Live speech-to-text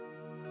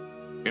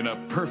In a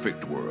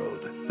perfect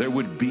world, there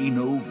would be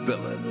no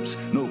villains,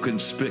 no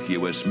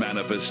conspicuous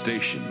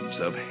manifestations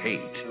of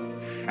hate.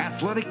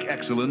 Athletic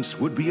excellence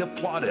would be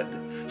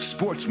applauded.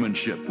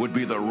 Sportsmanship would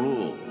be the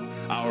rule.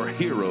 Our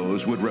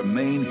heroes would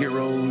remain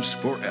heroes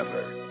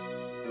forever.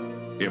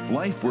 If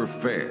life were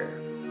fair,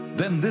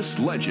 then this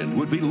legend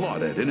would be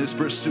lauded in his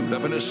pursuit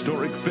of an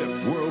historic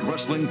 5th World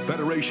Wrestling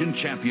Federation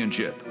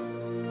Championship.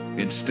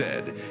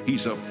 Instead,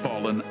 he's a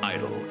fallen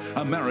idol,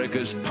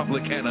 America's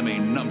public enemy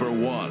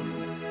 #1.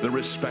 The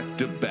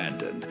respect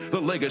abandoned, the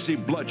legacy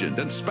bludgeoned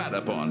and spat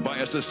upon by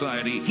a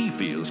society he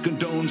feels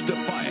condones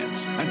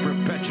defiance and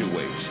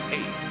perpetuates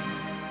hate.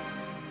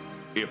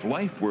 If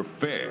life were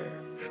fair,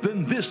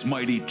 then this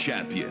mighty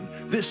champion,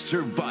 this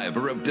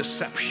survivor of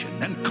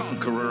deception and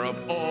conqueror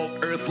of all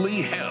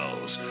earthly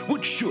hells,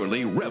 would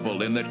surely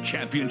revel in the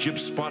championship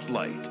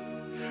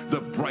spotlight.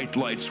 The bright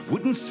lights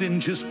wouldn't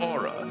singe his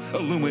aura,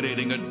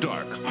 illuminating a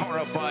dark,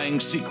 horrifying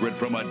secret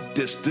from a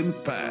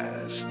distant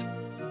past.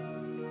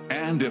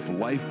 And if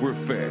life were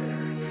fair,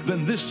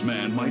 then this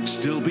man might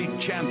still be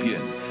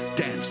champion,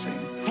 dancing,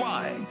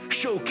 flying,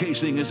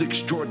 showcasing his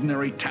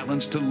extraordinary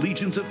talents to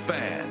legions of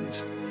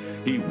fans.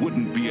 He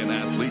wouldn't be an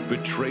athlete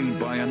betrayed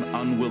by an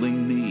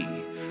unwilling knee,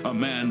 a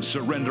man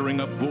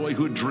surrendering a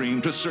boyhood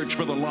dream to search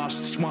for the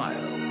lost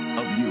smile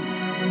of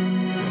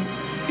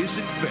youth. Is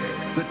it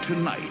fair that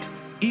tonight,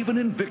 even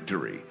in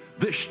victory,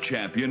 this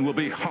champion will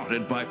be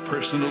haunted by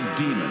personal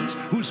demons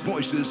whose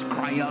voices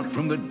cry out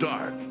from the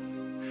dark?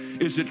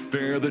 Is it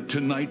fair that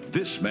tonight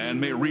this man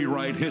may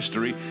rewrite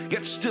history,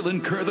 yet still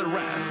incur the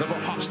wrath of a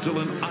hostile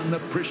and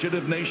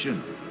unappreciative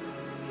nation?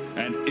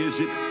 And is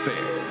it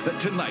fair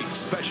that tonight's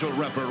special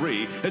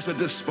referee is a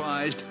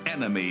despised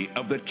enemy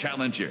of the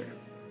challenger?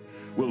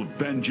 Will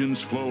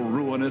vengeance flow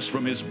ruinous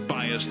from his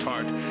biased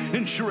heart,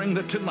 ensuring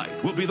that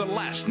tonight will be the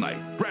last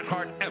night Bret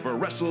Hart ever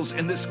wrestles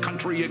in this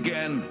country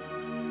again?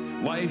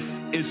 Life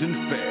isn't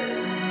fair,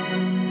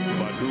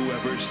 but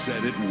whoever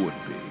said it would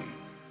be.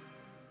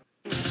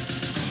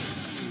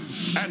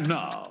 And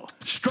now,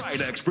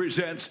 Stridex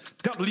presents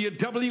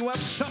WWF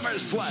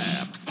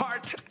SummerSlam,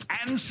 Heart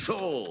and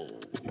Soul.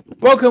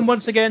 Welcome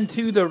once again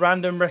to the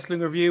Random Wrestling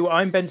Review.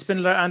 I'm Ben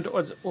Spindler and...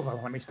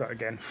 let me start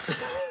again.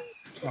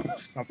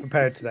 Not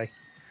prepared today.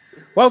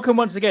 Welcome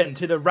once again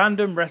to the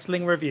Random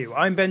Wrestling Review.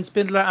 I'm Ben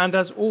Spindler and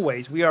as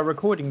always, we are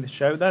recording the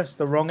show. That's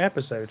the wrong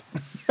episode.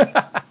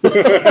 I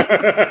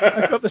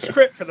got the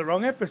script for the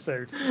wrong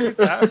episode.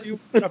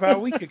 About a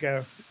week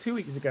ago. 2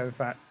 weeks ago, in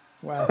fact.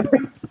 Wow.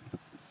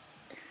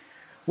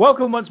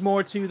 Welcome once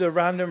more to the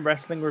Random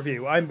Wrestling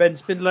Review. I'm Ben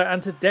Spindler,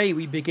 and today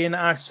we begin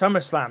our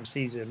SummerSlam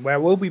season, where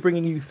we'll be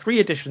bringing you 3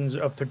 editions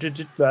of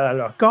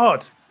the...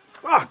 God!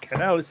 Fucking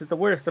hell, this is the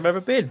worst I've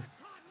ever been.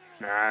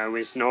 No,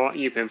 it's not.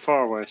 You've been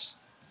far worse.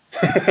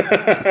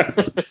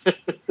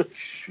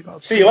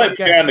 See, you let me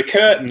behind the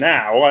curtain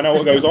now. I know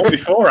what goes on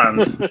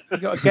beforehand. We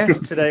got a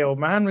guest today, old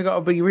man. We got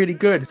to be really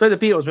good. It's like the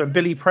Beatles when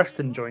Billy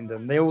Preston joined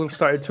them. They all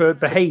started to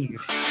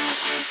behave.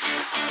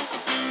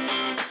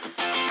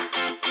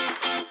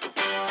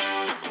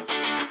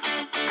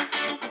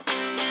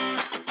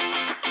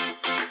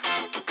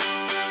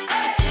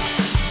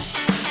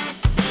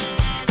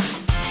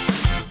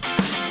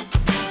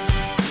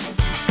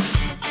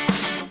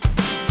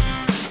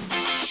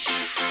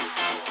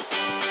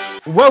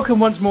 Welcome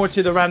once more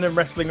to the Random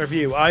Wrestling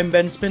Review. I'm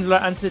Ben Spindler,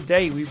 and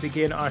today we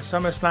begin our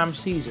SummerSlam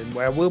season,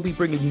 where we'll be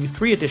bringing you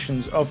 3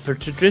 editions of the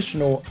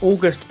traditional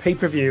August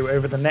pay-per-view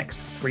over the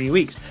next 3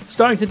 weeks,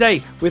 starting today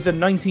with the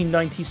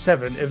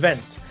 1997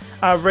 event.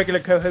 Our regular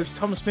co-host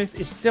Tom Smith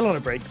is still on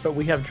a break, but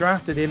we have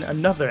drafted in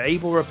another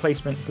able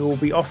replacement who will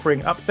be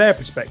offering up their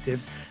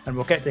perspective, and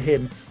we'll get to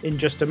him in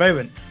just a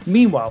moment.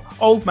 Meanwhile,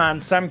 old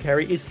man Sam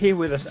Carey is here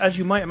with us, as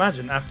you might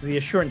imagine, after the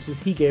assurances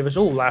he gave us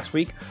all last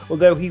week,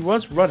 although he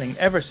was running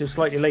ever so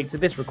slightly late to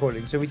this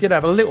recording, so we did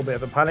have a little bit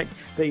of a panic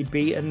that he'd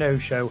be a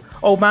no-show.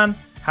 Old man,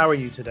 how are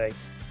you today?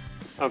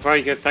 I'm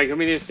very good, thank you. I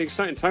mean, it's an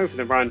exciting time for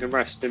the Random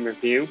Wrestling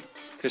Review,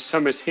 because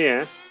summer's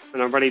here,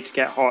 and I'm ready to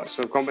get hot,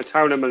 so I've got my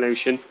towel and my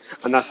lotion,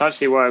 and that's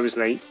actually why I was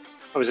late.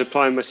 I was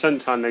applying my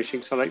suntan lotion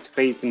because I like to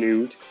bathe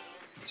nude,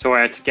 so I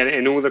had to get it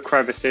in all the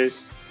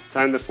crevices,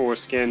 down the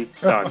foreskin,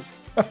 done.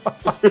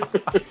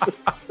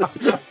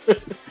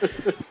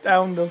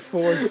 Down the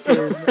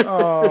foreskin,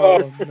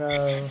 oh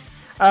no.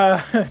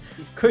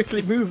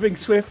 Quickly moving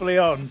swiftly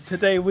on.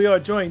 Today we are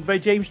joined by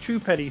James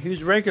Truepenny,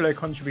 whose regular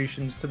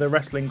contributions to the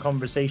wrestling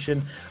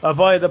conversation are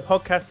via the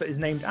podcast that is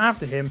named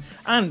after him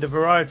and a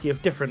variety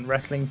of different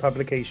wrestling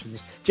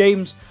publications.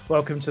 James,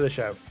 welcome to the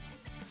show.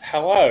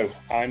 Hello,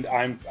 and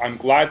I'm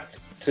glad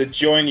to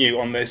join you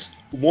on this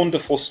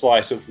wonderful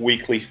slice of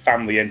weekly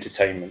family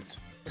entertainment.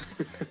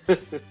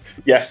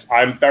 Yes,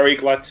 I'm very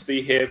glad to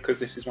be here because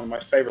this is one of my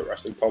favourite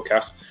wrestling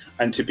podcasts,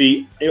 and to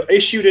be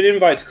issued an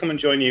invite to come and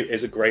join you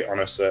is a great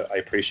honour, sir. I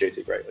appreciate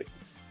it greatly.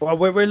 Well,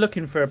 we're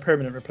looking for a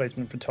permanent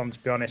replacement for Tom, to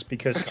be honest,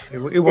 because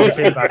it wants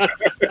him back.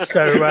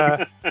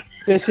 So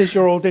this is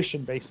your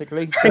audition,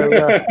 basically. So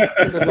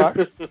good luck.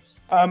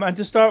 And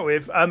to start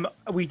with,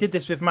 we did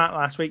this with Matt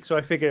last week, so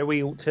I figure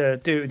we ought to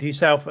do it with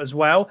yourself as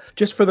well.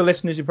 Just for the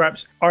listeners who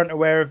perhaps aren't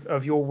aware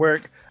of your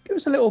work, give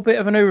us a little bit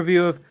of an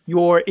overview of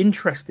your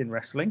interest in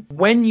wrestling,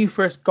 when you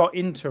first got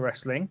into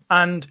wrestling,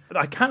 and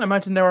I can't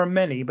imagine there are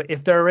many, but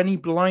if there are any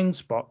blind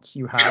spots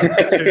you have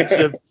in terms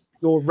of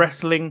your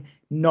wrestling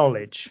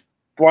knowledge.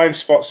 Blind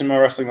spots in my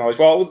wrestling knowledge.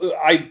 Well,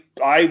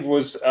 I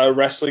was a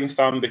wrestling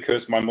fan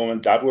because my mum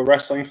and dad were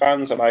wrestling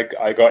fans, and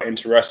I got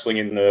into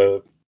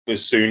wrestling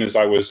as soon as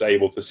I was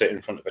able to sit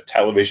in front of a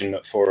television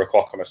at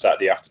 4:00 on a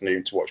Saturday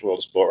afternoon to watch World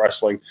of Sport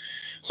Wrestling.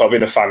 So I've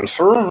been a fan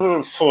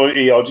for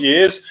 40 odd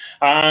years,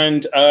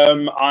 and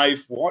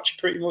I've watched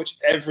pretty much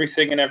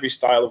everything and every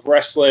style of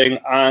wrestling.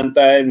 And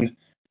then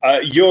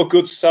your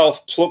good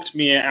self plucked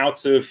me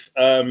out of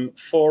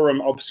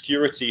forum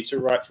obscurity to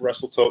write for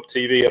Wrestle Talk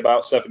TV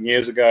about 7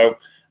 years ago,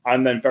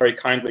 and then very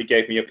kindly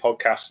gave me a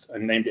podcast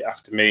and named it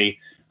after me.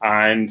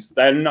 And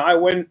then I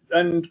went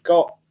and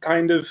got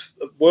kind of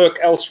work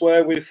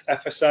elsewhere with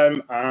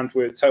FSM and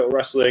with Total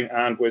Wrestling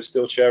and with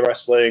Steel Chair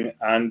Wrestling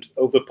and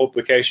other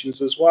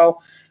publications as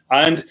well.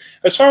 And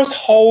as far as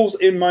holes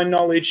in my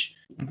knowledge,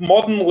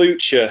 modern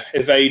lucha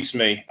evades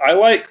me. I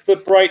like the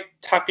bright,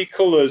 happy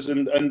colours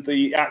and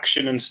the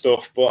action and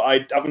stuff, but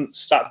I haven't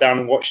sat down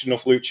and watched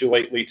enough lucha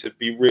lately to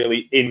be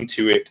really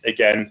into it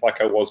again like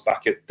I was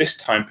back at this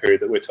time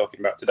period that we're talking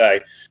about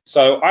today.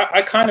 So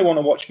I kind of want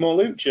to watch more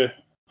lucha.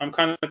 I'm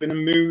kind of in a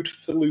mood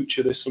for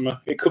lucha this summer.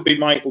 It could be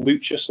my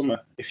lucha summer,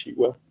 if you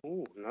will.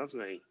 Oh,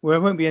 lovely. Well, there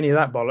won't be any of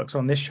that bollocks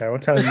on this show, I'll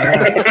tell you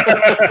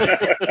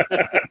that.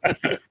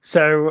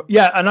 So,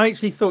 yeah, and I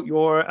actually thought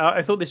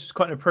I thought this was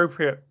quite an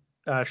appropriate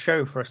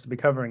show for us to be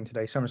covering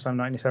today, SummerSlam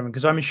 97,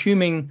 because I'm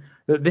assuming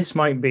that this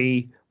might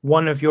be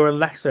one of your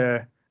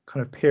lesser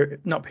kind of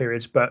not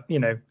periods, but,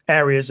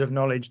 areas of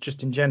knowledge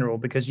just in general,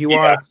 because you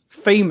are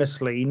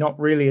famously not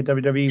really a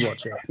WWE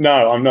watcher.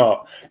 No, I'm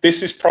not.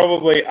 This is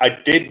probably,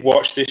 I did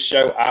watch this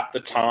show at the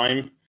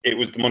time. It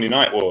was the Monday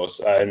Night Wars,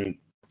 and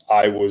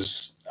I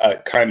was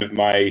kind of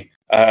my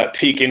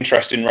peak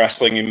interest in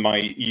wrestling in my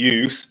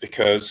youth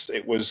because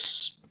it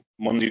was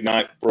Monday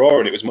Night Raw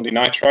and it was Monday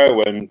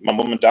Nitro, and my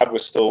mum and dad were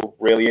still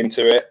really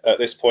into it at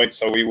this point,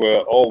 so we were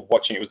all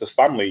watching. It was the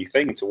family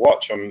thing to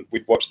watch, and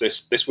we'd watch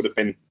this. This would have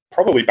been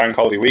probably Bank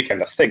Holiday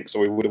weekend, I think, so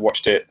we would have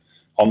watched it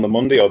on the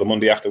Monday or the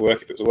Monday after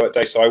work if it was a work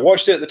day. So I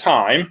watched it at the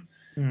time.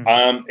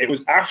 It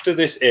was after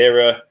this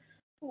era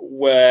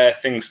where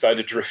things started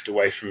to drift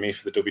away from me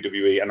for the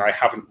WWE, and I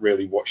haven't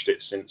really watched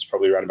it since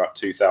probably around about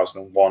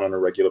 2001 on a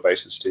regular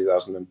basis,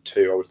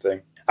 2002, I would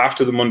think.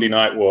 After the Monday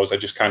Night Wars, I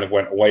just kind of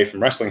went away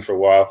from wrestling for a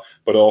while,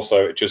 but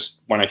also it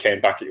just, when I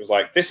came back, it was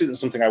like, this isn't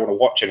something I want to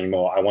watch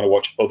anymore. I want to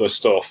watch other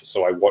stuff,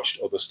 so I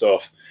watched other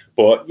stuff.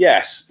 But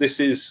yes,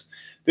 this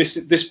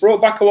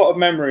brought back a lot of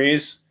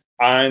memories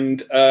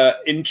and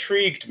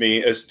intrigued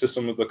me as to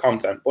some of the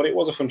content, but it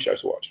was a fun show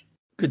to watch.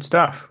 Good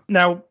stuff.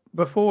 Now,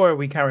 before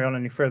we carry on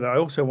any further, I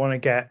also want to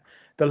get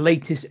the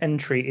latest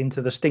entry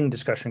into the Sting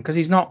discussion, because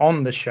he's not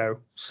on the show,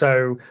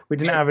 so we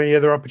didn't have any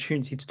other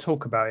opportunity to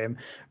talk about him.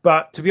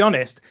 But to be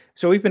honest,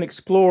 so we've been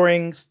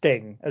exploring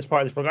Sting as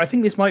part of this podcast. I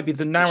think this might be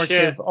the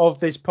narrative of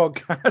this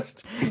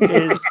podcast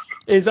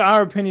is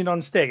our opinion on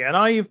Sting. And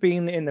I have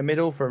been in the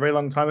middle for a very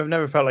long time. I've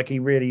never felt like he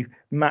really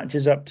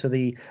matches up to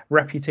the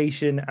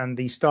reputation and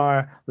the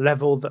star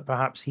level that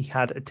perhaps he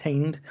had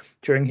attained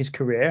during his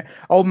career.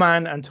 Old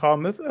Man and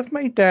Tom have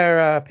made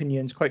their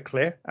opinions quite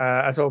clear,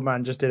 as Old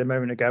Man just did a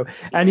moment ago.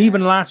 And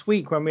even last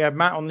week when we had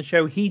Matt on the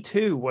show, he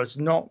too was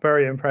not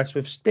very impressed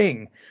with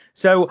Sting.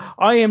 So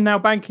I am now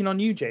banking on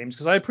you, James,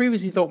 because I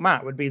previously thought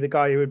Matt would be the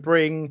guy who would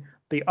bring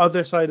the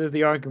other side of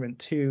the argument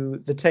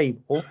to the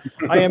table.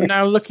 I am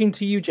now looking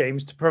to you,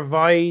 James, to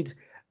provide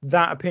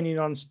that opinion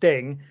on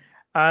Sting.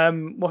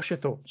 What's your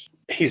thoughts?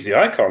 He's the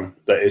icon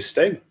that is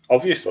Sting,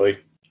 obviously.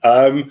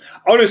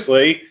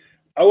 Honestly,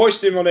 I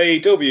watched him on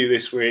AEW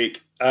this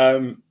week,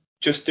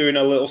 just doing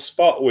a little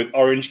spot with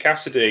Orange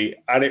Cassidy,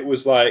 and it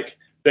was like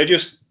they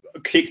just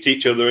kicked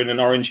each other in an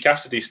Orange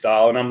Cassidy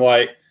style, and I'm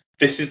like,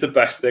 this is the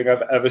best thing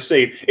I've ever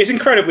seen. It's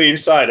incredibly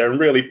insider and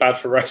really bad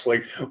for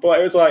wrestling, but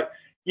it was like,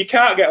 you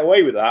can't get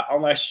away with that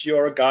unless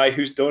you're a guy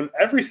who's done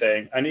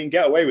everything, and you can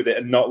get away with it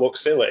and not look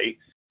silly.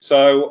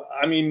 So,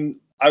 I mean,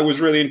 I was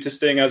really into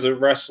Sting as a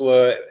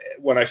wrestler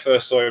when I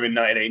first saw him in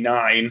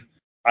 1989,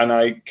 and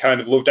I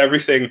kind of loved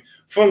everything,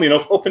 funnily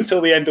enough, up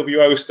until the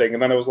NWO Sting,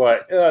 and then I was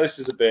like, oh, this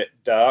is a bit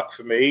dark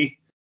for me.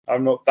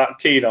 I'm not that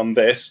keen on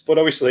this, but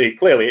obviously,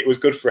 clearly, it was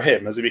good for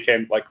him as he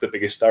became like the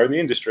biggest star in the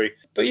industry.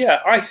 But yeah,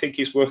 I think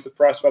he's worth the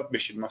price of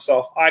admission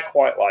myself. I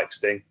quite like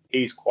Sting.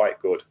 He's quite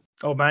good.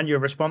 Oh man, your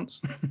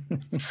response?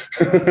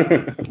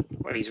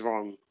 Well, he's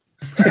wrong.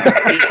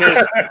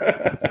 Because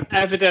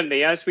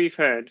evidently, as we've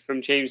heard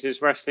from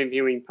James's wrestling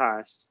viewing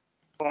past,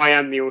 I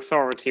am the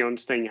authority on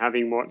Sting,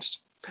 having watched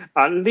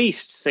at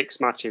least 6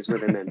 matches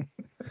with him in.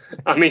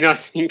 I mean, I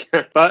think,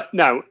 but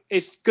no,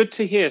 it's good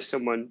to hear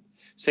someone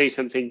say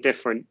something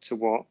different to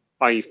what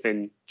I've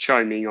been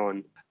chiming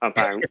on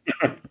about.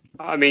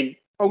 I mean,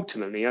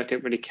 ultimately, I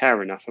don't really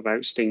care enough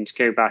about Sting to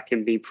go back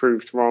and be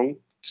proved wrong.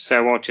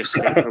 So I'll just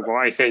stick with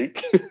what I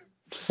think.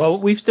 Well,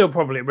 we're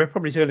probably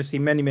going to see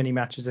many, many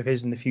matches of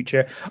his in the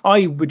future.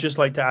 I would just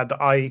like to add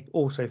that I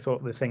also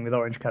thought the thing with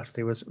Orange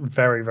Cassidy was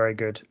very, very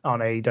good on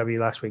AEW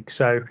last week.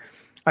 So,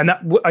 and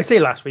that, I say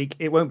last week,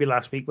 it won't be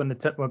last week by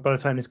the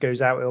time this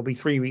goes out, it'll be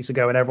 3 weeks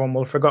ago and everyone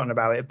will have forgotten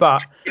about it.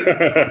 But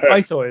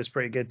I thought it was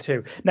pretty good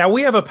too. Now,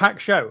 we have a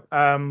packed show.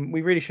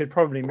 We really should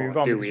probably move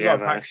on because we've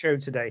got a packed show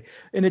today.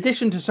 In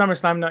addition to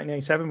SummerSlam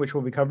 1987, which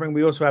we'll be covering,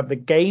 we also have the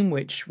game,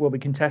 which we'll be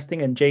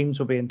contesting, and James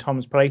will be in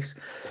Tom's place.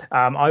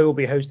 I will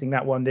be hosting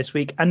that one this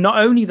week. And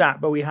not only that,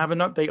 but we have an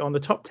update on the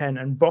top 10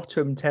 and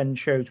bottom 10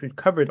 shows we've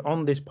covered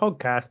on this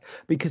podcast,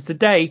 because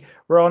today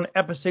we're on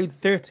episode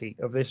 30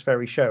 of this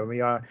very show. We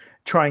are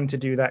trying to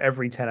do that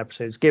every 10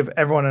 episodes, give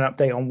everyone an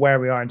update on where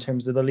we are in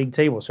terms of the league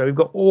table. So we've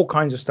got all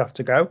kinds of stuff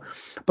to go.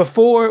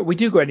 Before we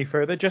do go any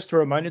further, just a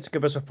reminder to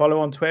give us a follow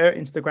on Twitter,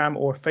 Instagram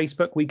or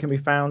Facebook. We can be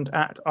found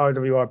at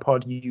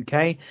RWR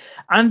UK.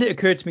 And it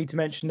occurred to me to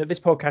mention that this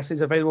podcast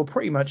is available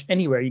pretty much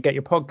anywhere you get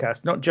your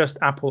podcast, not just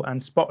Apple and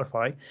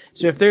Spotify.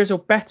 So if there's a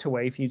better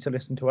way for you to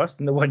listen to us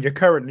than the one you're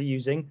currently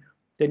using,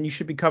 then you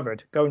should be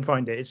covered. Go and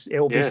find it.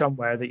 It'll be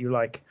somewhere that you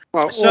like.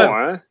 Well,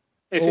 or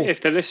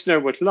if the listener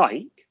would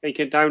like, they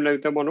can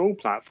download them on all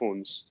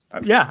platforms.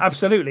 Yeah,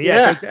 absolutely.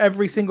 Yeah. Go to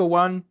every single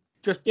one.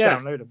 Just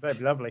download them. That'd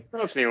be lovely.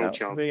 Lovely old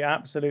job. That'd be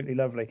absolutely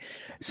lovely.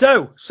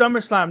 So,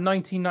 SummerSlam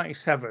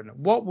 1997.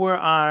 What were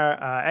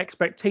our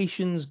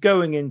expectations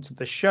going into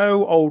the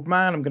show? Old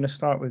man, I'm going to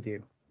start with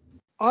you.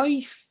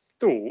 I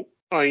thought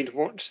I'd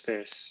watch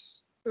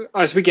this.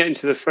 As we get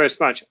into the first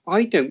match,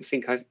 I don't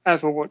think I've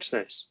ever watched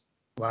this.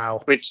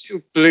 Wow. Which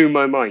blew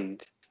my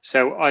mind.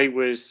 So I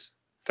was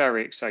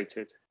very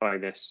excited by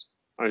this.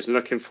 I was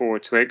looking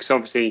forward to it because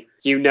obviously,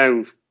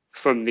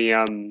 from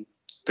the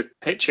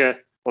picture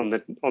on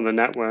the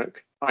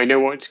network, I know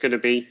what it's going to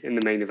be in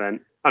the main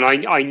event, and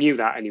I knew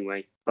that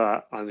anyway.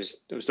 But I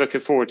was looking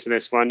forward to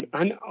this one,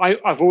 and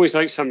I've always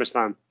liked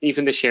SummerSlam,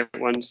 even the shit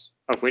ones,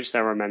 of which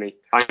there are many.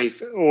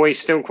 I've always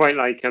still quite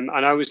like them,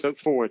 and I always look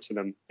forward to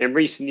them. In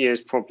recent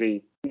years,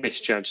 probably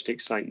misjudged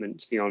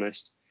excitement, to be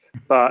honest.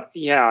 But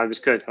yeah, I was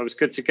good. I was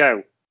good to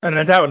go. And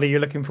undoubtedly,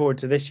 you're looking forward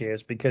to this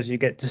year's because you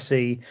get to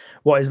see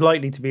what is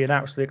likely to be an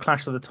absolute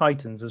clash of the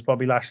titans as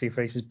Bobby Lashley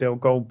faces Bill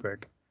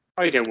Goldberg.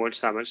 I don't watch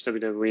that much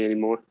WWE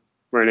anymore,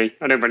 really.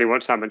 I don't really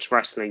watch that much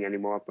wrestling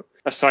anymore, but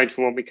aside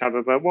from what we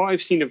cover. But what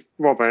I've seen of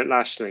Robert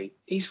Lashley,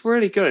 he's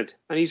really good.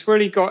 And he's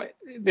really got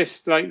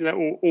this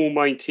little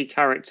almighty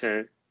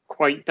character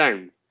quite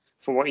down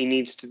for what he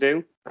needs to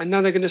do. And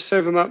now they're going to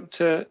serve him up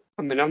to...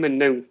 I'm in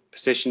no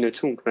position to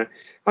talk about.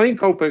 I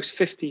think Goldberg's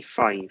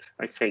 55,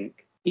 I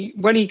think.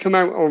 When he came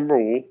out on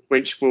Raw,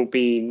 which will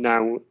be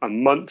now a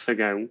month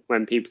ago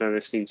when people are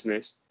listening to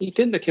this, he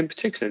didn't look in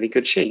particularly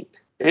good shape.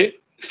 It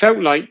felt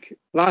like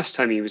last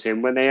time he was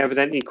in when they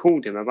evidently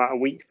called him about a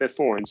week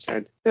before and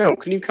said, "Bill,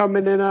 can you come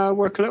in and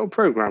work a little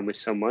program with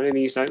someone?" And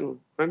he's like, "Oh,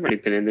 I haven't really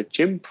been in the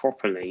gym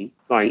properly.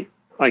 Like,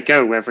 I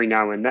go every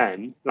now and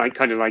then,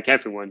 kind of like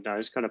everyone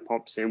does, kind of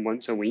pops in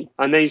once a week."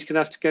 And then he's going to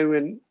have to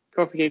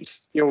go up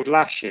against the old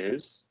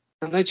Lashes.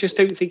 And I just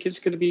don't think it's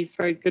going to be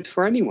very good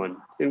for anyone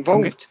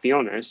involved, to be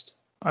honest.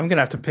 I'm going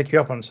to have to pick you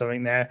up on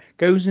something there.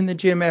 Goes in the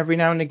gym every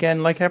now and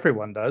again like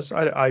everyone does.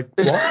 What?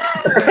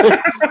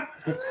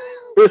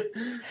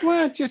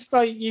 Well, just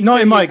like...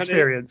 Not in my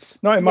experience.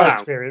 Not in my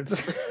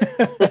experience.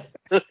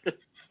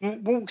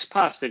 Walks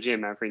past the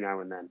gym every now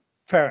and then.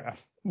 Fair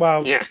enough.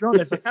 Well, to be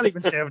honest, I can't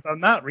even say I've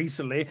done that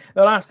recently.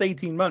 The last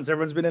 18 months,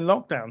 everyone's been in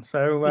lockdown,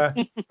 so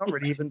not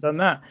really even done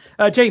that.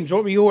 James,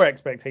 what were your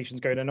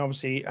expectations going? And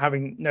obviously,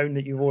 having known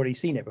that you've already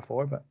seen it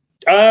before, but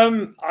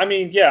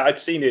I'd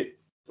seen it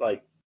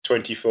like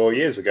 24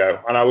 years ago,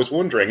 and I was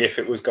wondering if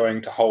it was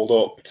going to hold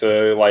up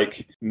to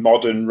like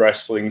modern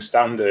wrestling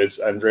standards,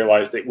 and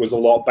realised it was a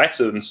lot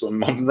better than some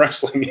modern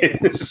wrestling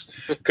is,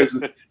 because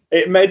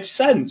it made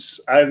sense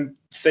and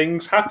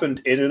things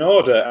happened in an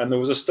order, and there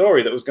was a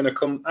story that was going to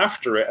come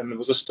after it, and there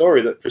was a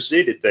story that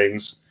preceded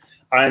things.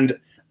 And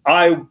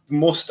I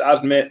must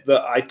admit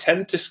that I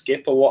tend to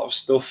skip a lot of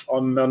stuff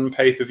on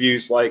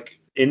non-pay-per-views, like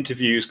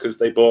interviews, because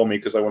they bore me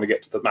because I want to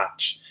get to the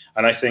match.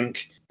 And I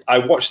think I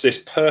watched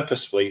this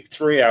purposefully,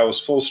 3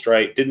 hours full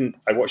straight.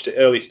 I watched it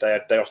early today, I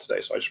had a day off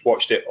today, so I just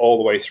watched it all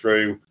the way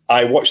through.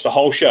 I watched the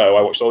whole show,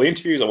 I watched all the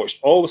interviews, I watched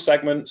all the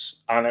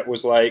segments, and it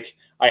was like,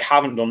 I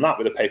haven't done that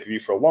with a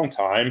pay-per-view for a long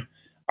time,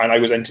 and I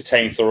was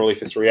entertained thoroughly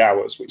for 3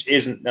 hours, which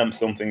isn't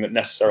something that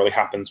necessarily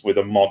happens with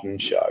a modern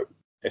show,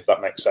 if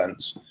that makes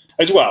sense.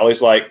 As well,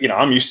 it's like,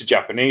 I'm used to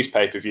Japanese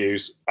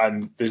pay-per-views,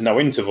 and there's no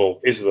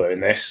interval, is there, in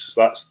this?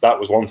 That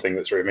was one thing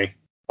that threw me.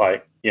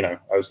 Like,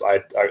 I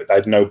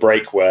had no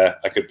break where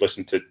I could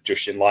listen to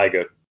Jushin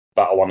Liger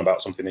battle on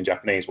about something in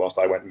Japanese whilst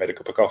I went and made a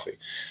cup of coffee.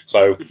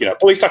 So,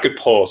 at least I could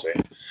pause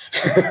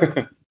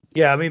it.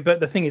 Yeah, I mean, but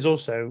the thing is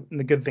also,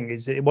 the good thing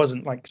is it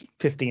wasn't like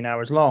 15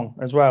 hours long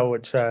as well,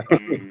 which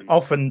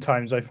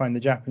oftentimes I find the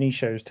Japanese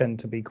shows tend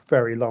to be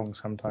very long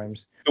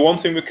sometimes. The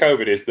one thing with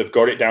COVID is they've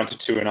got it down to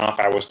 2.5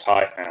 hours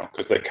tight now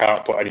because they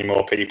can't put any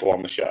more people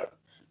on the show.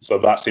 So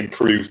that's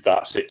improved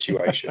that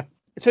situation.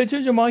 So in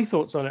terms of my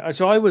thoughts on it,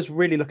 so I was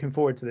really looking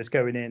forward to this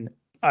going in.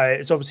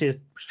 It's obviously a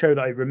show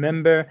that I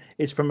remember.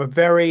 It's from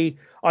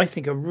I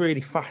think, a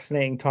really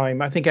fascinating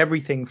time. I think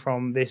everything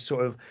from this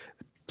sort of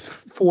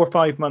 4 or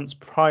 5 months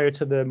prior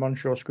to the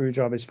Montreal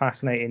Screwjob is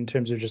fascinating in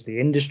terms of just the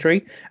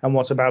industry and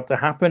what's about to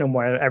happen and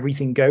where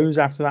everything goes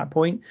after that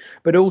point.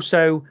 But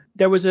also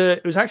it was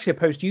actually a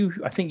post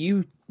I think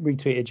you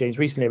retweeted, James,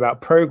 recently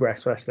about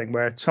Progress Wrestling,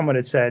 where someone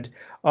had said,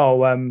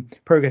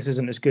 Progress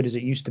isn't as good as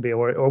it used to be,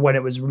 or when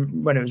it was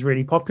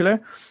really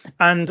popular.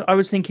 And I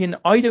was thinking,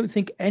 I don't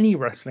think any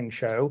wrestling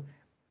show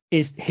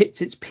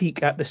hits its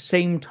peak at the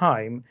same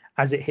time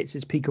as it hits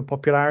its peak of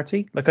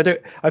popularity.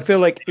 I feel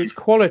like its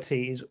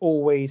quality is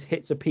always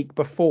hits a peak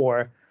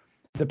before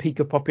the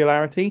peak of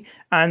popularity,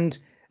 and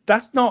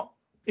that's not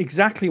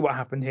exactly what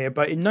happened here.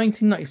 But in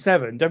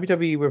 1997,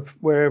 WWE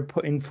were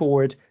putting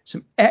forward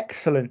some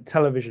excellent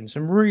television,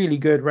 some really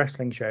good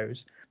wrestling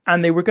shows,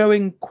 and they were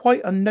going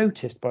quite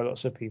unnoticed by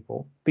lots of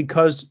people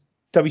because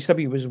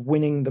WCW was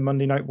winning the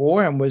Monday Night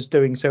War and was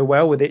doing so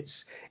well with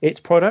its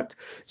product.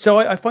 So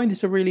I find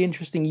this a really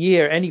interesting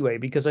year anyway,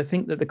 because I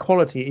think that the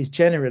quality is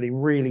generally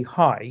really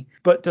high,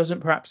 but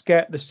doesn't perhaps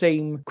get the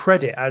same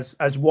credit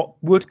as what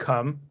would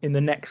come in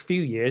the next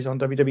few years on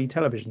WWE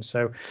television.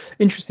 So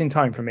interesting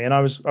time for me, and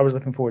I was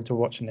looking forward to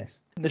watching this.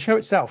 The show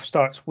itself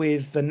starts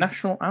with the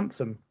national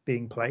anthem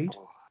being played.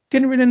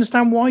 Didn't really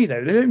understand why,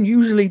 though. They don't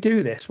usually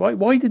do this.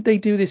 Why did they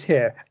do this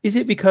here? Is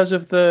it because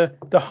of the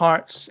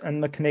Hearts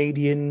and the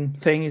Canadian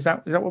thing? Is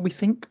that what we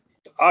think?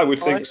 I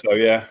would think so,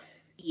 yeah.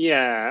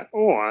 Yeah,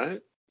 or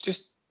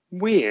just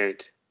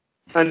weird.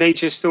 And they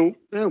just thought,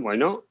 oh, why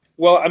not?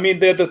 Well, I mean,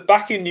 they're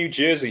back in New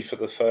Jersey for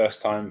the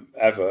first time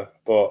ever,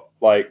 but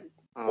I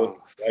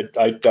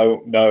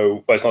don't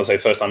know. Well, it's not to say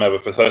first time ever,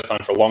 but first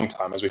time for a long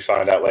time, as we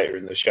find out later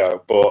in the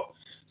show. But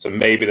so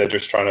maybe they're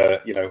just trying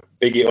to,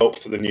 big it up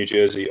for the New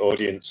Jersey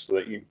audience so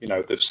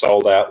that, they've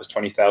sold out. There's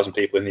 20,000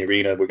 people in the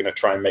arena. We're going to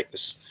try and make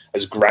this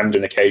as grand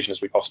an occasion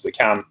as we possibly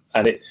can.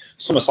 And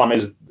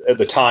SummerSlam at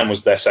the time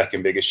was their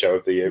second biggest show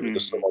of the year with the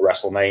Summer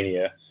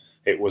WrestleMania.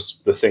 It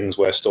was the things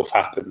where stuff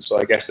happened. So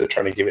I guess they're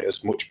trying to give it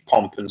as much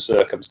pomp and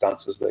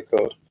circumstance as they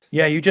could.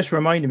 Yeah, you just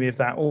reminded me of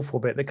that awful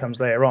bit that comes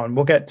later on.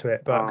 We'll get to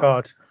it, but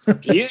God.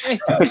 Yeah,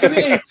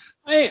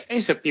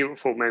 it's a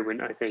beautiful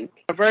moment, I think.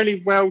 A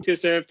really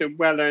well-deserved and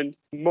well-earned,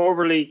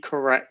 morally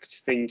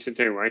correct thing to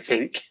do, I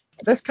think.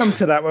 Let's come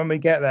to that when we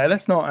get there.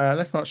 Let's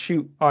not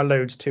shoot our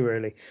loads too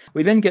early.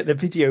 We then get the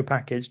video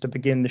package to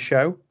begin the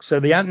show.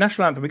 So the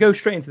national anthem, we go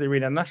straight into the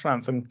arena. The national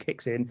anthem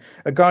kicks in.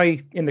 A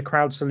guy in the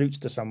crowd salutes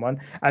to someone,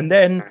 and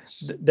then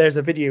there's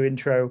a video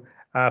intro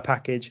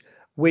package,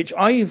 which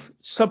I've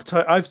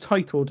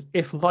titled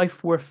 "If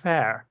Life Were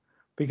Fair,"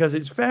 because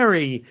it's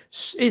very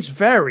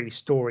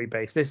story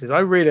based. I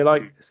really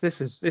like this.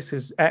 This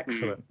is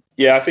excellent.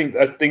 Yeah, I think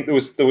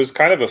there was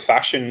kind of a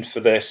fashion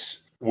for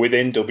this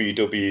within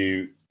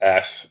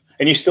WWF,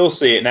 and you still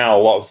see it now.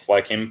 A lot of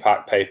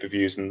Impact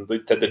pay-per-views, and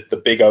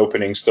the big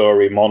opening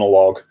story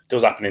monologue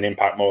does happen in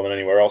Impact more than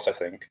anywhere else. I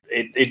think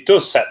it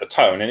does set the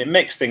tone, and it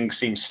makes things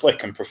seem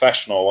slick and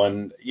professional,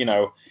 and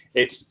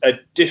it's a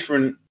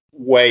different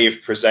way of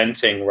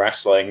presenting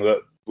wrestling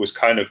that was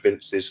kind of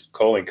Vince's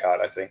calling card.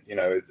 I think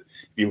if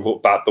you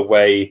look back, the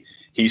way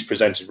he's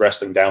presented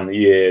wrestling down the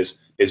years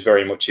is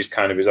very much his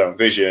own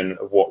vision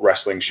of what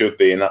wrestling should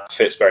be, and that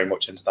fits very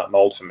much into that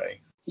mold for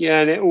me. Yeah,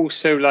 and it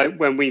also,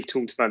 when we've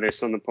talked about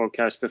this on the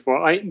podcast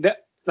before, the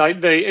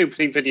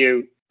opening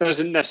video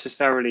doesn't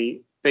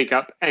necessarily big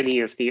up any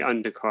of the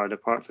undercard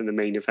apart from the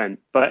main event,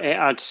 but it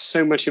adds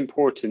so much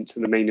importance to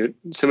the main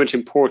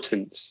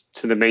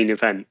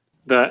event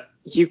that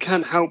you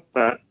can't help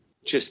but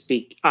just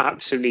be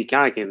absolutely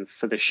gagging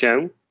for the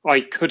show. I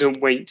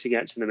couldn't wait to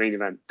get to the main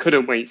event.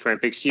 Couldn't wait for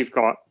it, because you've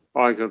got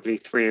arguably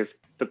three of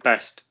the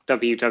best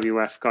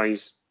WWF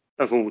guys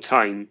of all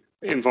time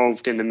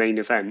involved in the main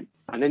event.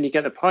 And then you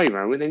get the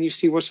pyro, and then you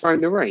see what's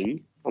around the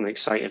ring. I'm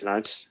excited,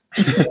 lads.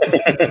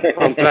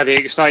 I'm bloody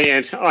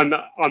excited.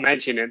 I'm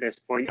edging at this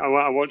point.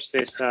 I watched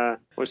this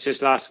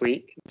last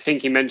week.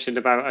 Tinky mentioned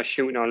about us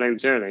shooting our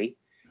loads early.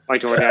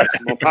 I'd already had to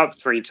mop up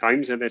 3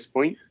 times at this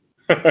point.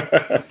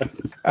 Yeah,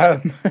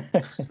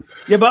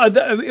 but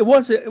it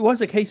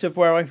was a case of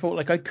where I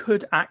thought I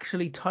could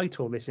actually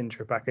title this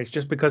intro package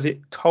just because it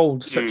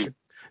told such a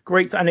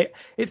great, and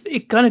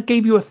it kind of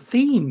gave you a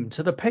theme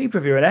to the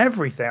pay-per-view and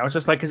everything. I was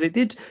just because it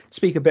did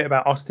speak a bit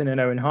about Austin and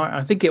Owen Hart.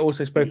 I think it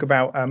also spoke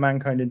about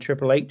Mankind and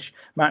Triple H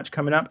match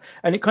coming up,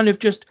 and it kind of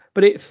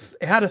but it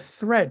had a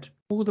thread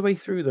all the way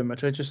through them,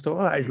 which I just thought,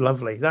 that is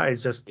lovely. That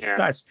is just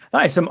that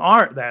is some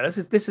art there.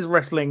 This is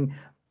wrestling.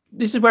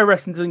 This is where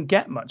wrestling doesn't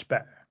get much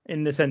better,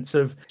 in the sense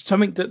of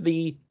something that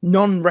the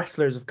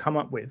non-wrestlers have come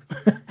up with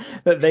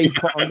that they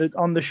put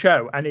on the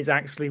show, and is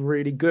actually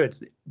really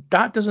good.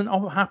 That doesn't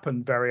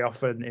happen very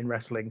often in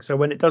wrestling. So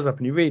when it does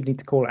happen, you really need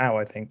to call it out,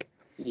 I think.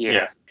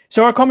 Yeah.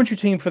 So our commentary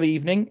team for the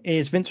evening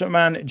is Vince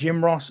McMahon,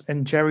 Jim Ross,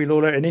 and Jerry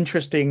Lawler. An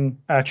interesting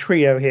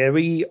trio here.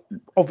 We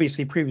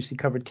obviously previously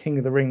covered King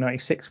of the Ring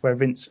 96, where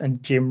Vince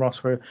and Jim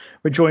Ross were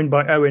joined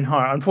by Owen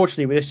Hart.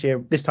 Unfortunately,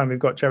 this time we've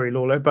got Jerry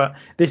Lawler, but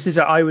this is,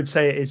 I would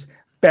say, it is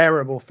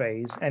bearable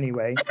phase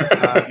anyway.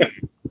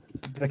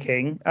 The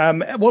King.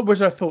 What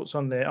was our thoughts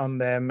on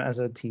them as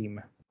a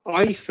team?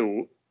 I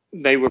thought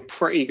they were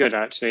pretty good,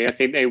 actually. I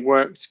think they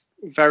worked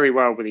very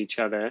well with each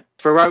other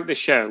throughout the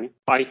show.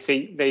 I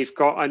think they've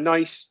got a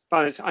nice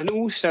balance, and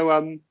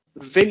also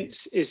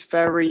Vince is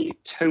very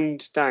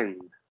toned down,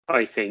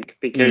 I think,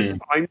 because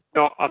I'm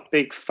not a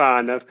big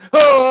fan of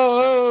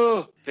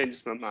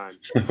Vince McMahon.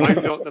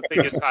 I'm not the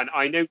biggest fan.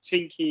 I know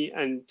Tinky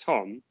and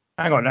Tom.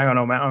 Hang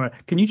on,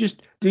 Matt. Can you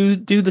just do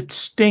the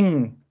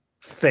Sting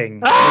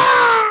thing?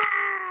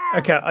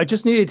 Okay, I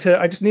just needed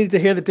to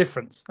hear the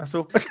difference. That's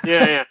all.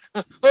 Yeah.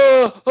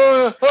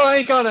 Oh,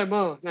 he got him.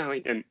 Oh, no, he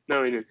didn't.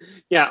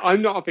 Yeah,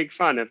 I'm not a big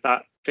fan of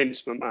that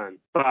Vince McMahon,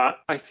 but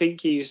I think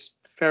he's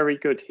very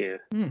good here.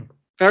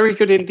 Very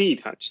good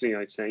indeed, actually,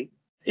 I'd say.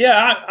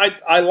 Yeah,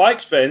 I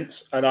liked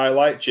Vince and I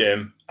liked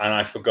Jim, and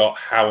I forgot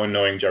how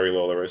annoying Jerry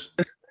Lawler is.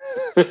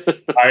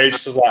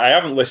 I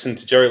haven't listened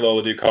to Jerry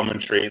Lawler do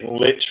commentary in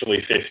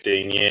literally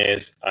 15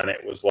 years, and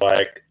it was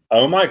like,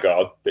 oh my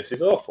God, this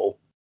is awful.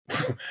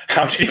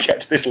 How did he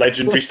get to this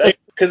legendary state?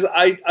 Because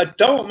I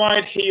don't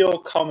mind heel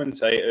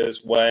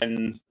commentators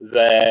when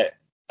they're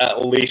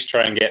at least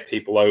trying to get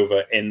people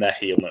over in their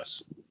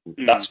heelness.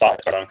 That's far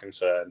as I'm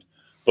concerned.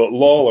 But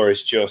Lawler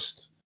is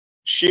just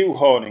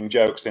shoehorning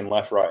jokes in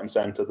left, right, and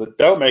centre that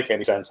don't make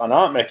any sense and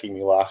aren't making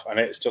me laugh. And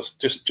it's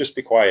just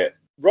be quiet.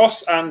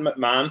 Ross and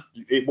McMahon,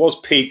 it was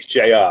peak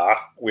JR,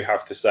 we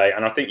have to say.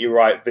 And I think you're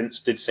right.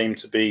 Vince did seem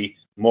to be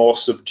more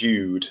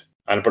subdued.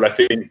 But I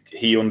think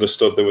he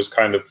understood there was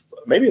kind of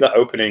maybe that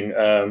opening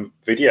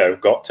video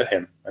got to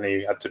him, and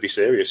he had to be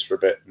serious for a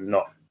bit,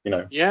 not.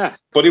 Yeah.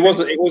 But it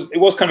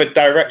was kind of a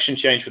direction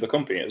change for the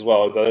company as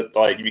well.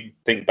 Like you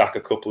think back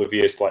a couple of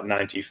years to like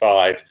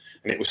 95,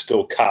 and it was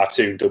still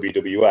cartoon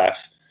WWF,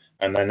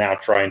 and they're now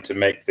trying to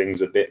make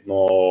things a bit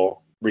more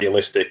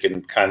realistic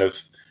and kind of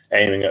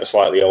aiming at a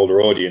slightly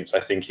older audience. I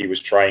think he was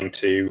trying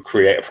to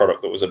create a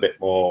product that was a bit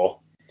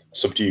more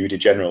subdued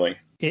generally.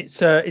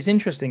 It's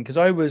interesting because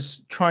I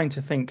was trying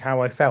to think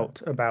how I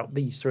felt about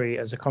these three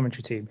as a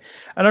commentary team,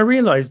 and I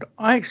realised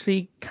I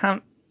actually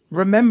can't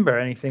remember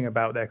anything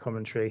about their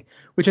commentary,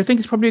 which I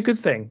think is probably a good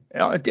thing.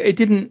 It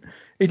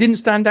didn't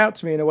stand out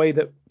to me in a way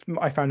that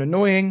I found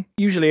annoying.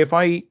 Usually, if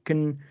I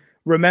can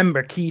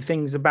remember key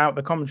things about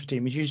the commentary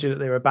team, it's usually that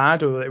they were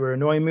bad or they were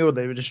annoying me or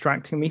they were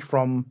distracting me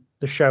from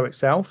the show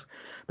itself.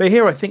 But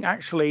here I think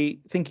actually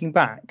thinking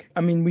back,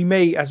 I mean, we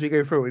may, as we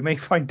go through, we may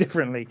find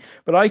differently,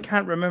 but I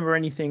can't remember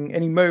any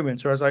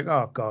moments where I was like,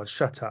 oh God,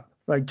 shut up.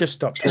 Like, just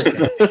stop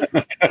talking.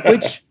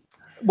 Which,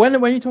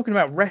 when you're talking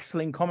about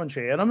wrestling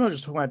commentary, and I'm not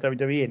just talking about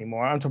WWE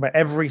anymore, I'm talking about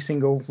every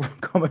single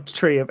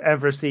commentary I've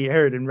ever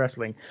heard in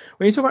wrestling.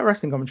 When you talk about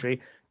wrestling commentary,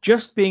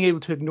 just being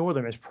able to ignore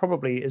them is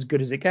probably as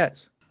good as it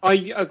gets.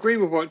 I agree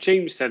with what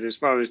James said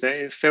as well, is that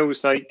it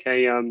feels like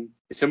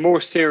it's a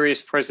more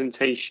serious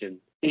presentation,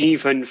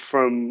 even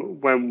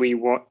from when we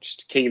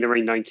watched King of the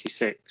Ring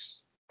 96.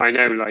 I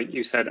know, like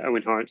you said,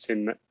 Owen Hart's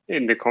in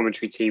the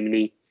commentary team,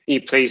 and he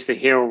plays the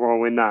hero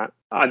role in that.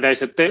 And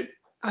there's a bit,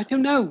 I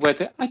don't know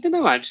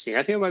actually.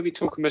 I think I might be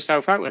talking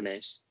myself out of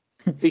this,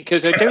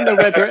 because I don't know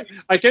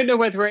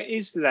whether it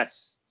is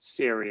less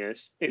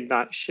serious in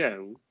that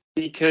show,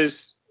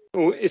 because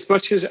as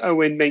much as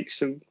Owen makes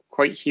some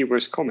quite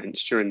humorous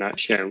comments during that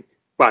show,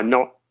 well,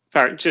 not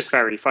very, just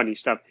very funny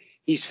stuff,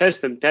 he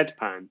says them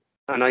deadpan,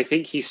 and I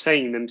think he's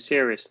saying them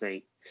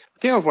seriously. I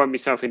think I've worked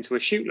myself into a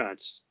shoot,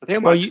 lads. I think I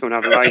might just go and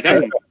have a lie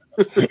down.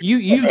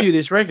 You do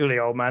this regularly,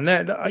 old man.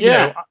 You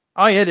know,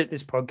 I edit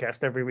this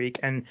podcast every week,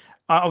 and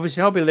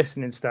obviously I'll be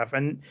listening stuff,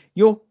 and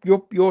your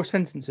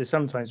sentences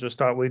sometimes will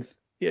start with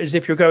as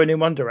if you're going in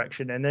one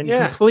direction and then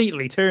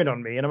completely turn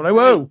on me, and I'm like,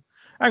 whoa.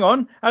 Hang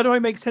on, how do I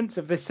make sense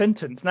of this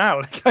sentence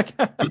now? Like,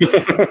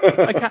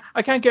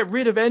 I can't get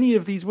rid of any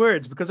of these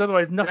words because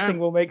otherwise nothing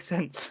will make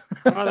sense.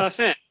 Well, that's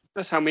it.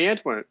 That's how my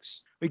head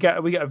works. We get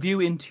a view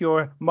into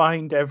your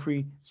mind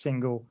every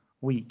single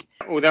week.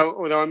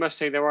 Although I must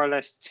say there are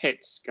less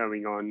tits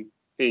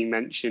being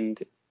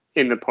mentioned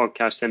in the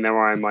podcast than there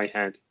are in my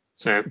head.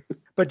 So.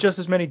 But just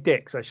as many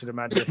dicks, I should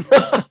imagine.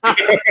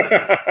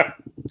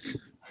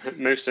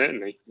 Most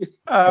certainly.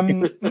 As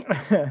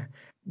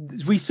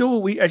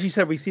you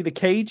said, we see the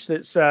cage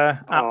that's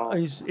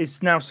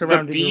is now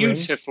surrounding the ring. The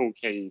beautiful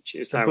cage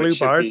is the how blue it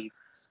should bars. be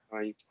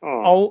described.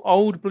 Oh.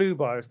 Old blue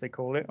bars, they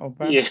call it.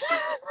 Yeah.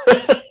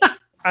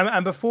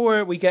 And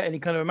before we get any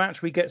kind of a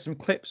match, we get some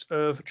clips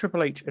of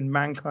Triple H and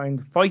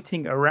Mankind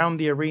fighting around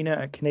the arena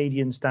at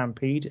Canadian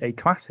Stampede, a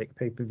classic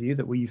pay-per-view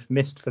that we've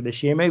missed for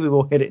this year. Maybe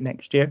we'll hit it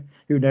next year.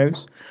 Who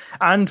knows?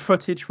 And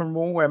footage from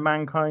Raw where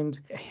Mankind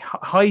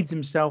hides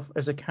himself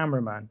as a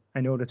cameraman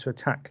in order to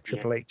attack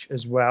Triple H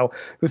as well.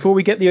 Before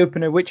we get the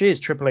opener, which is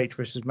Triple H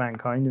versus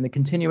Mankind, and the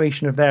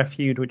continuation of their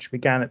feud, which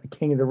began at the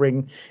King of the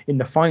Ring in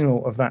the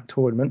final of that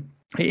tournament.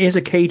 It is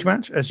a cage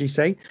match, as you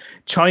say.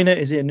 China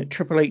is in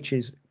Triple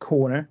H's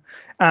corner.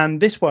 And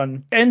this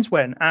one ends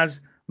when,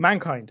 as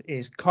Mankind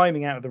is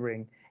climbing out of the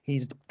ring,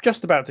 he's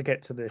just about to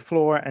get to the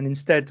floor and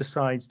instead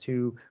decides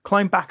to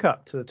climb back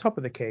up to the top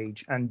of the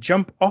cage and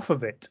jump off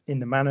of it in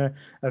the manner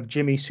of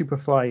Jimmy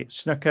Superfly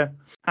Snuka.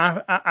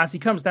 As he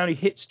comes down, he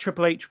hits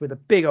Triple H with a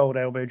big old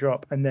elbow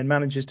drop and then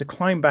manages to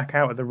climb back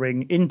out of the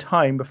ring in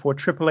time before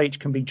Triple H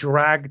can be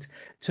dragged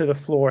to the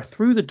floor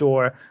through the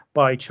door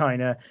by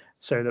China,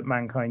 so that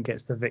Mankind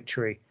gets the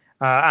victory.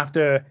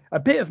 After a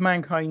bit of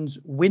Mankind's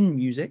win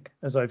music,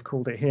 as I've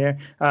called it here,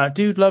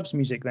 Dude Loves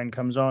Music then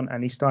comes on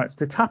and he starts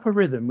to tap a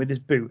rhythm with his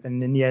boot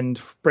and in the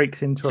end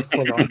breaks into a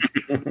full-on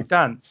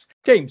dance.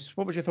 James,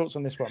 what was your thoughts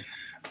on this one?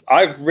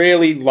 I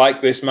really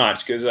like this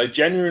match because I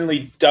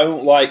genuinely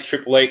don't like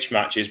Triple H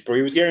matches, but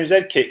he was getting his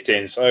head kicked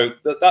in, so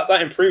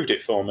that improved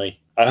it for me.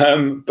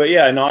 But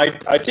yeah, no,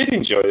 I did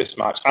enjoy this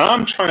match.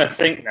 I'm trying to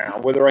think now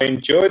whether I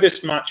enjoy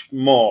this match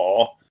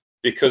more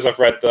because I've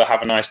read the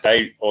Have a Nice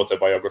Day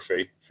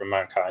autobiography from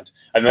Mankind,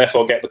 and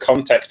therefore get the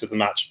context of the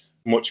match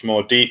much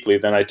more deeply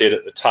than I did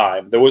at the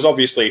time. There was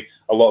obviously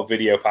a lot of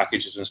video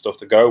packages and stuff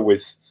to go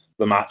with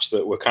the match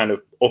that were kind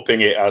of upping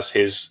it as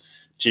his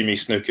Jimmy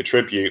Snuka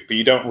tribute, but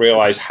you don't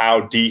realize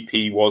how deep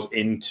he was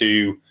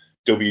into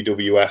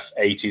WWF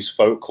 80s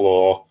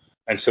folklore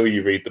until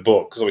you read the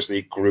book, because obviously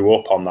he grew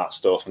up on that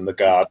stuff and the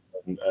Guard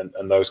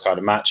and those kind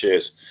of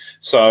matches.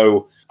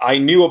 So I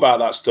knew about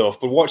that stuff,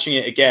 but watching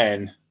it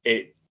again,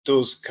 it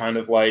does kind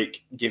of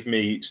like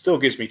still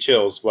gives me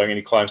chills when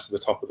he climbs to the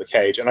top of the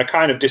cage. And I'm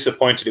kind of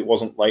disappointed it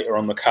wasn't later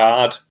on the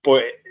card.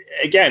 But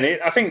again,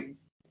 I think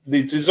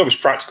there's always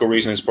practical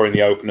reasons for putting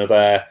the opener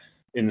there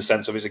in the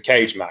sense of it's a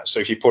cage match. So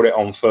if you put it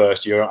on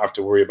first, you don't have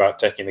to worry about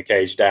taking the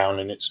cage down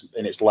and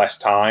it's less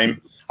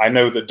time. I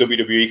know that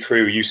WWE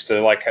crew used to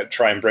like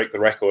try and break the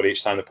record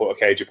each time they put a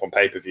cage up on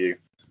pay-per-view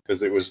because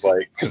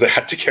they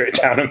had to get it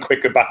down and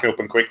back up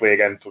and quickly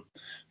again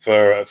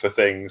for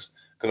things.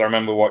 Because I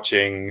remember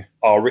watching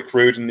Rick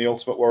Rude and the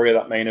Ultimate Warrior,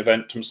 that main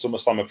event from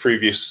SummerSlam. A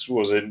previous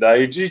was in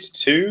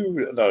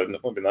 82? No, it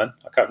wouldn't have been then.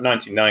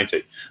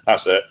 1990.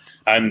 That's it.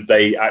 And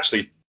they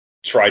actually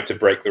tried to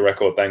break the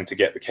record then to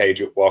get the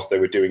cage up whilst they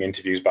were doing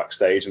interviews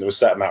backstage. And there was a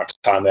set amount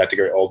of time they had to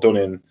get it all done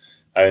in.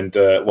 And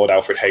Lord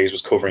Alfred Hayes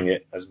was covering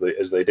it as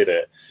they did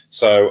it.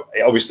 So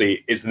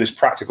obviously, it's this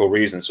practical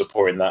reasons for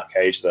putting that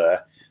cage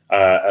there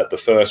at the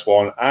first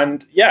one.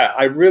 And yeah,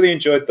 I really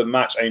enjoyed the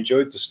match. I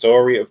enjoyed the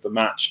story of the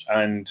match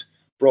and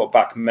brought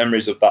back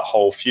memories of that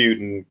whole feud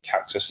and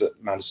Cactus at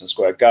Madison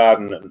Square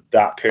Garden and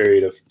that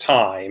period of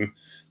time,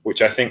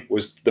 which I think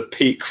was the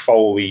peak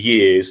Foley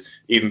years,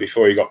 even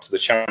before he got to the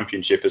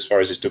championship as far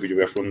as his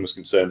WWF run was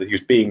concerned, that he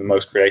was being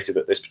most creative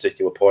at this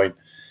particular point.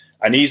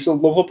 And he's a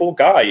lovable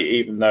guy,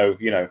 even though,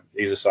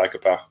 he's a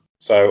psychopath.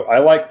 So I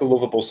like the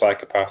lovable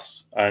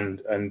psychopaths,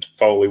 and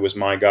Foley was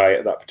my guy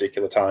at that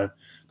particular time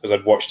because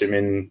I'd watched him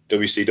in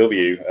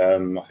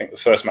WCW. I think the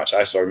first match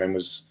I saw him in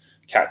was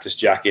Cactus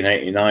Jack in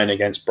 '89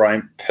 against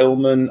Brian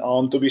Pillman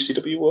on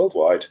WCW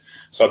Worldwide.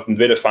 So I've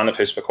been a fan of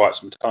his for quite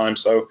some time.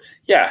 So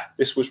yeah,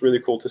 this was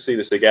really cool to see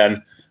this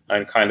again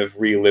and kind of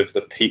relive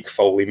the peak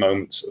Foley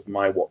moments of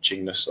my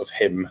watchingness of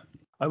him.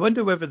 I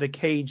wonder whether the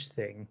cage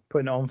thing,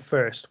 putting it on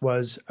first,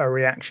 was a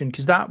reaction,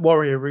 because that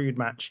Warrior Rude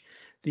match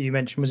that you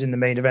mentioned was in the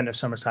main event of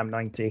SummerSlam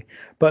 90,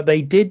 but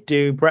they did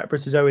do Bret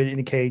versus Owen in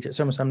the cage at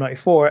SummerSlam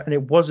 94, and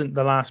it wasn't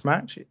the last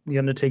match. The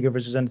Undertaker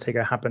versus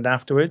Undertaker happened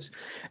afterwards,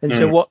 and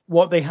so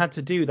what they had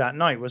to do that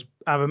night was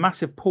have a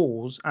massive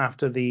pause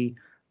after the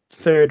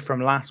third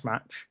from last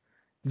match,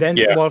 then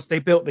whilst they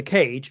built the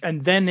cage,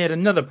 and then they had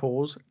another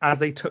pause as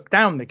they took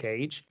down the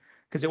cage,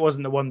 because it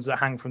wasn't the ones that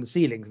hang from the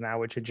ceilings now,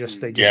 which are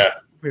just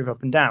move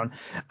up and down.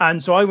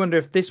 And so I wonder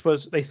if this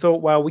was, they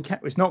thought, well,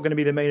 it's not going to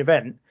be the main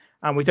event,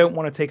 and we don't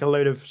want to take a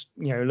load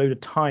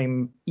of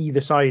time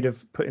either side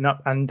of putting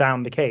up and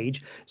down the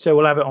cage, so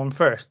we'll have it on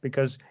first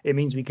because it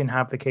means we can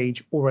have the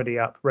cage already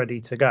up, ready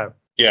to go.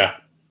 Yeah,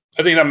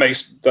 I think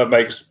that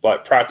makes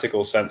like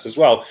practical sense as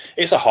well.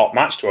 It's a hot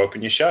match to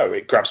open your show.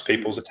 It grabs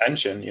people's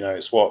attention.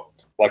 It's what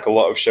like a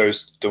lot of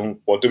shows done,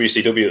 what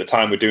WCW at the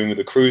time were doing with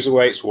the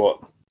cruiserweights, what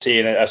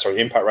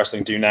Impact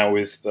Wrestling do now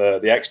with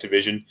the X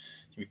Division.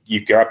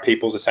 You grab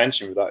people's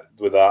attention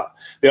with that.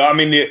 Yeah, I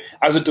mean,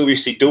 as a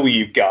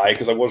WCW guy,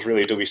 because I was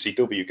really a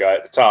WCW guy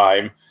at the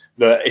time,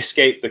 the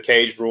escape the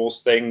cage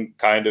rules thing,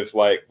 kind of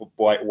like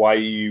why are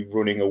you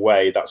running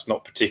away? That's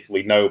not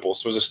particularly noble.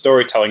 So as a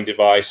storytelling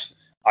device,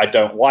 I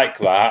don't like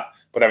that.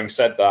 But having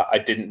said that, I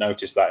didn't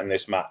notice that in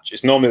this match.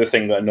 It's normally the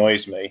thing that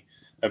annoys me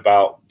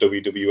about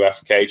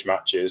WWF cage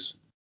matches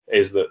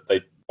is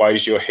that why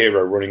is your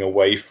hero running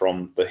away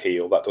from the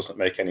heel? That doesn't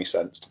make any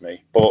sense to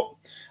me. But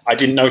I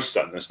didn't notice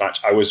that in this match.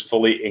 I was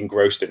fully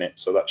engrossed in it.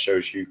 So that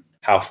shows you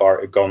how far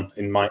it had gone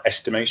in my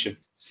estimation.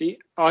 See,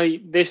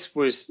 because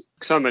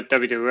I'm a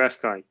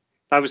WWF guy.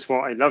 That was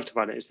what I loved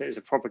about it, is that it's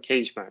a proper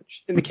cage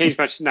match. In the cage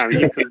match now,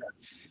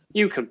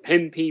 you can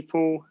pin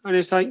people, and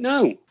it's like,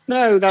 no,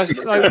 that's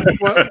like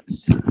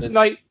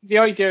the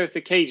idea of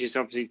the cage is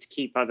obviously to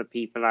keep other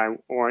people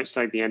out, or it's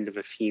like the end of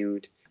a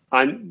feud.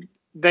 And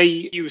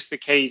they use the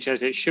cage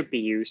as it should be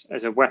used,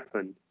 as a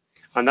weapon.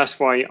 And that's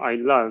why I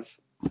love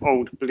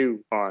old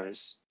blue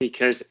bars,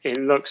 because it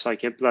looks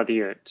like it bloody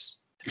hurts.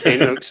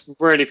 It looks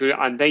really blue,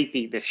 and they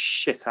beat the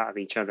shit out of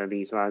each other,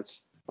 these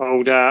lads.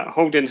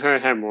 Holding her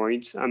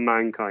hemorrhoids and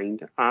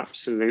Mankind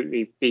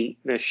absolutely beat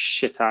the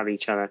shit out of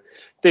each other.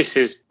 This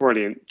is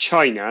brilliant.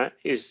 China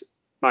is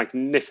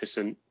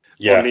magnificent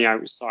on the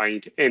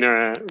outside in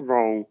her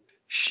role.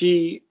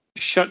 She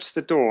shuts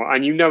the door,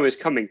 and you know it's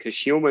coming because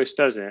she almost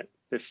does it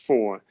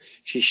before.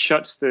 She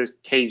shuts the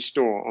cage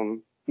door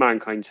on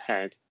Mankind's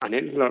head, and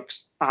it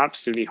looks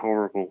absolutely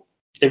horrible.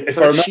 If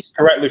I remember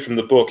correctly from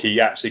the book,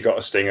 he actually got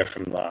a stinger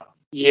from that.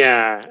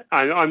 Yeah,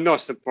 I'm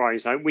not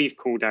surprised. We've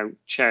called out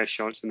chair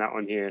shots and that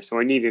on here, so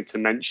I needed to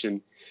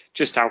mention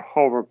just how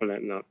horrible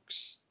it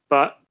looks.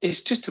 But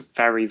it's just a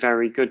very,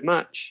 very good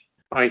match.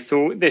 I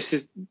thought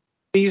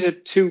these are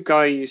two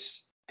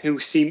guys who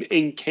seem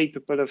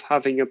incapable of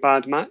having a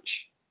bad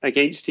match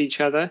against each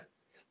other.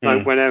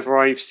 Like whenever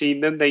I've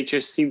seen them, they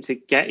just seem to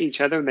get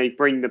each other and they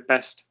bring the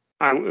best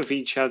out of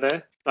each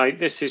other. Like,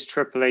 this is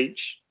Triple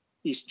H.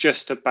 He's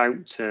just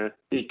about to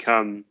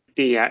become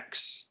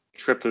DX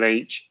Triple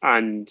H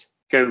and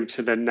go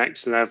to the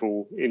next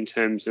level in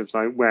terms of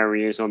like where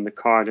he is on the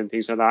card and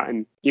things like that.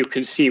 And you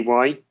can see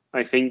why,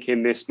 I think,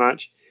 in this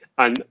match.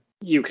 And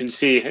you can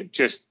see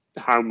just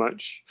how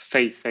much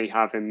faith they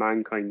have in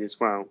Mankind as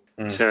well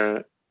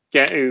to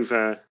get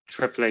over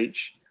Triple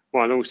H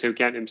while also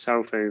getting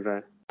himself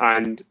over.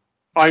 And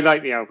I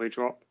like the elbow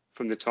drop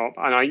from the top,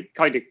 and I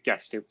kind of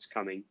guessed it was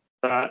coming.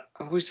 But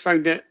I always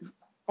found it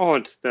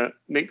odd that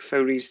Mick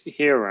Foley's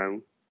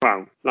hero,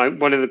 well, like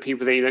one of the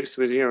people that he looks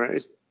to as a hero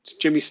is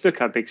Jimmy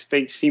Snuka, because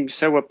they seem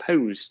so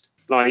opposed,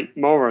 like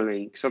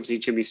morally, because obviously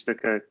Jimmy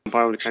Snuka,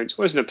 by all accounts,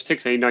 wasn't a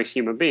particularly nice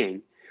human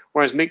being,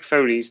 whereas Mick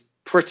Foley's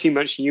pretty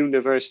much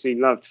universally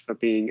loved for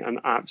being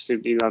an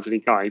absolutely lovely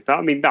guy. But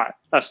I mean,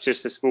 that's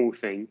just a small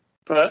thing.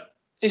 But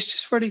it's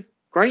just really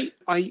great.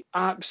 I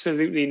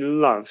absolutely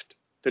loved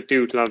the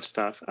Dude Love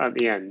stuff at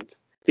the end,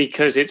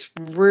 because it's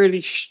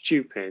really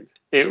stupid.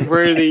 It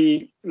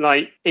really,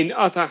 like, in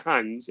other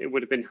hands, it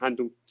would have been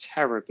handled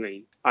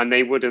terribly, and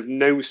they would have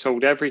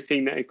no-sold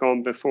everything that had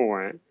gone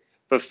before it,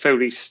 but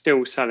Foley's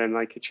still selling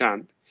like a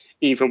champ,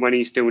 even when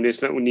he's doing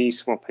his little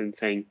knee-swapping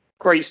thing.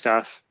 Great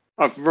stuff.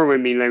 I've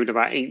ruined me load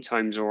about 8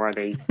 times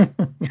already.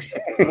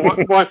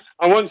 I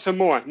want some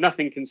more.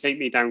 Nothing can take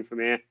me down from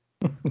here.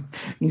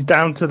 He's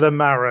down to the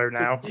marrow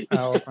now.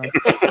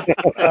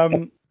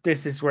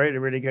 This is really,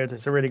 really good.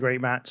 It's a really great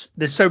match.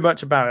 There's so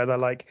much about it. I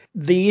like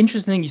the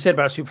interesting thing you said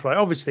about Superfly.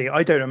 Obviously,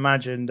 I don't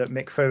imagine that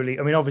Mick Foley.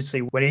 I mean, obviously,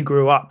 when he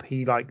grew up,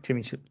 he liked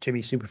Jimmy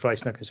Superfly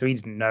Snuka, so he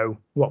didn't know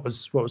what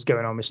was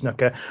going on with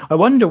Snuka. I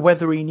wonder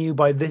whether he knew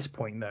by this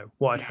point though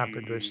what had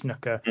happened with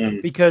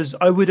Snuka, because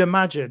I would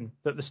imagine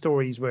that the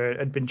stories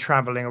had been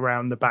traveling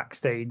around the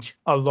backstage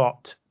a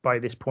lot by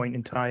this point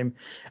in time,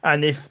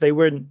 and if they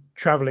weren't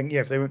traveling,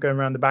 if they weren't going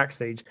around the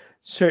backstage,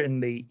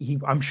 certainly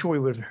I'm sure he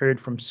would have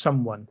heard from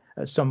someone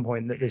at some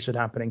point that this was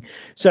happening.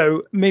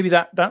 So maybe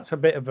that's a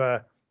bit of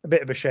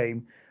a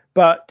shame.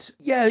 But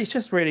yeah, it's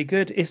just really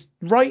good. It's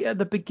right at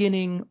the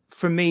beginning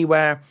for me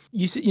where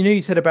you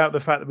said about the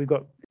fact that we've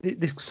got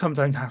this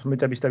sometimes happens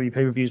with WWE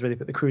pay-per-views where they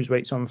put the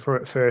cruiserweights on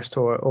first,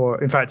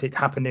 or in fact it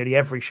happened nearly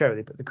every show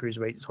they put the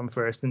cruiserweights on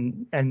first,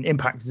 and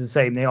Impact is the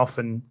same. They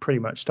often pretty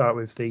much start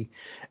with the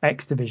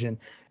X division.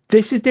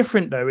 This is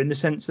different though in the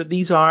sense that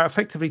these are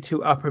effectively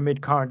 2 upper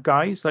mid-card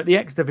guys. Like the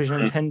X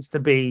division tends to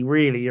be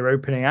really your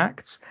opening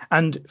acts,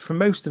 and for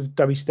most of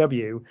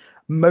WCW,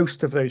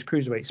 most of those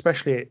cruiserweights,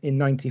 especially in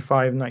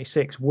 95 and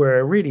 96,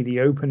 were really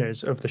the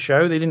openers of the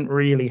show. They didn't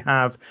really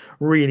have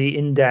really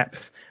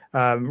in-depth,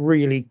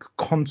 really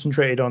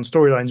concentrated on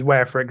storylines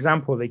where, for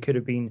example, they could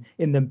have been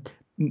in the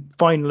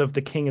final of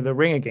the King of the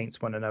Ring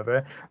against one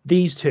another.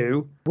 These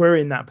two were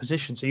in that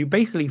position. So you're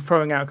basically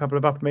throwing out a couple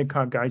of upper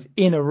mid-card guys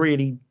in a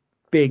really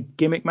big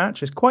gimmick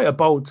match. It's quite a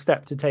bold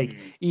step to take,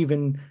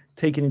 even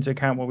taking into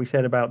account what we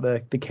said about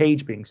the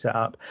cage being set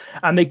up.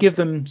 And they give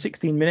them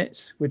 16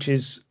 minutes, which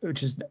is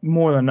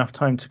more than enough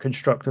time to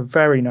construct a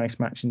very nice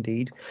match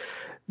indeed.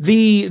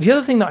 The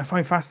other thing that I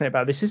find fascinating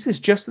about this is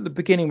just at the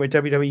beginning where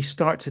WWE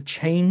start to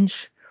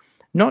change,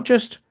 not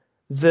just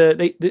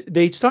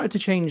they started to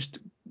change.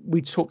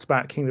 We talked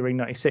about King of the Ring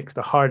 96,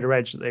 the harder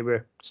edge that they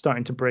were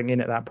starting to bring in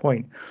at that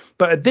point.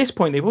 But at this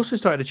point, they've also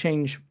started to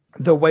change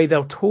the way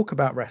they'll talk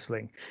about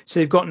wrestling. So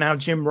they've got now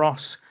Jim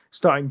Ross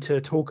starting to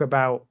talk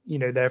about,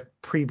 their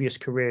previous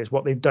careers,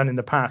 what they've done in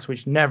the past,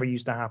 which never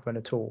used to happen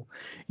at all.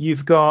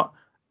 You've got,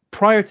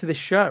 prior to this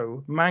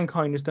show,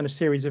 Mankind has done a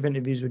series of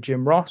interviews with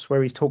Jim Ross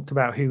where he's talked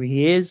about who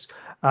he is,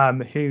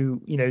 and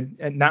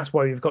that's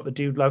why we've got the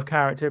Dude Love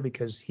character,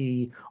 because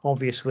he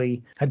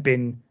obviously had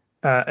been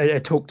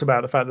talked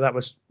about the fact that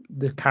was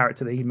the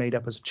character that he made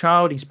up as a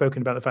child. He's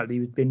spoken about the fact that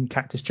he'd been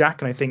Cactus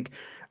Jack, and I think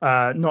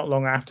not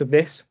long after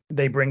this,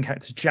 they bring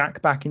Cactus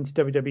Jack back into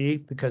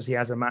WWE because he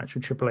has a match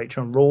with Triple H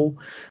on Raw.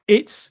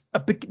 It's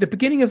the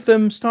beginning of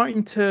them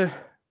starting to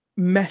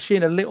mesh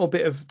in a little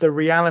bit of the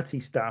reality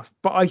stuff,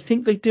 but I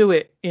think they do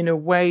it in a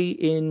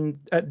way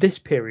at this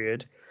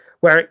period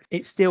where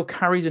it still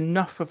carries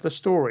enough of the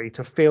story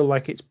to feel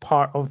like it's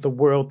part of the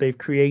world they've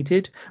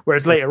created,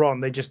 whereas later on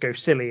they just go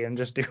silly and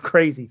just do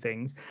crazy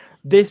things.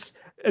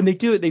 And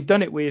they've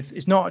done it with,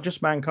 it's not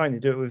just Mankind, they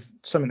do it with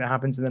something that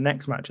happens in the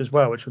next match as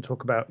well, which we'll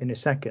talk about in a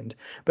second.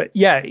 But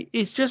yeah,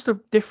 it's just a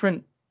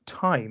different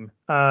time,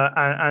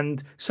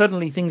 and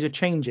suddenly things are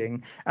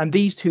changing, and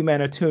these two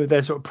men are two of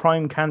their sort of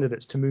prime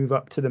candidates to move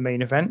up to the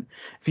main event.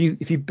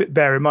 If you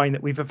bear in mind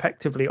that we've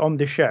effectively on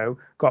the show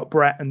got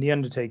Bret and the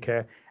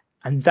Undertaker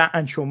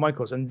and Shawn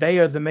Michaels, and they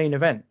are the main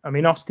event. I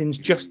mean, Austin's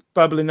just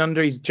bubbling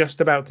under, he's just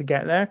about to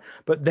get there,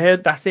 but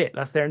that's it.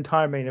 That's their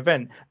entire main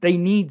event. They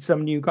need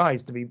some new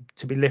guys to be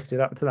lifted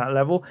up to that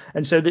level,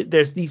 and so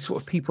there's these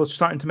sort of people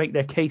starting to make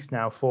their case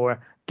now for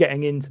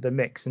getting into the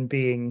mix and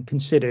being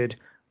considered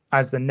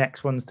as the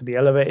next ones to be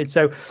elevated.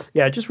 So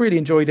yeah, just really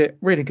enjoyed it.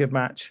 Really good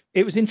match.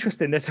 It was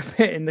interesting. There's a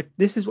bit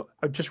this is what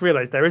I just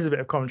realized, there is a bit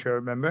of commentary, I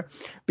remember,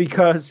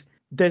 because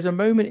there's a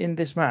moment in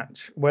this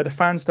match where the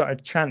fans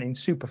started chanting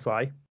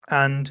Superfly,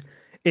 and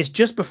it's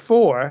just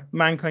before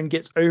Mankind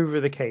gets over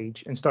the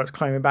cage and starts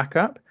climbing back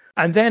up.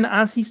 And then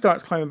as he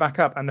starts climbing back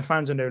up and the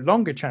fans are no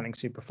longer chanting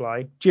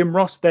Superfly, Jim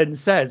Ross then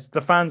says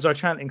the fans are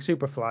chanting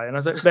Superfly. And I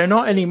was like, they're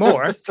not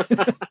anymore.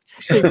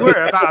 They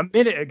were about a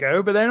minute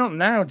ago, but they're not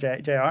now,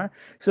 JR.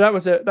 So that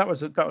was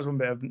one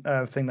bit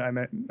of thing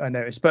that I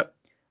noticed. But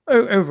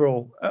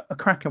overall, a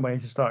cracking way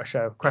to start a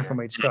show, cracking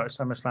way to start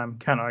a SummerSlam.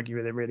 Can't argue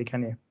with it, really,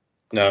 can you?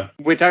 No.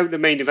 Without the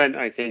main event,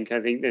 I think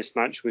this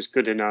match was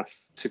good enough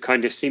to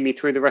kind of see me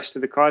through the rest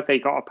of the card. They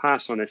got a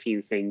pass on a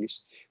few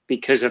things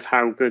because of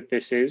how good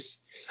this is.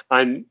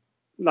 And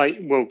like,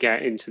 we'll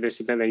get into this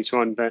a bit later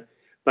on, but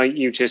like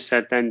you just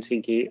said then,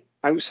 Tinky,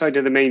 outside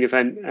of the main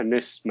event and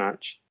this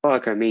match,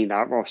 like, I mean,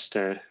 that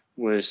roster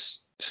was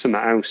something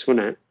else,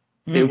 wasn't it?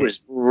 It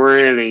was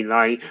really,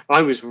 like,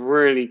 I was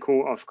really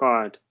caught off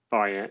guard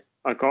by it.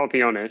 I got to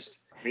be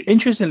honest.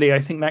 Interestingly, I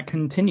think that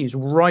continues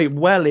right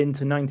well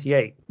into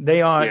 98. They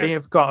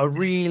have got a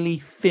really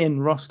thin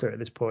roster at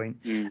this point,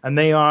 and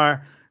they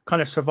are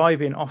kind of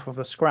surviving off of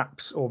the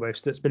scraps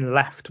almost that's been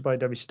left by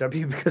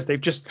WCW, because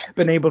they've just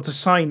been able to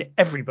sign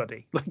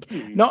everybody, like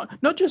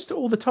not just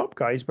all the top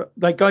guys, but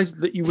like guys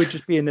that you would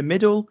just be in the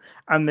middle,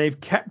 and they've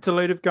kept a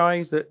load of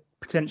guys that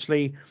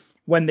potentially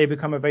when they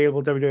become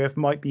available WWF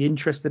might be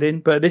interested in.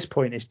 But at this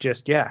point it's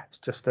just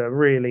a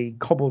really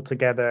cobbled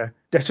together,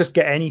 let's just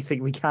get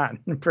anything we can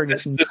and bring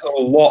it in. There's a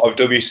lot of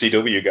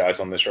WCW guys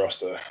on this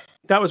roster.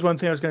 That was one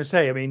thing I was going to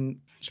say. I mean,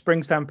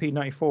 Spring Stampede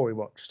 94 we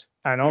watched,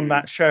 and on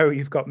that show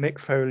you've got Mick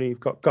Foley, you've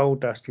got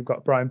Goldust, you've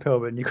got Brian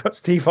Pillman, you've got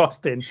Steve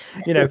Austin,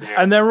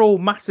 and they're all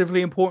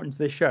massively important to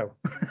this show.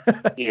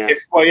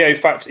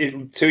 In fact,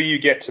 until you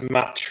get to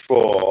match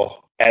 4,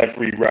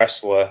 every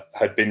wrestler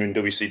had been in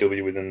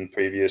WCW within the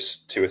previous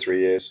 2 or 3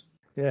 years.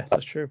 Yes,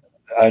 that's true.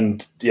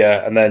 And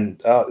then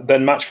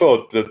match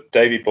 4, the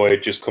Davey Boy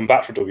had just come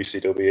back from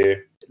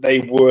WCW. They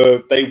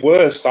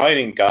were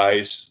signing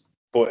guys,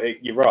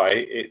 but you're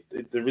right.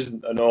 There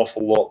isn't an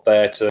awful lot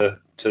there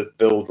to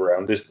build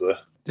around, is there?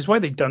 That's why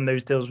they've done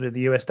those deals with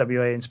the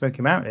USWA and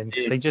Smoky Mountain,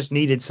 because they just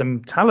needed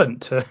some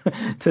talent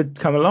to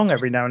come along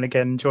every now and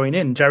again and join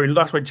in.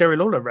 That's why Jerry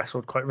Lawler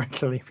wrestled quite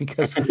regularly,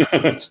 because he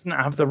just didn't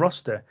have the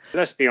roster.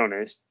 Let's be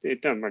honest,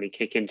 it doesn't really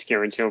kick into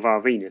gear until Val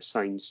Venus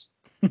signs.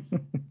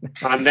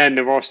 And then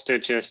the roster,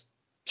 just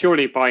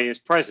purely by his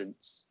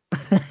presence,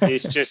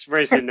 is just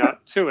risen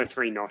up 2 or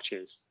 3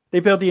 notches.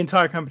 They build the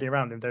entire company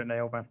around him, don't they,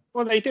 old man?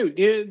 Well, they do.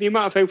 The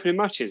amount of opening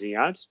matches he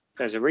had,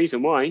 there's a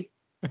reason why.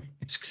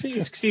 It's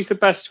because he's the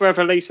best to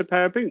ever lace a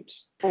pair of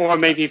boots. Or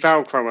maybe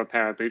Velcro a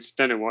pair of boots.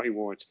 Don't know what he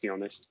wore, to be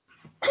honest.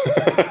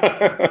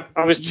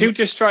 I was too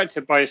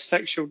distracted by his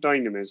sexual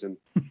dynamism.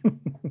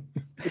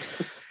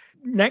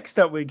 Next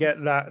up, we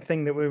get that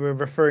thing that we were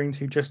referring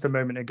to just a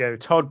moment ago.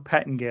 Todd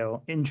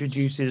Pettengill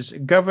introduces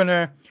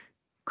Governor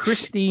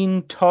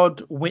Christine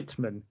Todd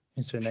Whitman,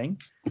 is her name,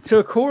 to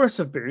a chorus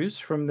of boos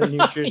from the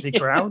New Jersey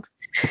crowd.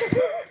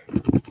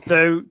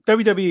 Though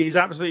WWE is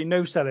absolutely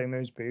no selling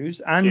those boos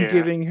and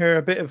giving her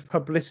a bit of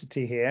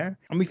publicity here.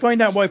 And we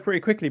find out why pretty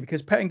quickly,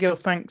 because Pettengill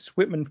thanks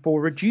Whitman for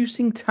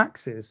reducing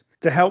taxes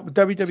to help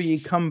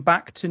WWE come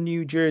back to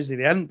New Jersey.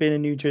 They hadn't been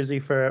in New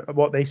Jersey for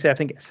what they say, I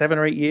think 7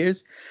 or 8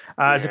 years,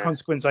 as a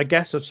consequence, I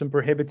guess, of some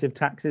prohibitive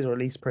taxes, or at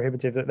least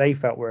prohibitive that they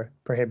felt were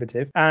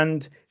prohibitive.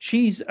 And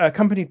she's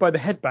accompanied by the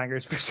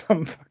Headbangers for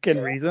some fucking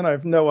reason. I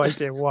have no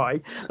idea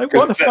why. Like,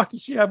 what the fuck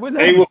is she have with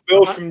them? They were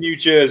built from New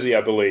Jersey,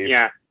 I believe.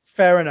 Yeah.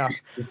 Fair enough.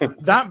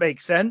 That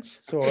makes sense,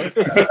 sort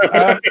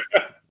of.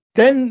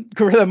 Then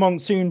Gorilla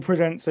Monsoon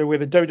presents her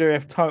with a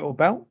WWF title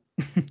belt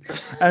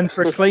and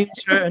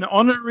proclaims her an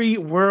honorary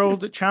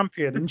world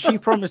champion, and she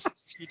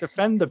promises to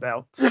defend the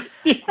belt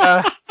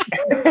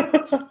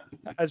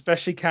as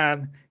best she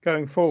can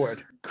going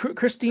forward.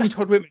 Christine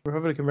Todd Whitman,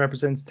 Republican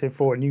representative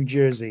for New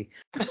Jersey.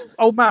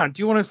 Oh man,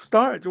 do you want to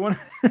start?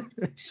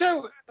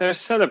 So they're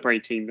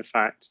celebrating the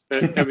fact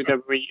that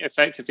WWE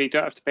effectively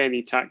don't have to pay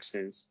any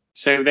taxes,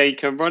 so they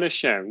can run a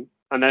show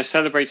And they're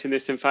celebrating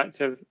this, in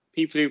fact, of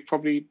people who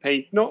probably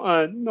paid not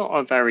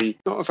a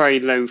very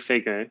low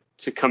figure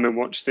to come and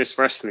watch this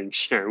wrestling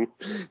show,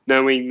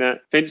 knowing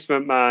that Vince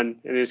McMahon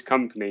and his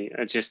company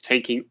are just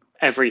taking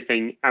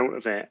everything out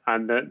of it,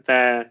 and that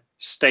their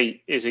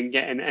state isn't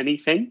getting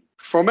anything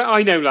from it.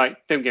 I know,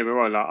 like, don't get me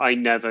wrong, like, I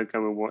never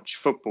go and watch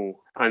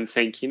football and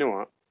think, you know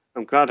what,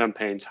 I'm glad I'm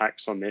paying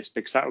tax on this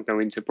because that will go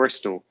into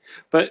Bristol.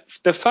 But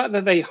the fact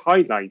that they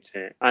highlight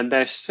it and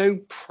they're so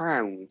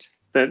proud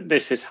that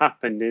this has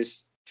happened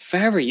is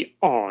very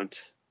odd.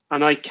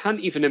 And I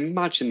can't even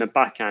imagine the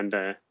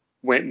backhander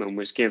Whitman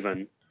was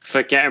given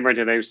for getting rid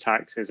of those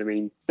taxes. I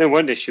mean, no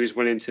wonder she was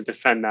willing to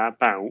defend that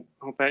bout.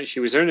 I'll bet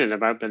she was earning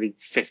about maybe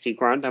 50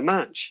 grand a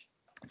match.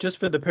 Just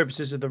for the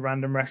purposes of the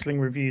Random Wrestling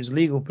Review's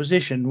legal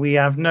position, we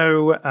have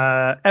no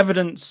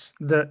evidence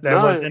that there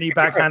was any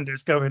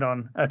backhanders going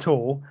on at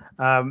all.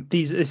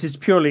 This is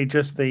purely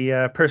just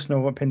the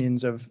personal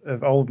opinions of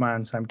old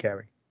man Sam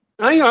Carey.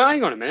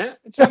 Hang on a minute.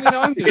 Does that mean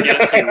I'm going to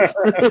get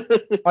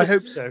sued? I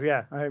hope so,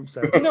 yeah. I hope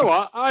so. You know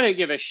what? I don't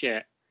give a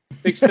shit.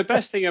 Because the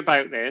best thing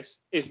about this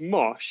is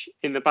Mosh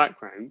in the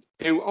background,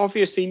 who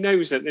obviously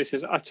knows that this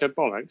is utter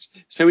bollocks.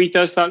 So he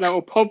does that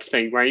little pub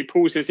thing where he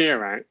pulls his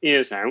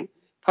ears out,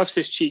 puffs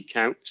his cheek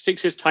out,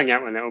 sticks his tongue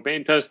out a little bit,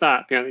 and does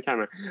that behind the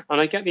camera.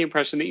 And I get the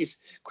impression that he's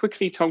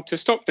quickly told to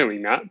stop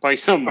doing that by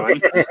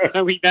someone,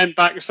 so he then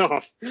backs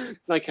off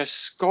like a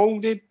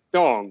scolded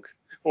dog.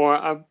 Or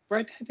a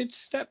red-headed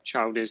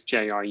stepchild, as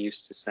JR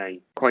used to say,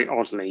 quite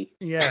oddly.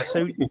 Yeah.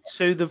 So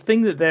the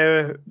thing that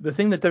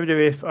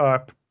WWF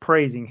are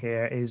praising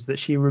here is that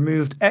she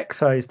removed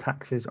excise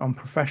taxes on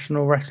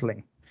professional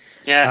wrestling.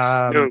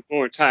 Yes. No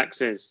more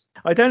taxes.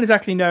 I don't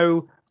exactly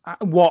know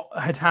what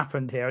had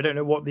happened here. I don't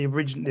know what the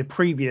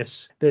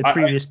previous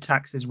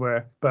taxes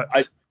were, but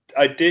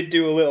I did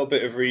do a little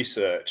bit of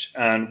research,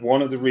 and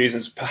one of the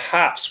reasons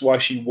perhaps why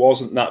she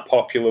wasn't that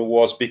popular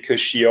was because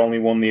she only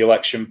won the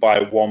election by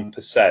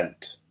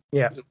 1%.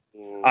 Yeah.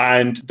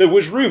 And there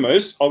was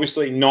rumours,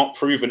 obviously not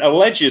proven,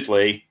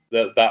 allegedly,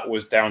 that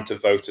was down to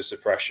voter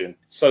suppression.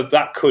 So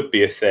that could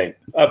be a thing.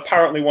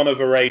 Apparently one of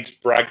her aides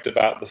bragged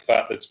about the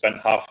fact that spent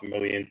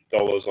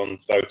 $500,000 on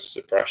voter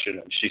suppression,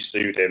 and she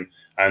sued him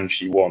and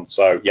she won.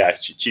 So yeah,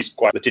 she's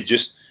quite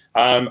litigious.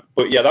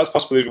 But yeah, that's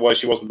possibly why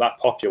she wasn't that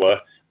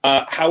popular.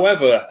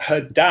 However,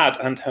 her dad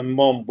and her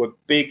mum were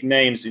big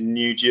names in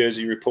New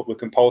Jersey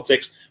Republican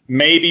politics.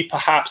 Maybe,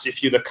 perhaps,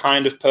 if you're the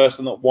kind of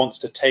person that wants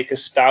to take a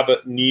stab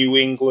at New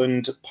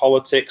England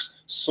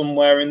politics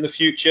somewhere in the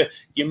future,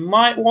 you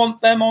might want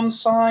them on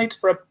side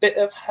for a bit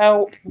of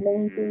help,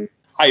 maybe.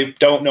 I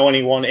don't know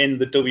anyone in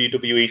the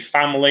WWE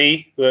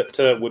family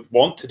that would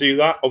want to do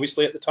that,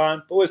 obviously, at the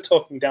time, but we're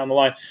talking down the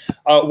line.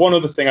 One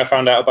other thing I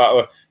found out about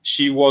her,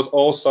 she was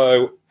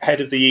also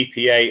head of the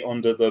EPA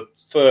under the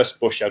first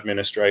Bush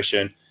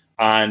administration,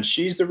 and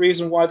she's the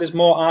reason why there's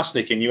more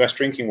arsenic in US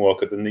drinking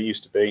water than there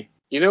used to be.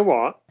 You know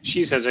what?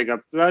 She sounds like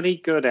a bloody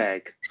good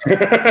egg.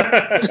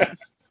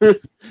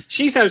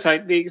 She sounds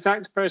like the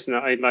exact person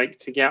that I'd like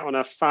to get on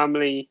a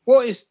family,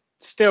 what is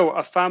still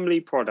a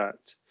family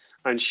product,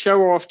 and show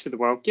her off to the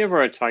world, give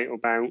her a title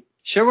bout,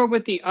 show her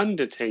with the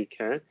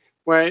Undertaker,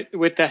 where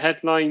with the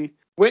headline,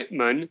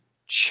 Whitman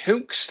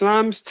choke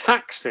slams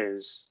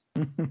taxes.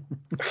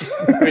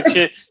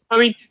 Which, I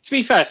mean, to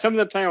be fair, some of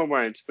the play on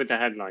words with the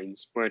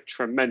headlines were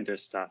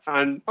tremendous stuff.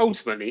 And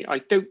ultimately, I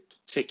don't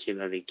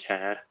particularly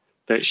care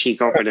that she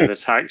got rid of the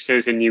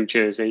taxes in New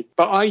Jersey.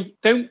 But I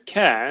don't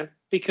care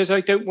because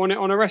I don't want it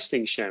on a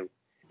wrestling show.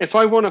 If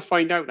I want to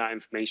find out that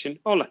information,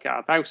 I'll look it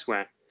up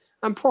elsewhere.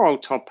 And poor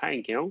old Todd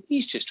Pettengill,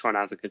 he's just trying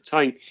to have a good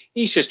time.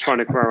 He's just trying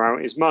to grow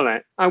out his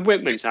mullet. And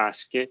Whitman's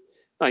asking,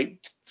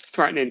 like,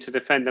 threatening to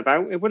defend the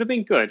bout. It would have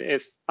been good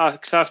if,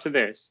 after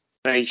this,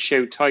 they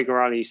showed Tiger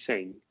Ali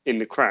Singh in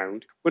the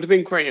crowd. Would have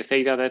been great if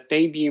they'd had a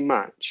debut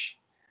match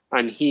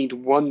and he'd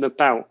won the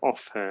belt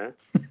off her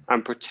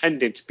and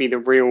pretended to be the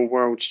real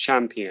world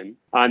champion,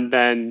 and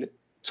then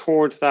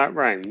toured that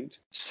round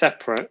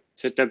separate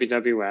to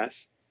WWF,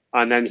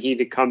 and then he'd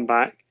have come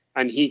back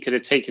and he could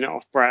have taken it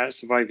off Bret at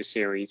Survivor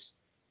Series.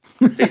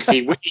 Because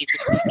he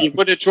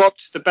would have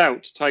dropped the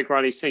belt to Tiger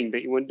Ali Singh,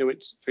 but he wouldn't do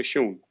it for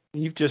Shawn.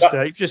 You've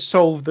just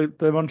solved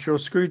the Montreal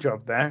screw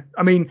job there.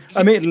 I mean,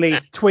 admittedly,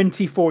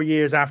 24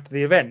 years after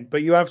the event,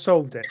 but you have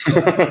solved it.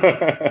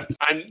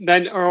 And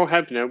then Earl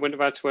Hebner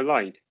wouldn't have had to have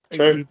lied.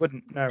 True. He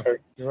wouldn't, no.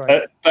 You're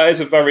right. That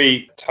is a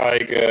very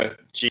Tiger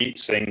Jeet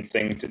Singh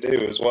thing to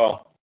do as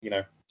well, you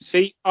know.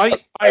 See, I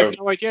have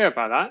no idea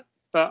about that,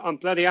 but I'm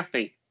bloody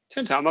happy.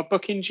 Turns out I'm a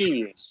booking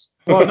genius.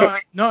 Well,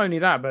 not only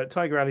that, but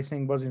Tiger Ali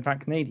Singh was in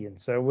fact Canadian,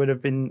 so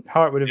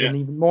Hart would have been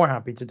even more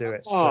happy to do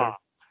it. So.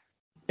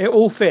 It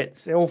all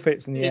fits. It all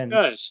fits in the end. It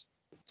does.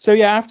 So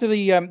yeah, after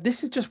the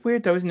this is just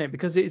weird though, isn't it?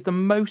 Because it's the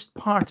most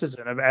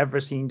partisan I've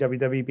ever seen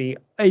WWE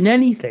in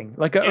anything,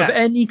 like of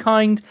any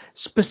kind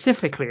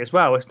specifically as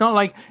well. It's not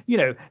like, you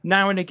know,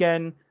 now and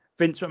again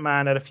Vince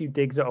McMahon had a few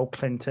digs at old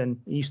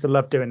Clinton. He used to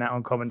love doing that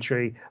on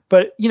commentary.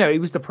 But, you know, he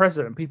was the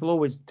president. People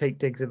always take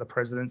digs at the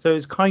president. So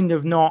it's kind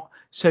of not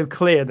so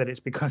clear that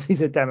it's because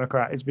he's a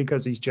Democrat. It's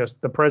because he's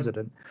just the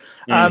president.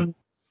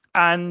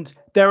 And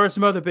there are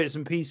some other bits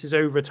and pieces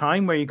over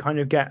time where you kind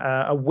of get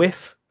a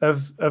whiff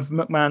of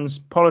McMahon's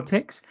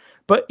politics.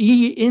 But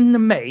he, in the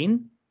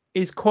main,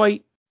 is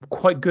quite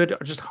good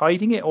at just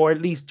hiding it, or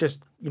at least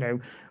just,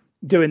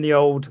 doing the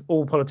old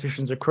all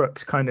politicians are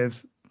crooks kind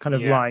of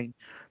line.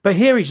 But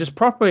here he's just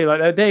properly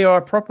like, they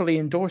are properly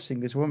endorsing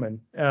this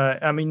woman.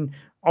 I mean,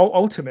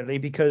 ultimately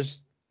because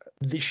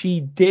she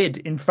did,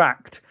 in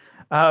fact,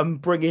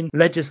 bring in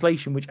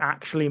legislation which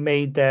actually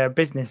made their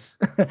business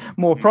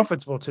more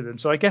profitable to them.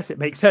 So I guess it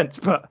makes sense,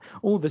 but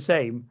all the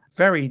same,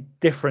 very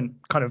different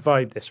kind of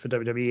vibe this for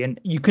WWE. And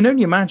you can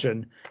only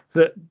imagine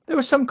that there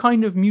was some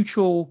kind of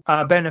mutual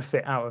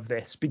benefit out of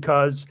this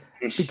because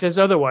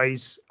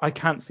otherwise I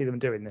can't see them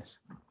doing this.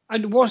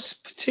 And what's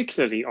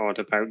particularly odd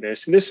about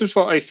this, and this was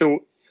what I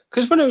thought,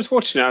 because when I was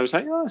watching it, I was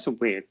like, oh, that's a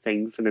weird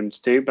thing for them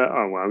to do, but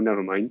oh well,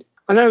 never mind.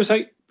 And I was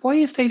like, why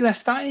have they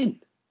left that in?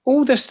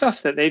 All the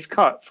stuff that they've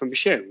cut from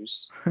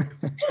shows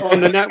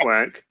on the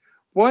network,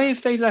 why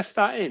have they left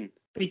that in?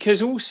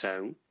 Because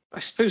also, I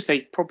suppose they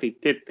probably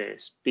did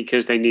this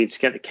because they needed to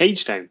get the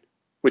cage down,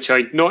 which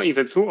I'd not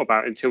even thought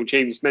about until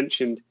James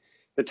mentioned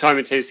the time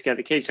it takes to get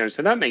the cage down.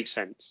 So that makes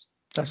sense.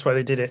 That's why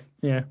they did it.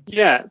 Yeah.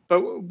 Yeah,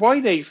 but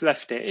why they've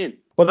left it in?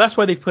 Well, that's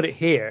why they've put it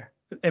here.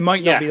 It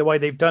might not be the way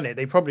they've done it.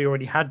 They probably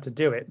already had to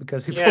do it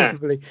because it was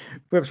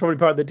probably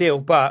part of the deal.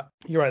 But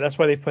you're right. That's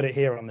why they've put it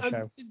here on the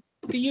show.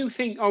 Do you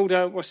think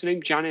what's her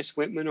name, Janice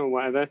Whitman or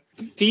whatever,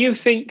 do you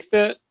think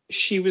that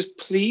she was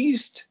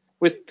pleased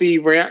with the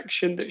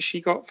reaction that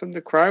she got from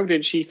the crowd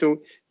and she thought,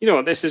 you know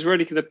what, this is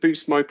really going to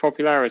boost my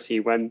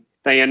popularity when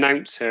they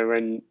announce her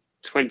and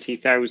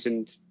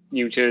 20,000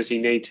 New Jersey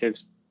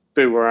natives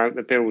boo her out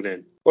the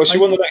building? Well, she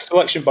won the next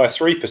election by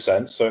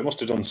 3%, so it must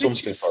have done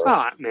something for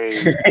her.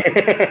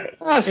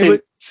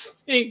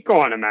 Go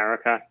on,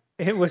 America.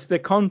 It was the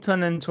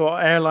Continental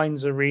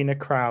Airlines Arena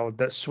crowd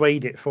that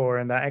swayed it for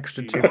and that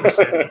extra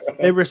 2%.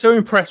 They were so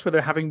impressed with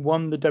her having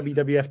won the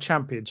WWF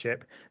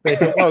Championship. They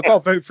thought, well, I've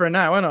got to vote for her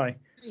now, haven't I?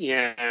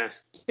 Yeah.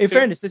 In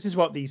fairness, this is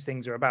what these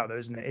things are about, though,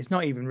 isn't it? It's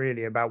not even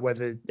really about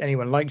whether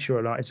anyone likes you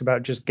or not. It's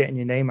about just getting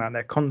your name out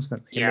there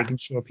constantly and making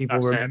sure people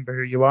remember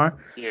who you are.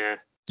 Yeah.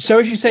 So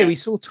as you say, we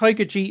saw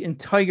Tiger Jeet and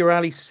Tiger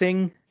Ali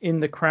Singh in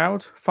the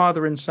crowd,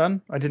 father and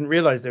son. I didn't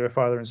realize they were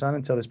father and son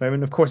until this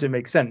moment. Of course, it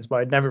makes sense, but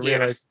I'd never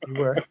realized they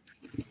were.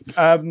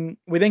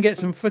 We then get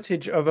some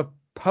footage of a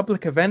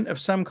public event of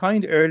some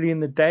kind early in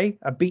the day,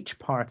 a beach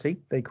party,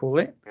 they call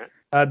it.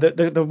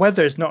 The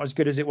weather is not as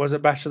good as it was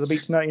at Bash of the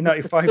Beach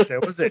 1995,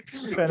 though, was it?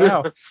 For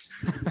now.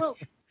 Well,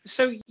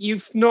 so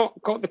you've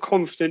not got the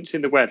confidence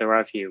in the weather,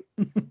 have you,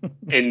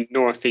 in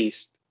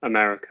Northeast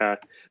America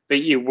that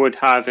you would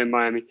have in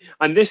Miami?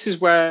 And this is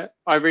where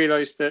I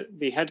realized that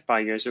the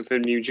headbangers are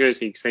from New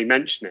Jersey because they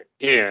mention it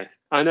here.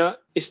 And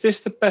is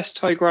this the best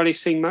Tiger Ali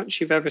Singh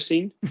match you've ever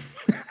seen?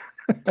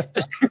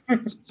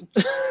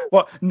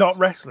 What, not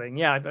wrestling?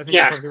 Yeah, I think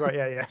you're probably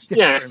right.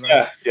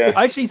 Yeah.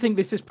 I actually think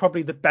this is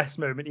probably the best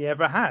moment he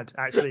ever had,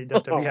 actually, in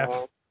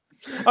WWF.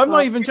 I'm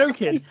not even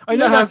joking. I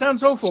know that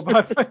sounds awful,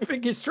 but I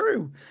think it's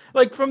true.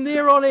 Like, from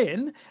there on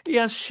in, he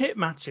has shit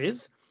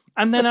matches.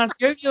 And then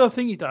the only other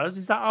thing he does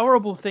is that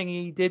horrible thing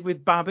he did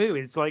with Babu,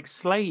 his like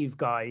slave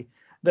guy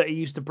that he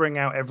used to bring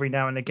out every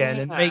now and again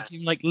and make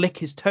him like lick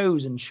his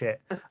toes and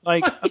shit.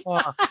 Like,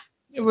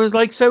 it was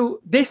like, so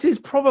this is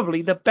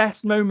probably the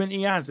best moment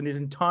he has in his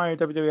entire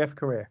WWF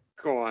career.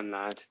 Go on,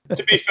 lad.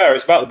 To be fair,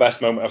 it's about the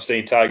best moment I've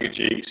seen Tiger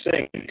Jeet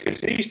sing because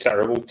he's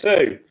terrible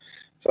too.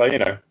 So,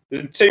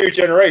 there's two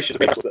generations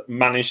of people that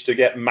managed to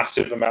get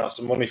massive amounts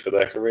of money for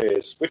their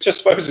careers, which I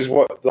suppose is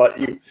what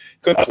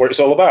that's what it's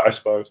all about, I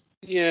suppose.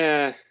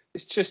 Yeah,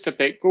 it's just a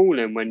bit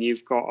galling when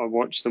you've got to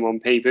watch them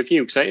on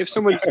pay-per-view. So if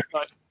someone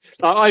like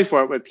I've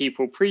worked with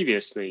people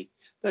previously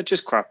that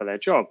just crap at their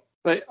job,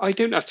 but I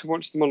don't have to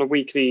watch them on a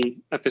weekly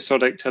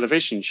episodic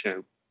television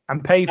show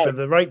and pay for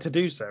the right to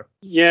do so.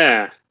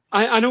 Yeah,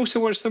 and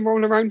also watch them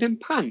roll around in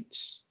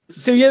pants.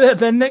 So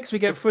then next we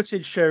get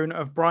footage shown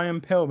of Brian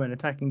Pillman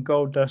attacking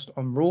Goldust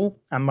on Raw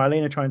and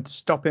Marlena trying to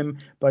stop him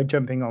by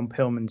jumping on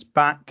Pillman's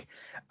back.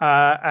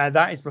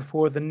 That is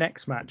before the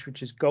next match,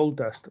 which is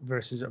Goldust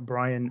versus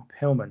Brian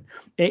Pillman.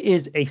 It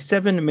is a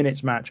 7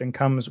 minutes match and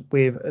comes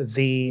with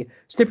the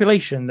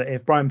stipulation that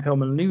if Brian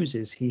Pillman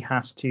loses, he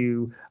has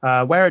to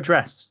wear a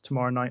dress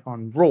tomorrow night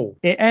on Raw.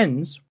 It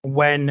ends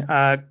when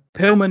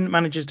Pillman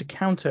manages to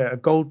counter a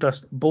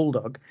Goldust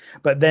Bulldog,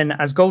 but then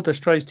as Goldust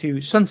tries to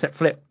sunset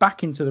flip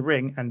back into the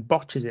ring and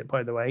botches it,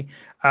 by the way,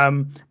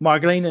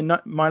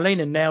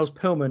 Marlena nails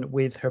Pillman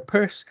with her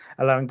purse,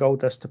 allowing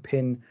Goldust to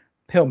pin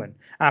Pillman.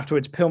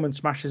 Afterwards, Pillman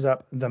smashes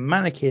up the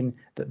mannequin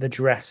that the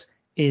dress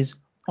is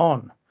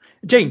on.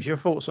 James, your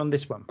thoughts on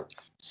this one?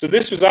 So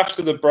this was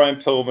after the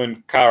Brian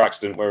Pillman car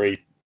accident where he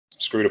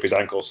screwed up his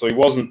ankle. So he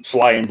wasn't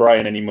Flying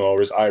Brian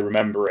anymore as I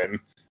remember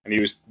him. And he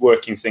was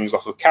working things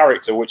off of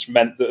character, which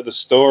meant that the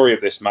story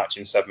of this match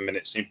in 7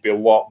 minutes seemed to be a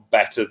lot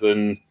better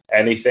than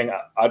anything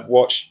I'd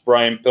watched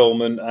Brian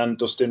Pillman and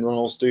Dustin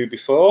Runnels do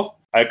before.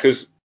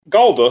 Because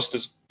Goldust,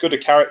 as good a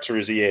character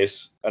as he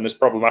is, and as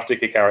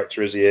problematic a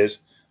character as he is,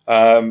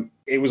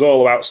 it was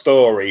all about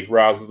story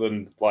rather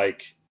than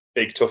like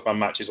big tough man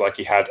matches like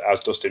he had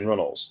as Dustin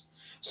Runnels.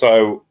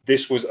 So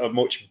this was a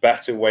much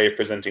better way of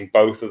presenting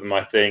both of them,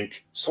 I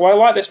think. So I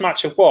like this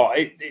match of what?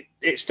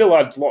 It still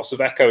had lots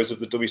of echoes of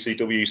the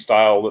WCW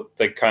style that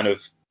they kind of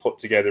put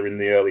together in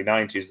the early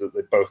 90s that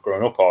they'd both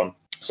grown up on.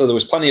 So there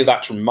was plenty of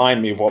that to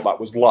remind me of what that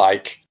was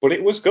like. But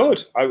it was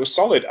good. I was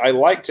solid. I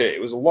liked it.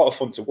 It was a lot of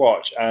fun to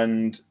watch.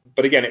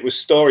 But again, it was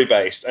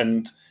story-based.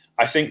 And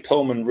I think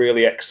Pillman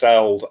really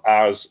excelled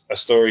as a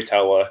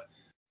storyteller,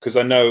 because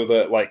I know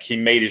that like he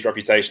made his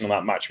reputation on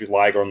that match with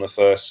Liger on the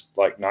first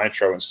like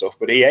Nitro and stuff,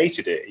 but he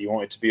hated it. He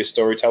wanted to be a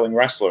storytelling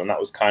wrestler, and that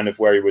was kind of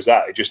where he was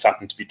at. He just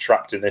happened to be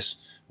trapped in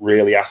this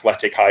really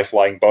athletic,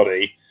 high-flying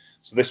body.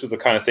 So this was the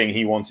kind of thing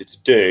he wanted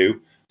to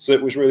do. So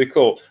it was really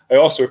cool. I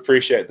also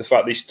appreciate the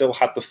fact that he still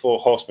had the Four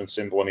Horsemen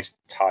symbol on his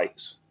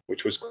tights,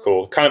 which was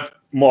cool. Kind of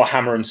more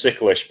hammer and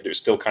sickle-ish, but it was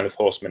still kind of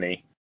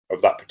horseman-y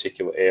of that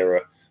particular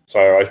era.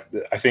 So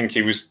I think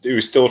he was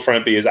still trying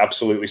to be as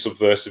absolutely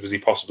subversive as he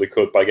possibly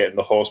could by getting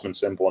the Horseman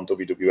symbol on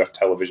WWF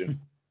television,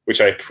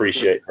 which I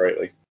appreciate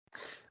greatly.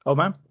 Oh,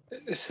 man.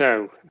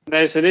 So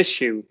there's an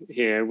issue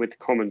here with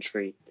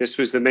commentary. This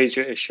was the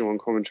major issue on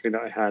commentary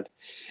that I had,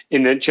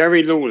 in that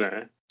Jerry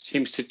Lawler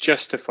seems to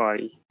justify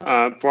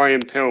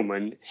Brian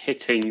Pillman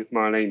hitting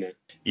Marlena.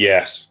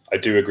 Yes, I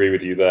do agree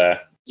with you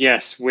there.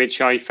 Yes, which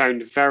I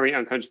found very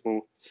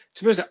uncomfortable.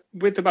 To be honest,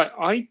 with the match,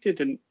 I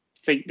didn't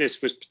think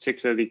this was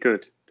particularly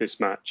good, this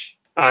match.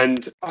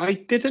 And I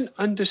didn't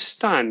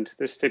understand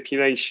the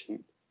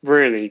stipulation,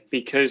 really,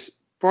 because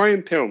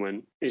Brian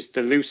Pillman is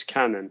the loose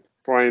cannon,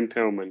 Brian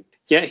Pillman.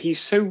 Yet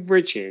he's so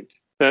rigid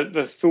that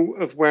the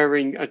thought of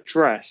wearing a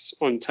dress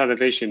on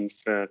television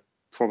for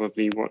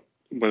probably what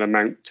will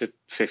amount to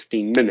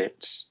 15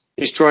 minutes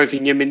is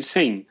driving him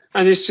insane.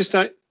 And it's just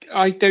like,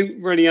 I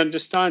don't really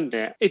understand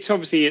it.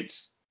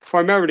 It's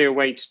primarily a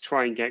way to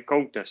try and get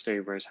Goldust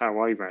over, is how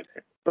I read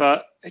it.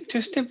 But it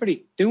just didn't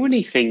really do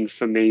anything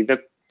for me.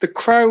 The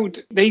crowd,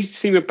 they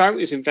seem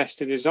about as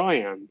invested as I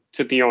am,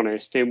 to be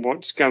honest, in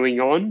what's going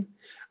on.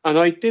 And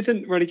I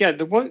didn't really get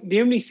it.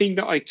 The only thing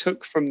that I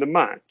took from the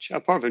match,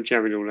 apart from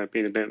Jerry Lawler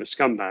being a bit of a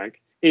scumbag,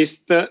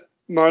 is that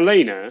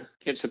Marlena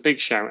gets a big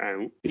shout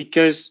out,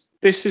 because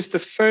this is the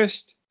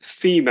first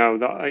female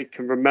that I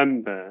can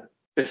remember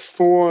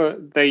before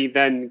they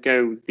then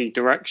go the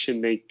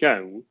direction they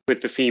go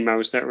with the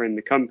females that are in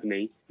the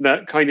company,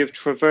 that kind of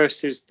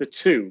traverses the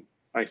two,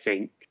 I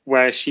think,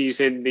 where she's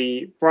in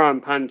the bra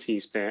and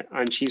panties bit,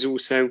 and she's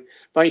also,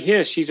 like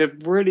here, she's a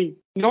really,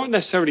 not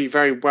necessarily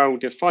very well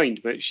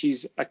defined, but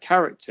she's a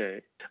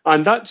character.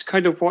 And that's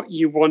kind of what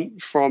you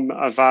want from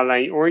a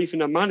valet or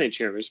even a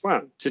manager as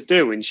well to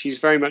do. And she's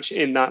very much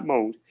in that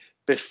mold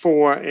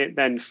before it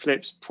then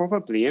flips,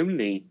 probably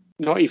only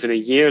not even a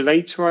year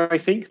later, I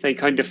think, they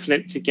kind of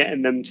flipped to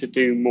getting them to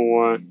do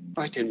more,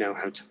 I don't know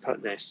how to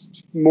put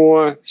this,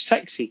 more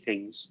sexy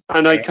things.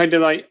 And I kind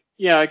of I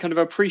kind of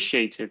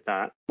appreciated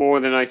that more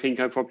than I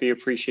think I probably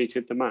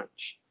appreciated the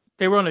match.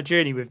 They were on a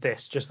journey with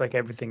this, just like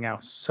everything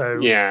else. So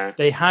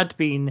they had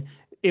been,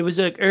 it was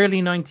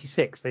early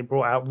 96, they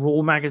brought out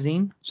Raw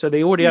magazine. So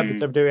they already had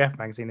the WWF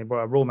magazine, they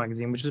brought out Raw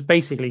magazine, which was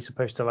basically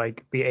supposed to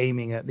like be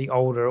aiming at the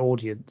older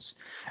audience.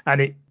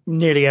 And it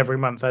nearly every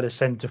month had a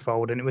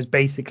centerfold, and it was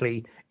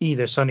basically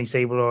either Sonny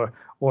Sable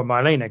or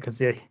Marlena, because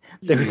they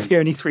were the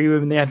only three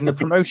women they had in the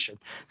promotion.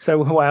 So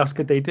what else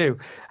could they do?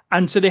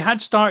 And so they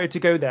had started to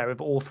go there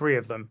with all three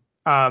of them.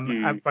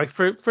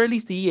 For at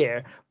least a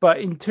year, but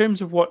in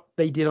terms of what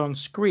they did on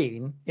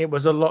screen, it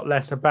was a lot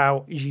less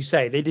about, as you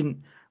say,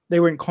 they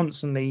weren't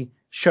constantly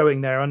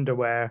showing their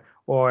underwear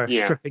or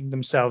stripping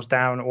themselves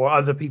down, or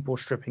other people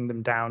stripping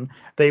them down.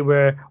 They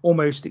were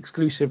almost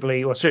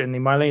exclusively, or certainly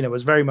Marlena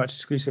was very much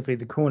exclusively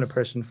the corner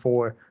person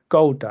for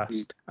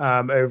Goldust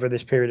over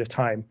this period of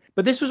time.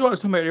 But this was what I was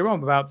talking about earlier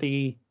on, about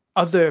the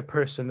other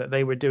person that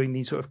they were doing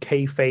these sort of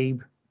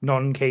kayfabe,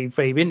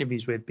 non-kayfabe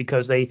interviews with,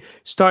 because they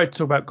started to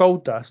talk about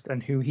Goldust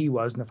and who he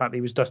was, and the fact that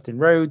he was Dustin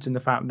Rhodes, and the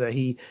fact that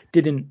he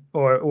didn't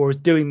or was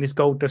doing this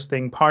Goldust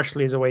thing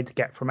partially as a way to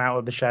get from out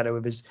of the shadow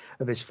of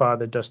his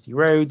father, Dusty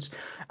Rhodes.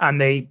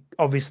 And they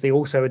obviously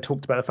also had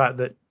talked about the fact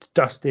that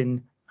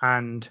Dustin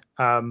and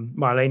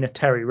Marlena,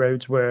 Terry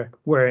Rhodes,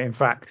 were in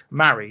fact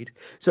married.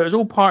 So it was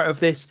all part of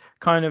this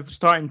kind of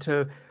starting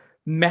to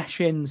mesh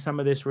in some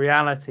of this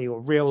reality or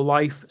real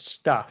life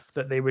stuff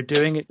that they were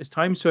doing at this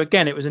time. So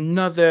again, it was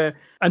another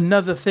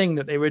thing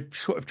that they were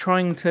sort of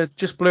trying to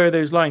just blur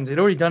those lines. They'd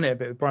already done it a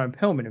bit with Brian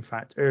Pillman, in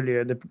fact,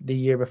 earlier the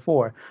year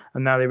before,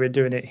 and now they were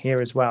doing it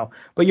here as well.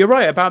 But you're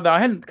right about that. I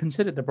hadn't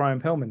considered the Brian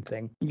Pillman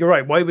thing. You're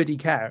right. Why would he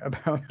care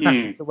about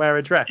having to wear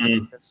a dress?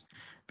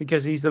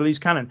 Because he's the loose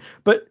cannon.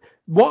 But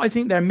what I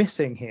think they're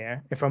missing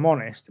here, if I'm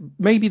honest,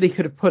 maybe they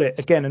could have put it,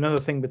 again, another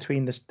thing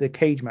between the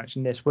cage match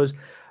and this, was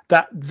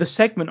that the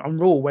segment on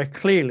Raw where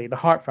clearly the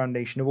Hart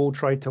Foundation have all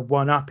tried to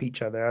one up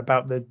each other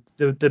about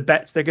the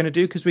bets they're going to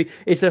do, because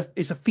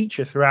it's a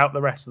feature throughout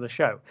the rest of the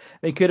show.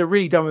 They could have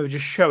really done with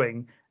just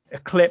showing a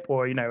clip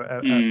or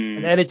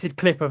an edited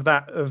clip of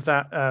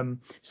that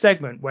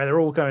segment where they're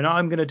all going,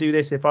 I'm going to do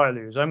this if I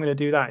lose, I'm going to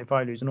do that if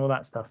I lose, and all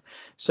that stuff.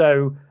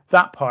 So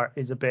that part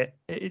is a bit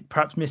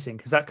perhaps missing,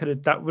 because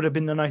that would have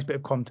been a nice bit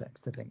of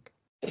context, I think.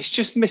 It's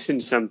just missing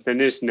something,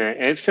 isn't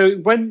it? So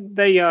when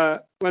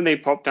they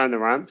pop down the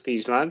ramp,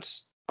 these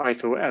lads, I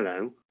thought,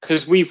 hello,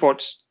 because we've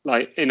watched,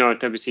 like, in our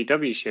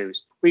WCW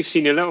shows, we've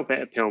seen a little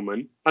bit of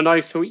Pillman, and I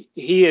thought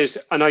he is,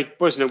 and I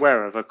wasn't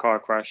aware of a car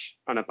crash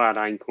and a bad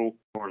ankle,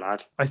 poor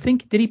lad. I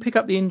think, did he pick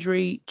up the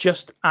injury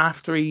just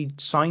after he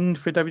signed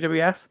for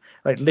WWF?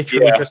 Like,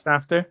 literally just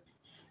after?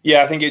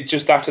 Yeah, I think it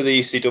just after the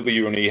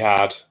ECW run he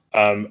had.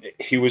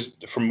 He was,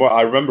 from what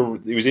I remember,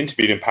 he was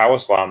interviewed in Power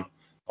Slam,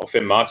 or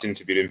Finn Martin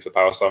interviewed him for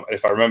Power Slam, and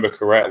if I remember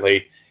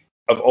correctly,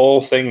 of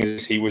all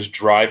things, he was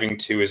driving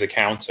to his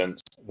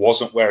accountant,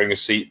 wasn't wearing a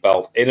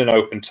seatbelt, in an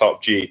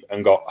open-top Jeep,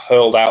 and got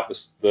hurled out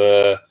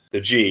the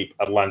Jeep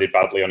and landed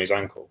badly on his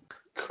ankle.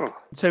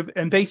 So,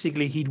 and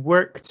basically, he'd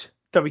worked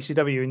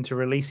WCW into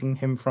releasing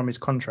him from his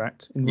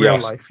contract in real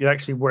life. You'd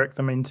actually worked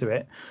them into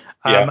it.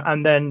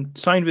 And then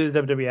signed with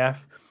the WWF,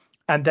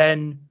 and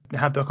then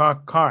had the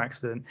car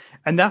accident.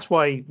 And that's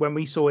why when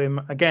we saw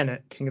him again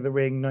at King of the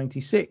Ring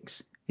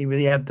 96, he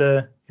really had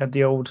the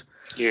old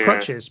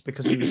crutches,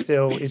 because he was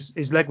still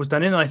his leg was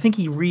done in, and I think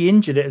he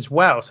re-injured it as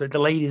well, so it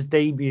delayed his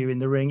debut in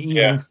the ring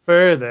even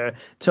further,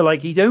 to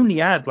like he'd only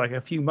had like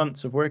a few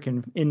months of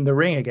working in the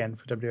ring again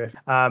for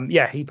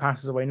WWF. He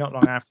passes away not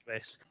long after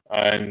this,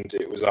 and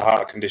it was a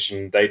heart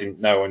condition they didn't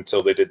know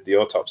until they did the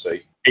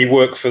autopsy. He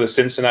worked for the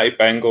Cincinnati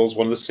Bengals,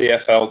 one of the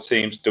CFL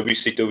teams,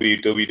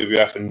 WCW,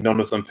 WWF, and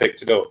none of them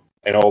picked it up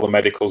in all the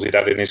medicals he'd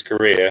had in his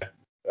career,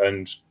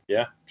 and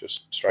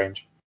just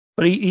strange.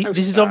 But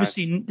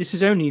this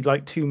is only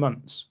like 2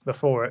 months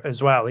before it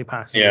as well. He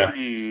passes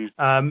away.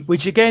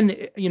 Which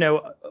again,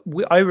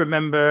 I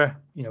remember,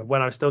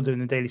 when I was still doing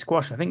the Daily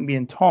Squash, I think me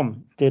and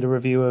Tom did a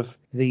review of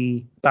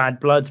the Bad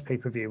Blood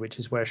pay-per-view, which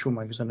is where Shawn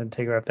Michaels and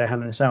Undertaker have their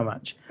Hell in a Cell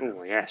match.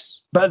 Oh,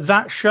 yes. But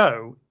that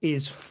show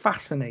is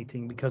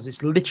fascinating because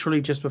it's literally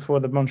just before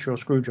the Montreal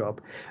Screwjob.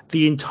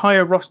 The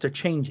entire roster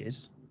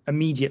changes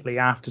immediately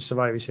after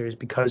Survivor Series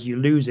because you're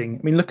losing.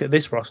 I mean, look at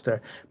this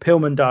roster.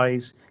 Pillman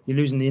dies. You're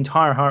losing the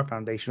entire Hart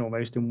Foundation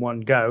almost in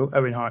one go.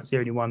 Owen Hart's the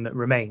only one that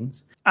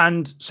remains.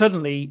 And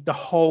suddenly the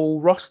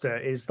whole roster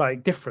is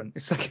like different.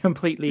 It's like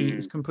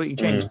it's completely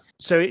changed.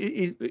 So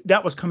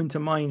that was coming to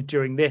mind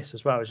during this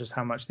as well, as just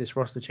how much this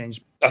roster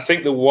changed. I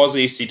think there was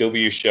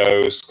ECW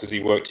shows, because he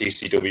worked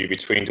ECW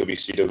between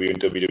WCW and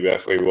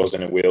WWF, where he was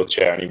in a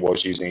wheelchair and he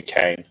was using a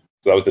cane.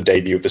 So that was the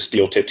debut of the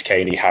steel-tipped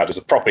cane he had, as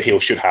a proper heel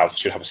should have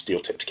a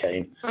steel-tipped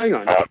cane. Hang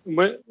on.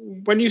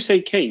 When you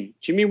say cane,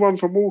 do you mean one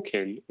for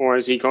walking, or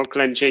has he got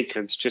Glenn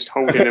Jacobs just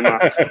holding him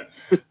up?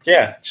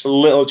 Yeah, just a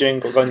little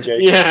jingle Glenn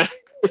Jacobs. Yeah.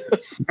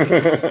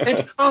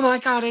 Oh my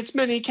God, it's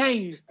Mini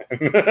Kane.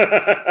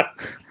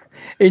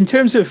 In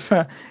terms of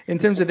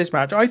this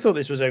match, I thought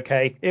this was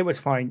okay. It was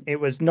fine. It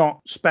was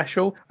not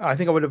special. I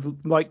think I would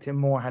have liked it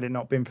more had it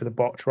not been for the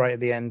botch right at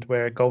the end,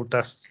 where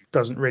Goldust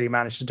doesn't really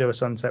manage to do a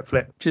sunset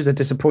flip, which is a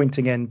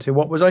disappointing end to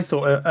what was, I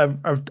thought,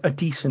 a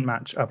decent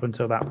match up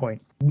until that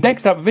point.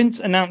 Next up, Vince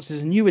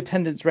announces a new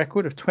attendance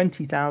record of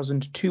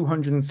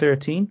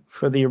 20,213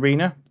 for the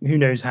arena. Who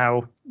knows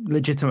how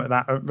legitimate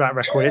that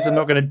record is. I'm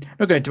not going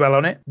to dwell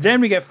on it.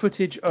 Then we get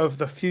footage of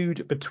the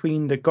feud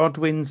between the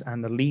Godwins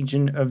and the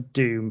Legion of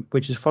Doom,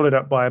 which is followed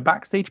up by a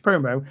backstage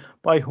promo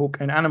by Hook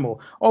and Animal.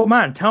 Oh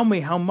man, tell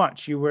me how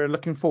much you were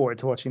looking forward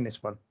to watching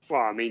this one.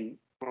 Well, I mean,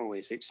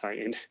 always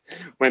excited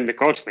when the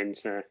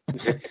Godwins are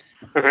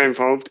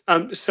involved.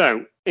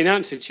 So, in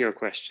answer to your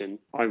question,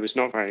 I was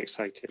not very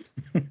excited.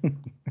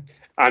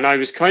 And I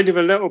was kind of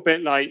a little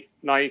bit like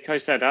I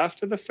said,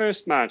 after the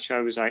first match, I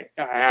was like,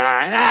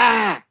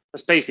 ah!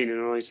 That's basically the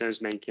noise I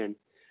was making.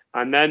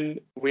 And then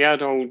we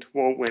had old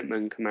Walt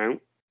Whitman come out.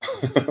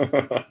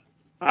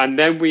 And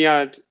then we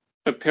had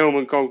a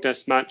Pillman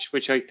Goldust match,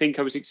 which I think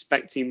I was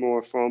expecting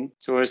more from.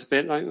 So I was a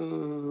bit like,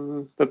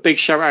 oh. But big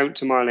shout out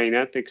to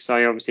Marlena, because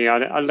I obviously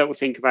had a little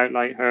think about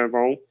like her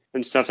role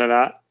and stuff like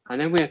that. And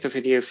then we had the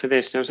video for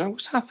this, and I was like,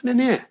 what's happening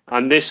here?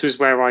 And this was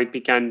where I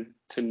began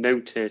to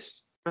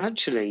notice,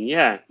 actually,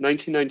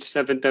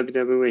 1997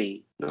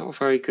 WWE, not a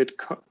very good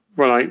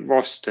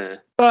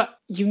roster. But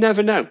you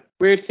never know.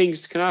 Weird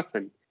things can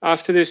happen.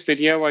 After this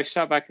video, I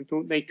sat back and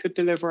thought they could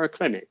deliver a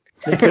clinic.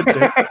 They could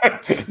do.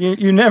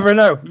 You never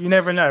know. You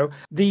never know.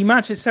 The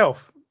match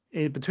itself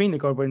between the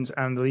Godwins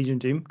and the Legion of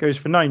Doom goes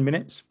for 9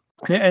 minutes.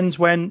 And it ends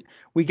when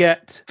we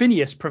get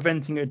Phineas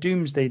preventing a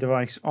doomsday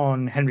device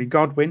on Henry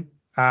Godwin.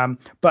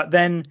 But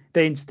then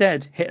they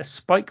instead hit a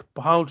spike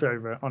pile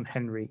driver on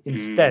Henry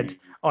instead,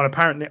 on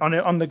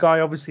the guy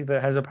obviously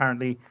that has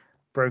apparently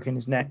broken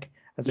his neck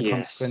as a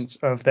consequence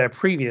of their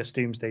previous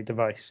doomsday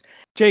device.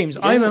 James,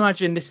 I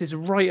imagine this is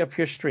right up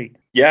your street.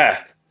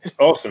 Yeah, it's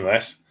awesome.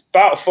 This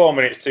about 4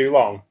 minutes too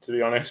long, to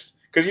be honest.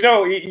 Because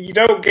you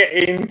don't get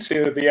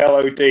into the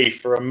LOD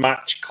for a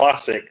match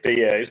classic, do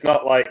you? It's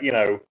not like,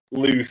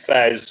 Lou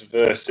Thez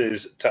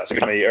versus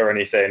Tatsumi or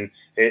anything.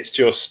 It's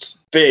just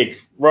big,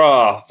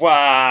 raw,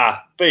 wah,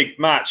 big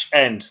match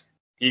end.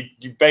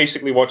 You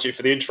basically watch it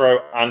for the intro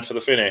and for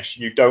the finish.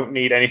 You don't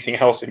need anything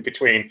else in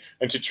between.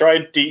 And to try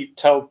and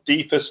tell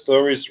deeper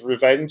stories,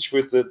 revenge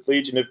with the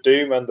Legion of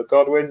Doom and the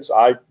Godwins,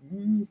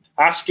 I'm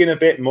asking a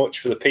bit much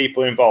for the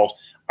people involved.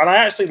 And I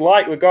actually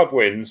like the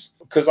Godwins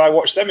because I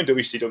watched them in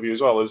WCW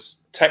as well as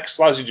Tex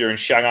Slazenger and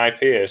Shanghai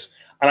Pierce.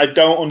 And I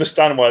don't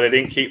understand why they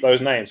didn't keep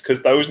those names,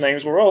 because those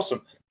names were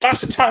awesome.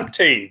 That's a tag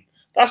team.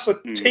 That's a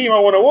team I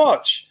want to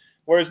watch.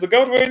 Whereas the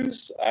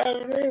Godwins,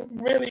 I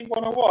really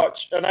want to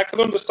watch. And I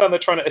can understand they're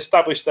trying to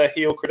establish their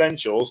heel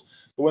credentials,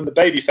 but when the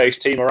babyface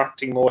team are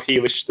acting more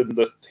heelish than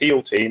the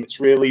heel team,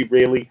 it's really,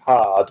 really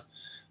hard.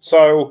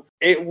 So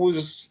it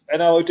was an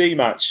LOD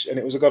match, and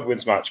it was a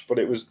Godwins match, but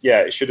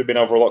it should have been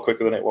over a lot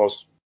quicker than it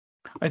was.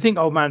 I think,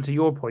 old man, to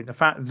your point, the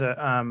fact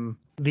that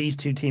these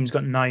two teams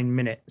got 9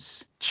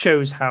 minutes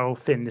shows how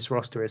thin this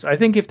roster is. I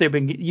think if they've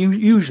been,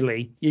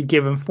 usually you'd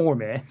give them 4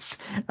 minutes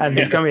and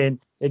they'd come in,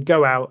 they'd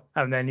go out,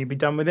 and then you'd be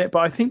done with it. But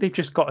I think they've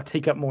just got to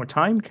take up more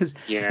time because,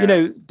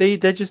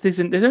 there just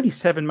isn't. There's only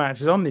 7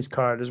 matches on this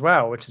card as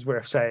well, which is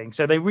worth saying.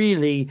 So they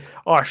really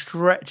are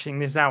stretching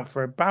this out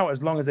for about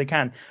as long as they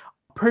can.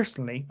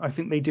 Personally, I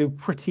think they do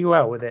pretty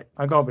well with it.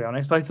 I gotta be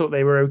honest. I thought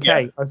they were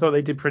okay. Yeah. I thought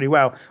they did pretty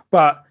well,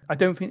 but I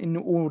don't think in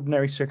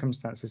ordinary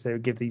circumstances they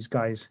would give these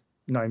guys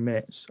 9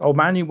 minutes. Old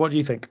man, what do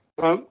you think?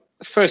 Well,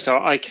 first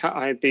off,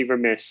 I'd be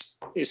remiss,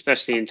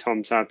 especially in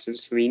Tom's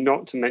absence, for me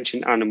not to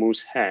mention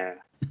Animal's hair.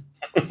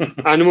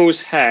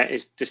 Animal's hair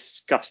is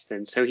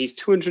disgusting. So he's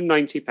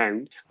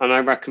 £290, and I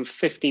reckon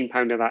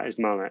 £15 of that is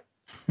mullet.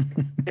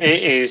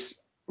 It is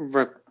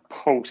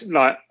repulsive,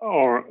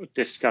 or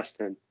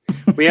disgusting.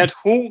 We had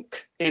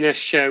Hawk in a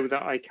show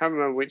that I can't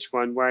remember which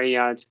one, where he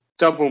had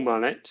double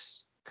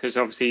mullets, because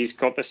obviously he's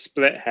got the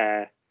split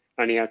hair,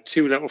 and he had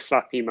 2 little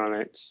flappy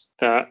mullets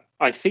that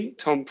I think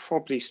Tom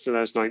probably still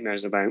has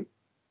nightmares about.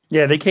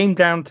 Yeah, they came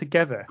down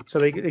together. So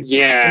the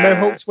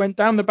mohawks went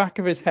down the back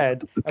of his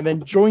head and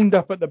then joined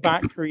up at the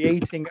back,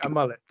 creating a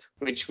mullet.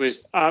 Which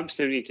was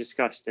absolutely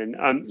disgusting.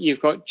 You've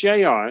got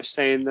JR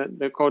saying that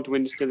the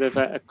Godwins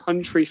deliver a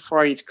country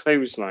fried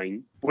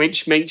clothesline,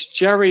 which makes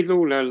Jerry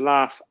Lawler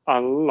laugh a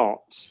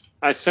lot.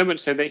 So much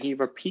so that he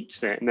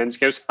repeats it and then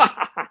goes,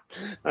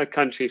 a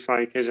country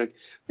fried clothesline.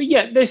 But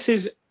yeah, this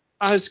is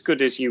as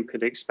good as you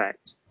could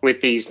expect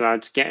with these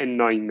lads getting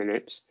 9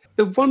 minutes.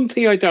 The one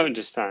thing I don't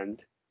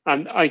understand,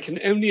 and I can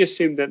only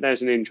assume that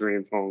there's an injury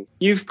involved.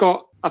 You've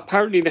got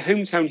apparently the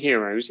hometown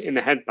heroes in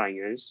the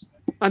headbangers,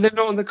 and they're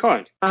not on the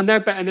card. And they're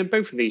better than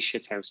both of these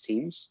shithouse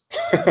teams.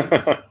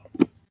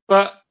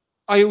 But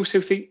I also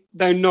think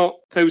they're not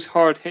those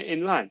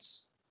hard-hitting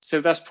lads.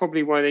 So that's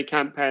probably why they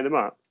can't pair them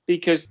up.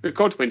 Because the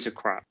Godwins are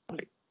crap.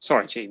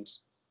 Sorry, James.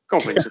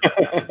 Godwins are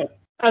crap.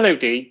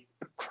 LOD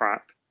are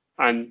crap.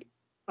 And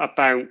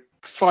about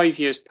 5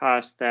 years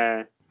past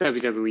their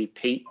WWE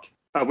peak,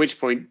 at which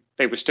point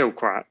they were still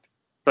crap.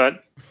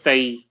 But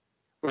they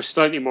were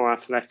slightly more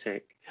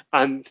athletic,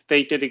 and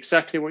they did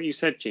exactly what you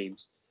said,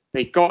 James.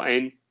 They got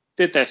in,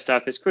 did their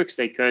stuff as quick as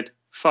they could,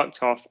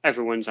 fucked off,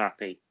 everyone's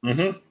happy.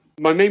 Mm-hmm.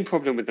 My main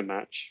problem with the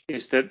match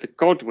is that the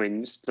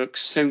Godwins look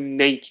so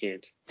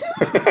naked.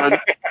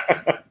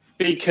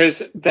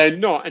 Because they're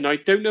not, and I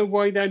don't know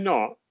why they're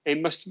not.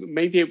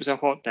 Maybe it was a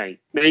hot day.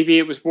 Maybe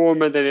it was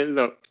warmer than it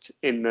looked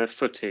in the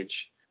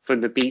footage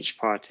from the beach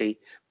party,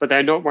 but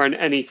they're not wearing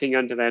anything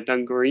under their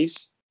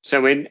dungarees.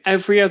 So in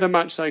every other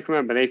match I can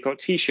remember, they've got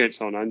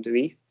T-shirts on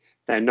underneath.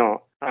 They're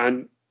not.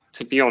 And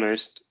to be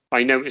honest,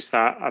 I noticed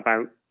that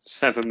about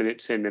 7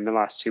 minutes in the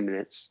last 2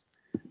 minutes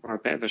were a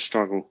bit of a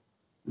struggle.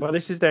 Well,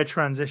 this is their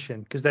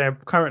transition because they're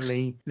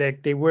currently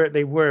they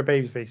were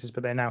baby faces,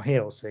 but they're now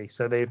heels. See,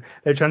 so their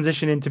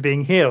transition into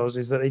being heels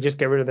is that they just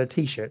get rid of their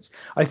T-shirts.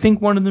 I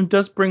think one of them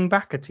does bring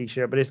back a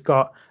T-shirt, but it's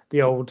got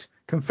the old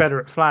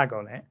Confederate flag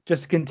on it,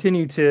 just to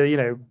continue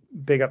to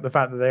big up the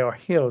fact that they are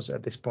heels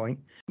at this point.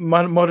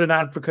 Modern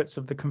advocates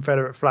of the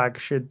Confederate flag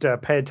should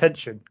pay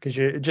attention because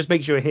it just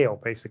makes you a heel,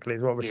 basically,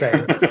 is what we're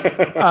saying.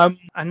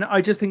 And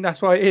I just think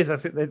that's why it is. I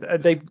think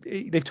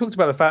they've talked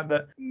about the fact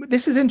that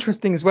this is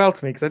interesting as well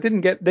to me because I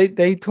didn't get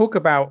they talk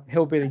about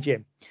Hillbilly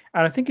Jim.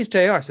 And I think it's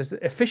JR says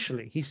that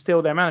officially he's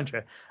still their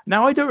manager.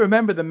 Now, I don't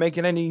remember them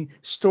making any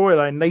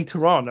storyline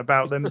later on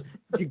about them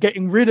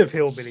getting rid of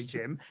Hillbilly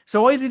Jim.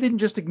 So I didn't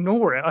just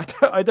ignore it.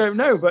 I don't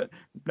know. But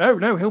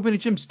no, Hillbilly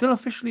Jim's still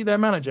officially their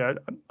manager.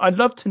 I'd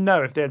love to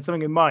know if they had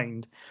something in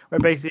mind where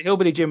basically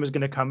Hillbilly Jim was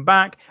going to come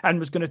back and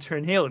was going to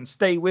turn heel and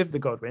stay with the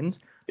Godwins.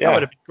 Yeah. That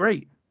would have been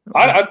great.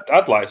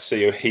 I'd like to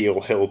see a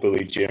heel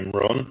Hillbilly Jim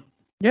run.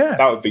 Yeah,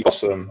 that would be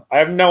awesome. I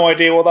have no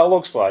idea what that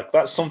looks like.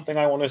 That's something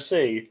I want to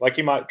see. Like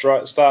he might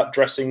start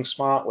dressing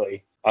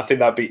smartly. I think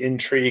that'd be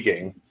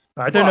intriguing.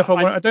 I don't know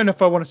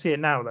if I want to see it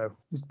now though.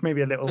 It's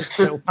maybe a little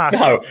past.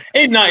 No,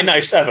 in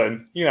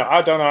 1997,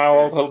 I don't know how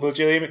old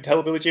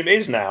Hillbilly Jim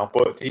is now,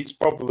 but he's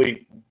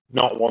probably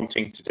not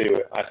wanting to do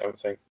it. I don't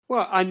think.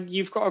 Well, and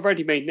you've got a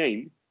ready-made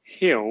name,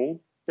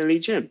 Hillbilly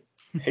Jim.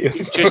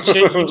 You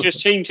just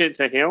change it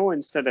to Hill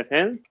instead of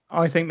Hill.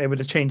 I think they would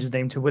have changed his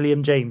name to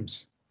William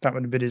James. That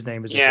would have been his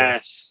name as a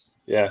Yes.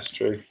 Yeah, it's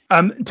true.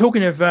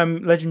 Talking of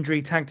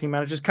legendary tag team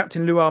managers,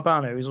 Captain Lou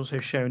Albano is also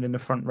shown in the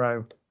front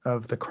row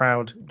of the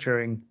crowd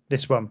during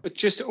this one. But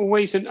just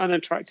always an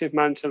unattractive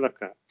man to look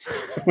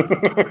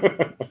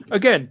at.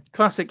 Again,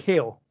 classic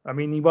heel. I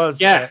mean, he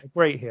was a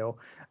great heel.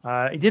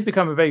 He did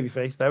become a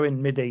babyface, though,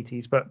 in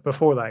mid-80s, but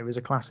before that, he was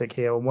a classic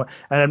heel and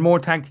had more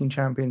tag team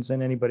champions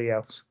than anybody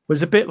else.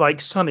 Was a bit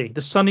like Sonny,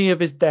 the Sonny of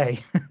his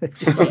day.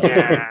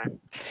 Yeah.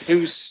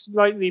 Who's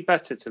slightly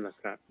better to look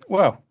at.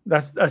 Well,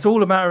 that's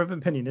all a matter of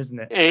opinion, isn't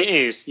it? It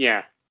is,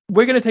 yeah.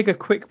 We're going to take a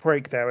quick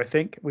break there, I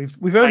think.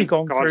 We've only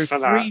gone through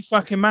three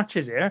fucking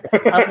matches here.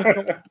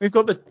 We've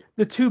got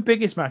the two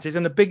biggest matches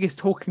and the biggest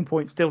talking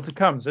point still to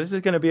come. So this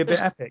is going to be a bit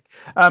epic.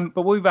 But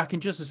we'll be back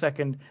in just a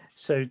second,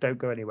 so don't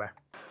go anywhere.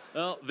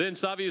 Well,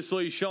 Vince,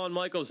 obviously Shawn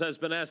Michaels has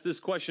been asked this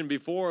question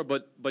before,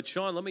 but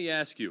Shawn, let me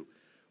ask you,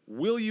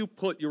 will you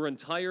put your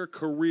entire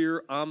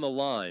career on the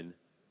line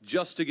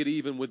just to get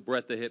even with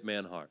Bret the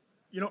Hitman Hart?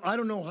 You know, I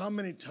don't know how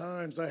many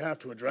times I have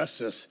to address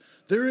this.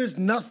 There is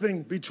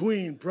nothing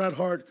between Bret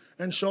Hart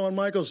and Shawn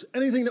Michaels.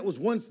 Anything that was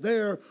once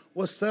there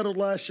was settled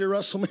last year at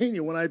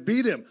WrestleMania when I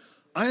beat him.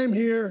 I am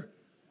here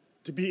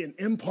to be an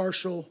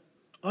impartial,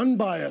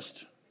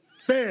 unbiased,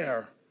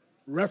 fair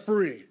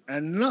referee,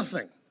 and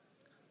nothing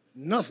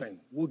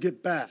will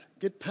get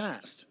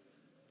past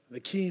the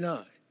keen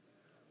eye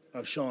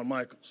of Shawn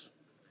Michaels.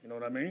 You know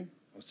what I mean?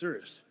 I'm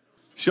serious.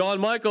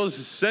 Shawn Michaels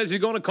says he's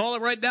going to call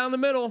it right down the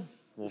middle.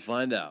 We'll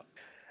find out.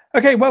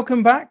 Okay,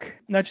 welcome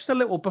back. Now, just a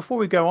little, before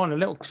we go on, a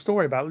little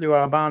story about Lou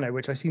Albano,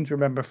 which I seem to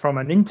remember from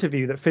an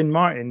interview that Finn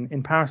Martin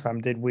in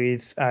Powerslam did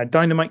with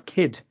Dynamite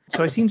Kid.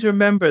 So I seem to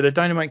remember the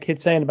Dynamite Kid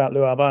saying about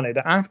Lou Albano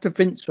that after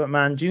Vince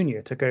McMahon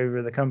Jr. took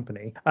over the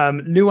company,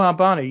 Lou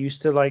Albano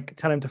used to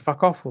tell him to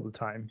fuck off all the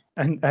time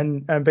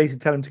and basically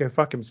tell him to go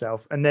fuck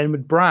himself, and then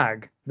would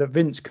brag that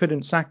Vince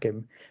couldn't sack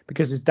him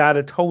because his dad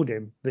had told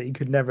him that he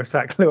could never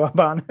sack Lou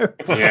Albano.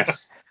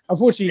 Yes.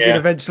 Unfortunately, you could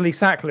eventually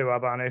sack Lou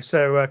Albano,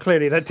 so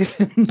clearly that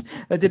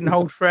didn't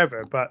hold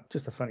forever. But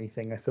just a funny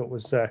thing I thought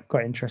was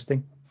quite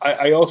interesting.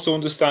 I also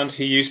understand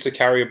he used to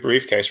carry a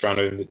briefcase around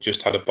him that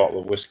just had a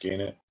bottle of whiskey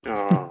in it.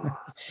 Oh,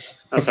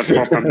 that's a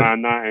proper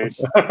man, that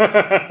is.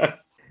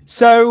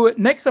 So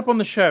next up on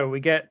the show we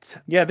get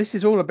this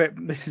is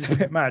a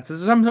bit mad. So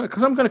some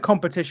kind of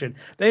competition.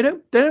 They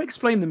don't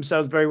explain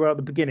themselves very well at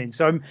the beginning.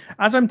 So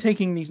as I'm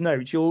taking these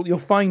notes, you'll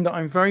find that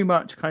I'm very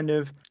much kind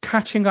of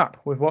catching up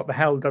with what the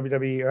hell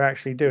WWE are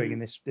actually doing in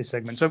this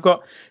segment. So I've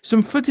got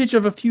some footage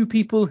of a few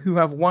people who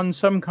have won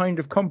some kind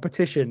of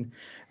competition.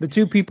 The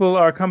two people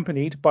are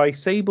accompanied by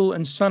Sable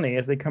and Sonny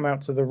as they come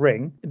out to the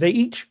ring. They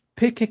each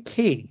pick a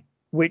key,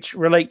 which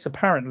relates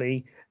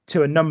apparently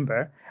to a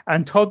number.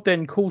 And Todd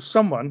then calls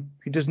someone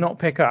who does not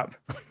pick up.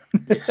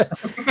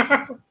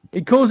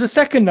 He calls a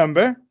second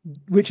number,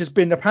 which has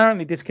been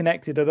apparently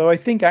disconnected, although I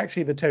think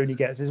actually the tone he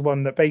gets is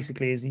one that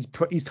basically is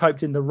he's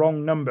typed in the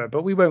wrong number,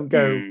 but we won't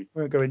go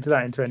into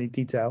that into any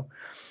detail.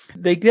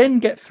 They then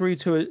get through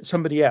to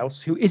somebody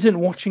else who isn't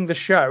watching the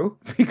show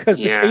because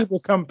the cable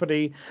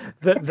company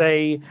that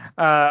they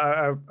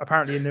are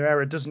apparently in their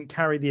era doesn't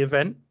carry the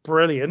event.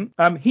 Brilliant.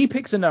 He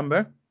picks a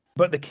number,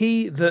 but the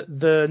key that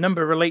the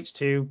number relates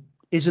to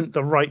isn't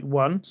the right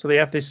one. So they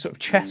have this sort of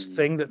chest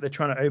thing that they're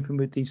trying to open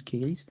with these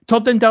keys.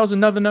 Todd then dials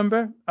another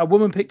number. A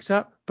woman picks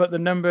up, but the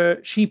number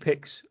she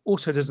picks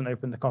also doesn't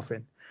open the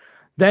coffin.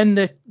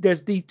 Then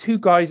there's the two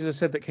guys, as I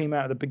said, that came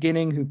out at the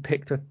beginning who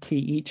picked a key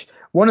each.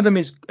 One of them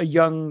is a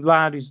young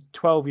lad who's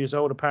 12 years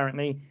old,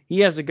 apparently.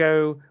 He has a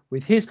go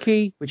with his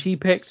key, which he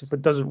picked,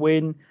 but doesn't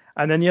win.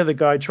 And then the other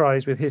guy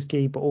tries with his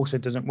key, but also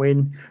doesn't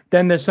win.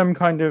 Then there's some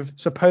kind of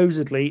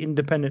supposedly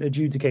independent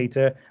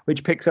adjudicator,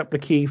 which picks up the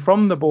key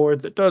from the board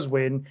that does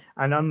win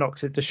and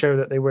unlocks it to show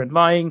that they weren't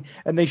lying.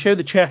 And they show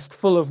the chest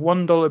full of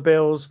 $1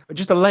 bills,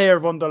 just a layer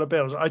of $1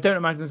 bills. I don't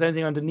imagine there's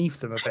anything underneath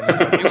them, if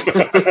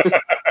anything.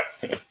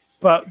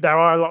 But there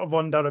are a lot of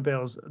 $1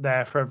 bills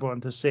there for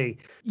everyone to see.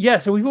 Yeah,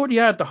 so we've already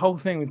had the whole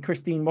thing with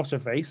Christine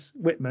What's-Her-Face,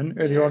 Whitman,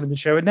 earlier on in the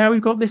show. And now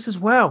we've got this as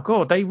well.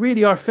 God, they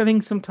really are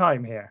filling some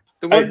time here.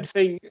 The one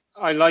thing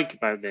I like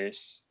about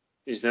this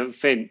is that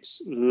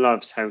Vince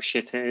loves how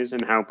shit it is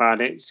and how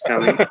bad it's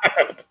going.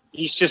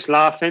 He's just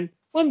laughing.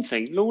 One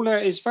thing, Lawler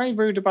is very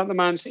rude about the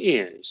man's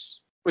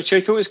ears, which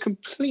I thought was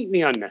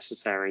completely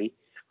unnecessary.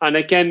 And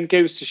again,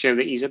 goes to show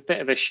that he's a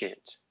bit of a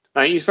shit.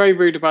 He's very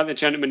rude about the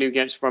gentleman who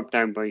gets rubbed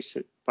down by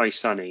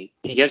Sonny.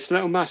 He gets a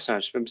little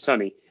massage from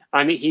Sonny,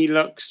 and he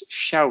looks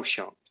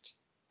shell-shocked.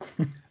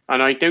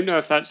 And I don't know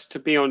if that's to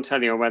be on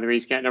telly or whether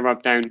he's getting a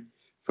rub down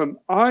from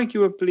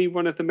arguably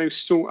one of the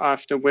most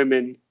sought-after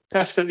women,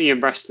 definitely in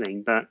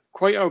wrestling, but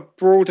quite a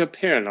broad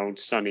appeal old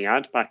Sonny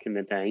had back in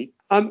the day.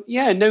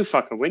 No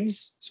fucker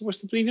wins, so what's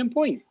the bleeding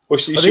point? Well,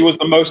 she was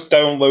the most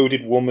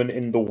downloaded woman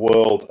in the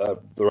world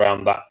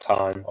around that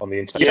time on the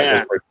internet. Yeah.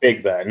 It was very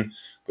big then,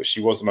 but she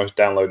was the most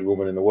downloaded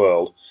woman in the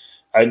world.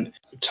 And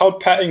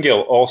Todd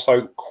Pettingill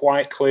also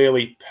quite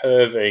clearly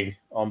perving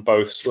on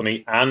both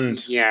Sonny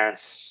and...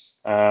 Yes.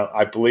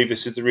 I believe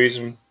this is the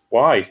reason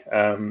why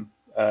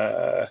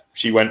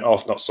she went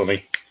off, not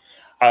Sonny.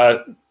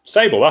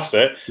 Sable, that's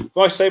it.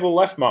 Why Sable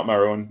left Mark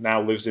Merrow and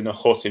now lives in a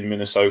hut in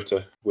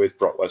Minnesota with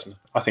Brock Lesnar.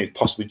 I think it's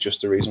possibly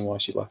just the reason why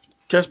she left.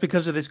 Just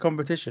because of this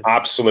competition?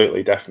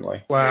 Absolutely,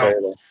 definitely. Wow.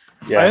 Clearly.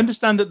 Yeah. I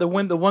understand that the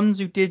ones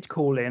who did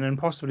call in, and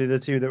possibly the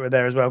two that were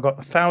there as well, got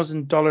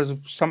 $1,000 of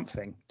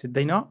something. Did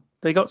they not?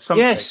 They got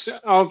something. Yes,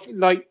 of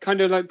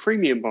kind of like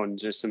premium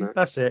bonds or something.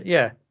 That's it.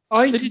 Yeah.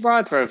 I'd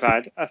rather have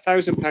had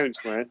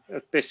 £1,000 worth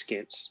of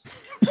biscuits.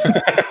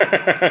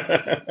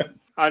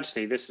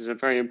 Actually, this is a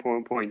very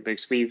important point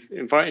because we've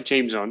invited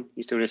James on.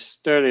 He's doing a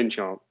sterling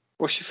job.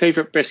 What's your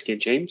favourite biscuit,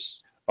 James?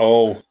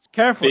 Oh,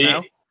 careful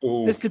now.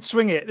 Ooh. This could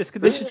swing it.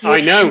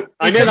 I know.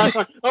 That's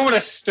why I want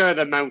to stir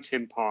the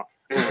mountain pot.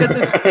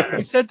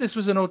 You said this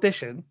was an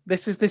audition.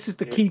 This is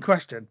the key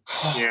question.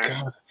 Oh,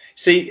 yeah. God.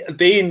 See,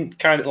 being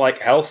kind of like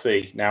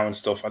healthy now and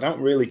stuff, I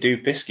don't really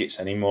do biscuits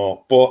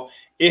anymore. But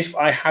if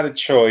I had a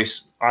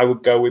choice, I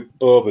would go with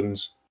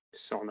bourbons.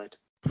 Solid.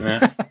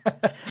 Yeah.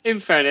 In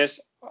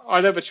fairness, I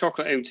love a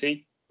chocolate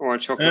OT or a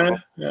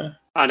chocolate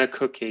and a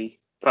cookie.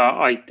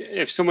 But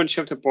if someone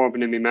shoved a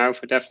bourbon in my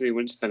mouth, I definitely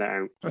wouldn't spit it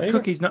out.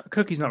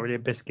 Cookie's not really a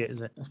biscuit, is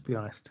it? Let's be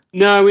honest.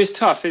 No, it's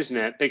tough, isn't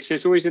it? Because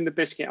it's always in the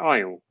biscuit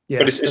aisle. Yeah,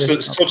 but it's a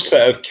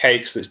subset of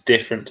cakes that's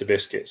different to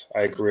biscuits.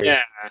 I agree.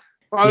 Yeah.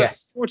 Well,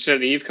 yes.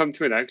 Fortunately, you've come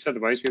through that because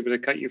otherwise we would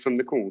have cut you from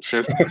the call.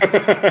 So.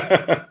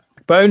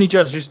 But only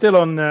just. You're still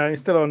on the edge.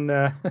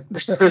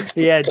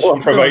 Still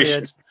on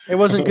probation. It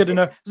wasn't good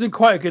enough. It wasn't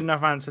quite a good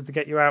enough answer to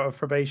get you out of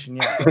probation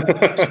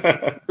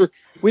yet.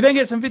 We then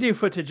get some video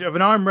footage of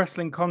an arm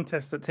wrestling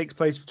contest that takes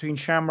place between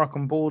Shamrock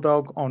and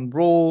Bulldog on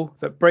Raw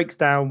that breaks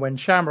down when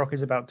Shamrock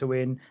is about to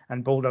win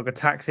and Bulldog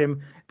attacks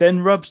him,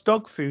 then rubs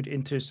dog food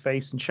into his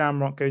face and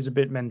Shamrock goes a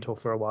bit mental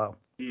for a while.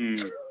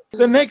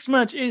 The next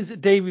match is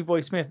Davey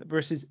Boy Smith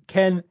versus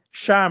Ken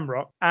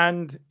Shamrock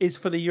and is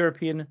for the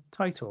European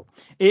title.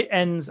 It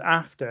ends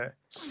after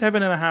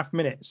 7.5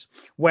 minutes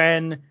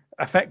when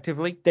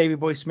effectively Davey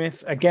Boy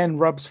Smith again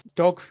rubs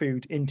dog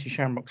food into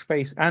Shamrock's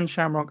face and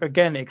Shamrock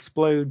again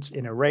explodes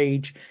in a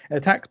rage,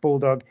 attacks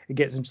Bulldog and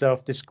gets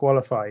himself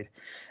disqualified.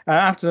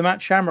 After the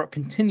match, Shamrock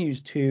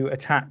continues to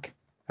attack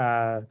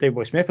Davey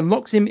Boy Smith and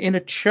locks him in a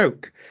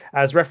choke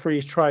as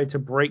referees try to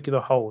break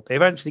the hold. They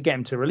eventually get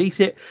him to release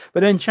it,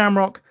 but then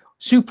Shamrock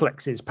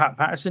suplexes Pat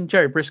Patterson,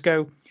 Jerry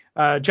Briscoe,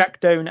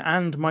 Jack Doan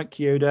and Mike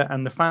Chioda,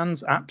 and the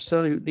fans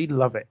absolutely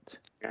love it.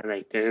 Yeah,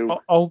 they do.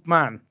 Old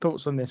man,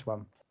 thoughts on this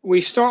one?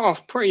 We start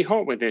off pretty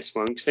hot with this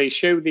one because they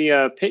show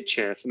the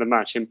picture for the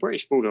match and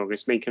British Bulldog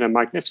is making a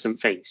magnificent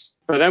face.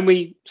 But then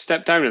we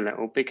step down a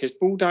little because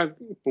Bulldog?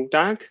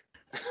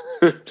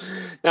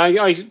 Now,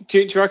 do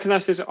you reckon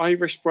that's his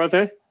Irish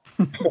brother?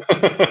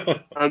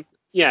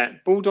 Yeah,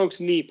 Bulldog's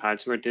knee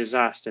pads were a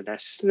disaster. They're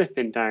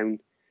slipping down,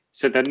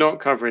 so they're not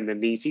covering the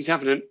knees. He's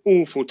having an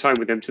awful time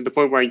with them to the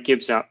point where he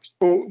gives up.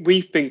 Well,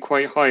 we've been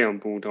quite high on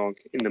Bulldog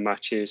in the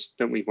matches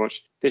that we've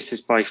watched. This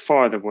is by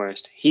far the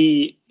worst.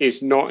 He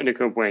is not in a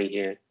good way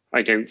here,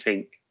 I don't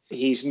think.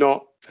 He's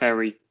not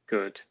very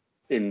good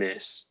in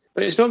this.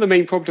 But it's not the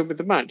main problem with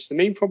the match. The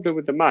main problem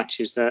with the match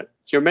is that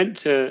you're meant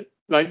to,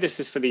 this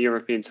is for the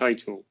European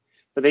title,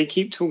 but they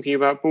keep talking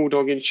about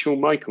Bulldog and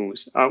Shawn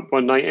Michaels at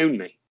One Night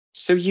Only.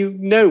 So you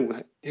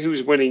know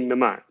who's winning the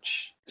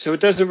match. So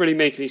it doesn't really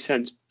make any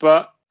sense.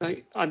 But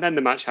and then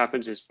the match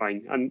happens, it's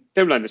fine. And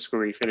don't like the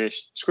screwy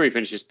finish. Screwy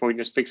finish is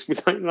pointless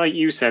because, like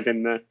you said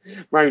in the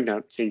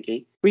roundup,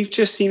 Tinky, we've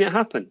just seen it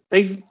happen.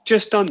 They've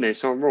just done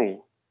this on Raw.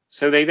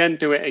 So they then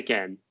do it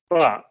again.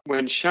 But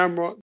when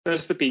Shamrock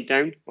does the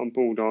beatdown on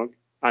Bulldog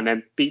and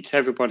then beats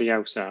everybody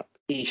else up,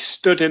 he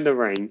stood in the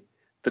ring.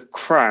 The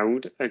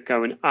crowd are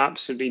going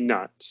absolutely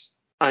nuts.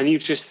 And you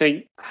just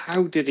think,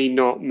 how did he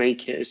not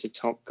make it as a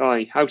top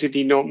guy? How did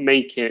he not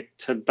make it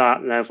to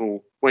that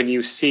level when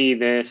you see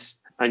this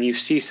and you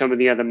see some of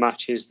the other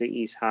matches that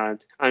he's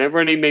had? And it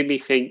really made me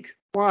think,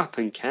 what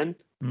happened, Ken?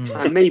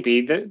 And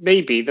maybe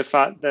the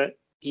fact that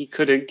he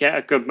couldn't get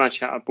a good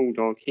match out of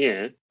Bulldog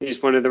here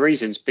is one of the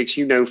reasons, because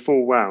you know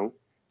full well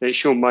that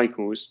Shawn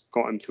Michaels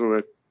got him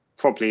through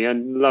probably a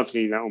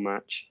lovely little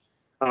match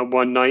at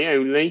One Night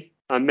Only,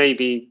 and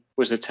maybe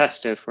was a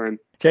tester for him.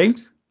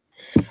 James?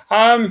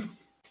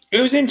 It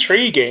was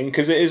intriguing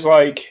because it is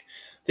like,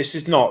 this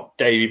is not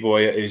Davey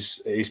Boy at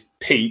his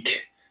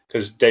peak,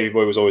 because Davey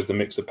Boy was always the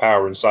mix of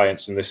power and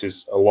science, and this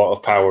is a lot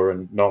of power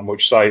and not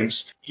much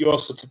science. You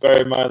also have to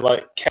bear in mind,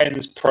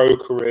 Ken's pro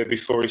career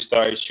before he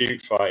started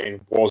shoot fighting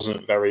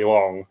wasn't very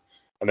long,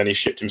 and then he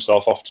shipped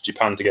himself off to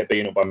Japan to get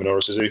beaten up by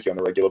Minoru Suzuki on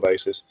a regular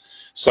basis.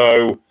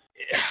 So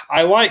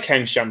I like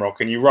Ken Shamrock,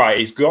 and you're right,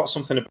 he's got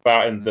something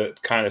about him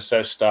that kind of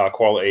says star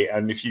quality.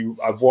 And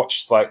I've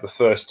watched the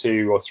first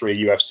 2 or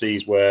 3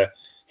 UFCs where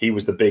he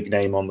was the big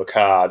name on the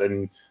card,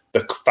 and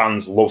the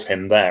fans love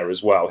him there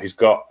as well. He's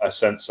got a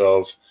sense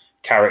of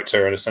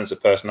character and a sense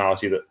of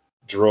personality that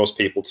draws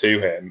people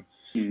to him.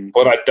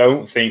 But I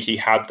don't think he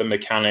had the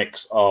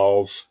mechanics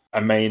of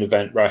a main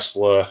event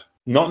wrestler.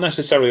 Not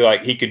necessarily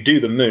he could do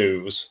the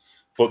moves,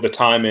 but the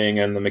timing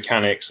and the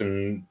mechanics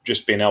and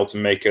just being able to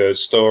make a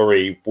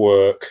story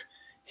work.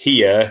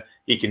 Here,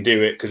 he can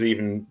do it because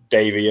even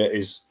Davey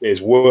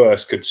is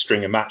worse could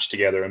string a match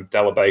together and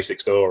tell a basic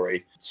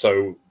story.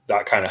 So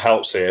that kind of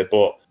helps here.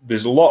 But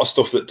there's a lot of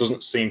stuff that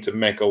doesn't seem to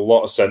make a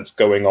lot of sense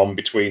going on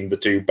between the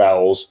two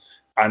bells.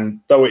 And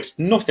though it's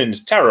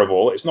nothing's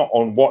terrible, it's not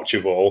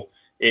unwatchable.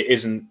 It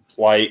isn't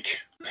like,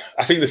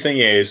 I think the thing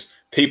is,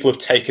 people have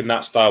taken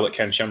that style that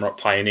Ken Shamrock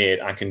pioneered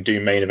and can do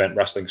main event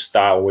wrestling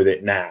style with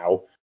it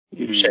now.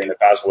 Shayna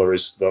Baszler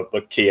is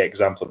the key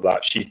example of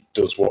that. She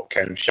does what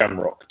Ken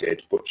Shamrock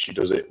did, but she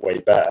does it way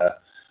better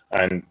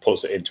and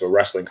puts it into a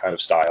wrestling kind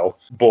of style.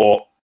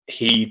 But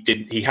he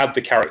had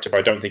the character, but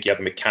I don't think he had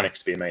the mechanics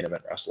to be a main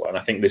event wrestler. And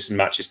I think this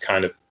match is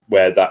kind of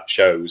where that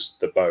shows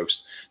the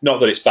most. Not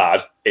that it's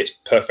bad, it's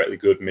perfectly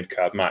good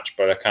mid-card match,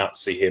 but I can't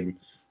see him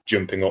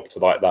jumping up to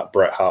like that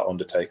Bret Hart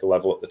Undertaker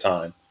level at the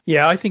time.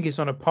 Yeah, I think it's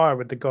on a par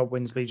with the God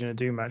Wins Legion of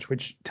Doom match,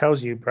 which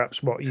tells you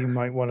perhaps what you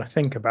might want to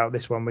think about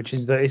this one, which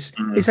is that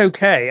it's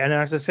okay. And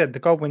as I said, the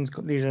God Wins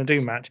Legion of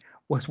Doom match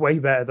was way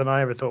better than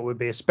I ever thought it would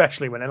be,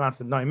 especially when it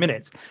lasted 9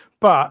 minutes.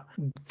 But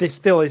this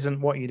still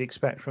isn't what you'd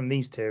expect from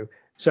these two.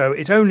 So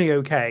it's only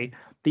okay.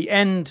 The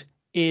end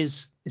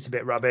it's a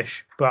bit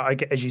rubbish,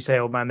 but as you say,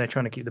 old man, they're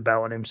trying to keep the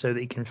belt on him so that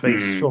he can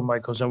face Shawn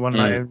Michaels on one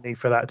night only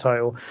for that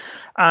title.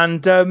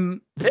 And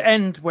the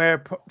end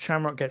where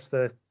Shamrock gets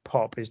the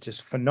pop is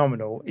just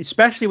phenomenal,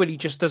 especially when he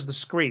just does the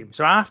scream.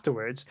 So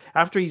afterwards,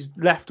 after he's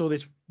left all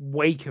this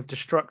wake of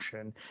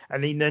destruction,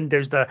 and then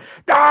there's the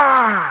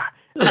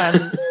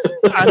and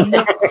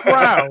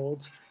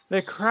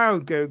the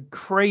crowd go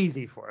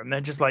crazy for him.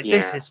 They're just like,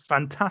 this is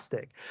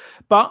fantastic.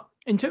 But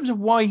in terms of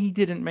why he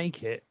didn't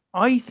make it,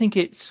 I think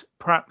it's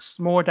perhaps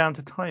more down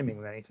to timing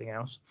than anything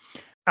else.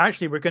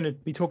 Actually, we're going to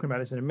be talking about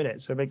this in a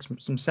minute, so it makes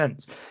some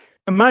sense.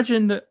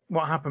 Imagine that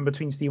what happened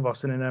between Steve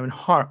Austin and Owen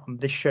Hart on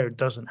this show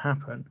doesn't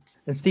happen.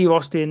 And Steve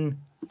Austin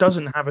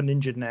doesn't have an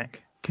injured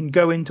neck, can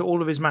go into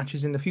all of his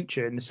matches in the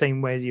future in the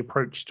same way as he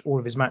approached all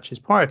of his matches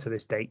prior to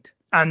this date.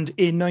 And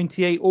in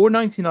 98 or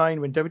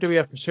 99, when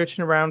WWF was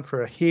searching around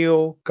for a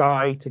heel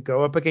guy to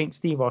go up against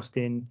Steve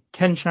Austin,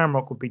 Ken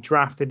Shamrock would be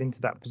drafted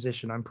into that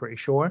position, I'm pretty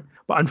sure.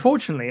 But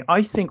unfortunately,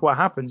 I think what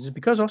happens is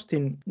because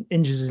Austin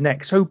injures his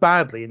neck so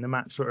badly in the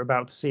match that we're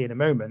about to see in a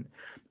moment,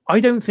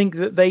 I don't think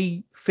that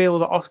they feel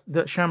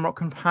that Shamrock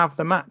can have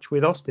the match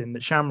with Austin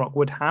that Shamrock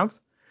would have.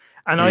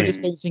 And I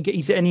just don't think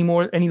he's any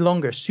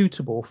longer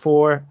suitable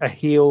for a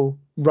heel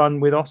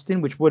run with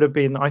Austin, which would have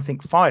been, I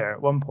think, fire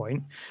at one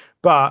point.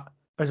 But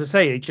as I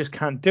say, he just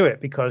can't do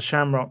it because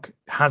Shamrock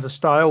has a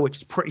style which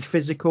is pretty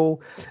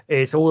physical.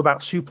 It's all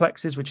about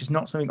suplexes, which is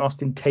not something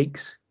Austin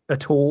takes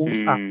at all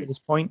after this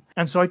point.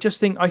 And so I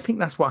think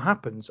that's what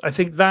happens. I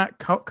think that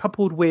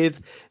coupled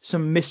with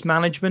some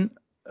mismanagement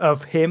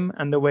of him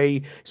and the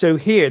way, so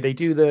here they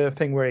do the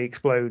thing where he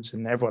explodes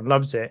and everyone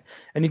loves it,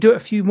 and they do it a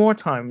few more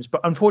times,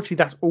 but unfortunately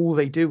that's all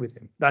they do with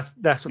him. That's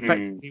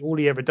effectively all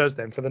he ever does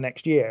then for the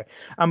next year.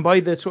 And by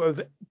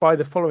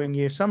the following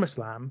year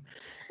SummerSlam,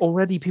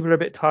 already people are a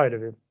bit tired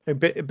of him, a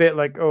bit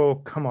like,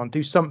 oh come on,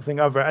 do something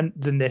other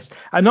than this.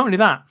 And not only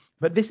that,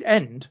 but this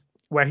end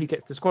where he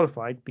gets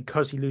disqualified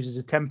because he loses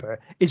his temper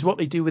is what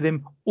they do with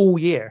him all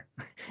year.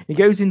 He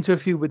goes into a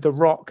feud with The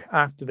Rock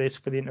after this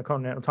for the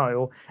Intercontinental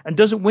Title and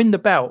doesn't win the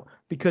belt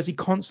because he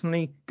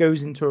constantly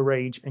goes into a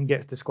rage and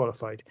gets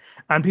disqualified.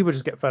 And people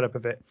just get fed up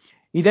of it.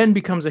 He then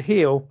becomes a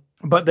heel,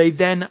 but they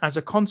then, as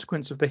a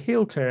consequence of the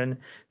heel turn,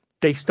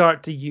 they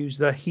start to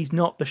use he's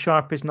not the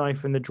sharpest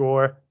knife in the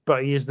drawer,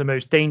 but he is the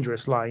most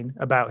dangerous line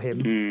about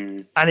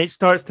him. And it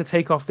starts to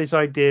take off this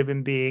idea of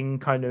him being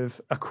kind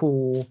of a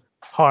cool,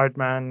 hard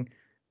man,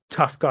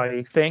 tough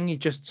guy thing. He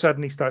just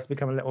suddenly starts to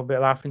become a little bit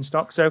laughing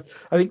stock. So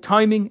I think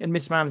timing and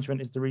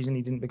mismanagement is the reason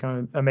he didn't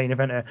become a main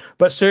eventer.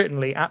 But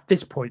certainly at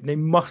this point, they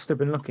must have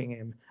been looking at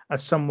him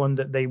as someone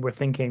that they were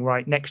thinking,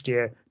 right, next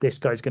year, this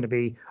guy's going to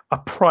be a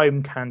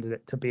prime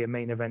candidate to be a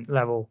main event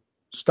level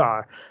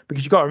star.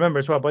 Because you've got to remember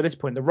as well, by this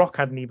point, The Rock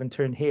hadn't even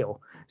turned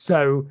heel.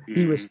 So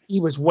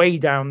he was way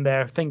down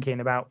there thinking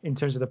about, in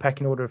terms of the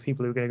pecking order of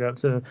people who were going to go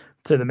up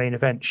to the main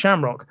event.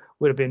 Shamrock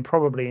would have been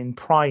probably in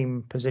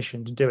prime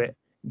position to do it.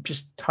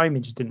 Just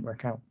timing just didn't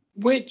work out.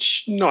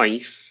 Which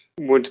knife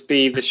would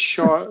be the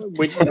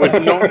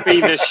would not be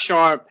the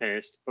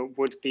sharpest, but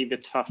would be the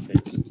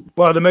toughest?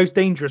 Well, the most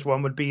dangerous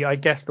one would be, I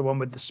guess, the one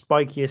with the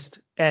spikiest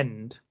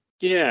end.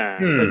 Yeah.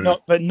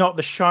 But not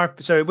the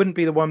sharp. So it wouldn't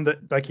be the one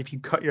that, like, if you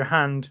cut your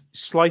hand,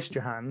 sliced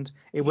your hand,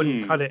 it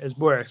wouldn't cut it as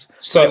worse.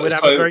 So it would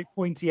have a very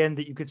pointy end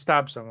that you could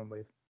stab someone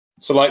with.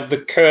 So like the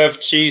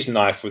curved cheese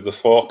knife with the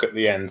fork at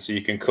the end, so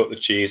you can cut the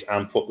cheese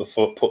and put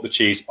the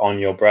cheese on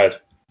your bread.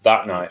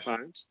 That knife.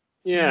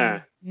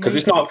 Yeah. Because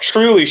it's not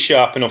truly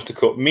sharp enough to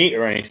cut meat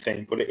or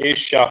anything, but it is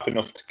sharp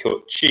enough to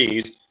cut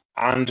cheese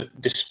and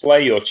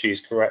display your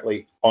cheese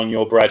correctly on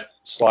your bread,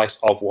 slice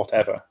of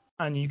whatever.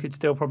 And you could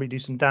still probably do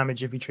some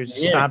damage if you chose to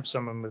stab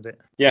someone with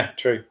it. Yeah,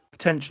 true.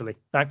 Potentially.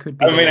 That could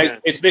be. I mean,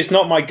 it's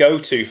not my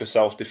go-to for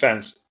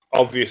self-defense,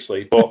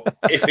 obviously, but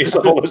if it's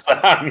all as the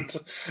hand.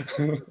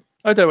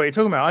 I don't know what you're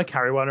talking about. I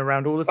carry one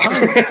around all the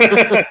time.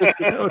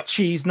 A little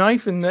cheese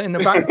knife in the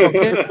back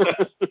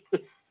pocket.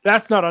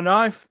 That's not a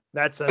knife.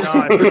 That's an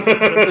eye.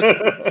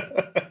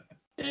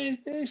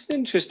 It's an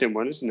interesting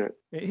one, isn't it?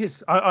 It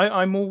is.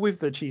 I'm all with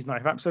the cheese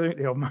knife,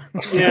 absolutely, old man.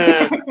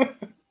 Yeah,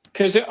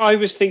 because I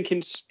was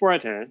thinking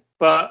spreader,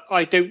 but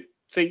I don't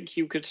think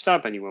you could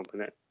stab anyone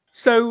with it.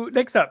 So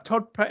next up,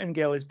 Todd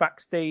Pettengill is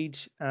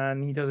backstage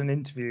and he does an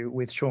interview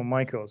with Shawn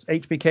Michaels.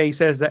 HBK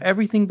says that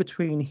everything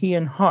between he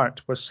and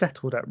Hart was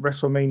settled at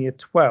WrestleMania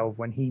 12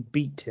 when he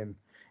beat him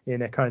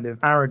in a kind of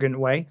arrogant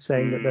way,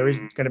 saying that there is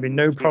going to be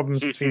no problems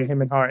between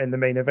him and Hart in the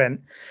main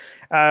event.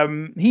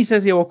 He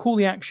says he will call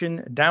the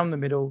action down the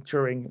middle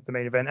during the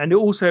main event, and it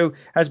also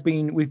it's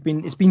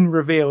been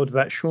revealed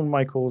that Shawn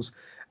Michaels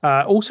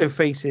also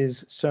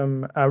faces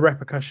some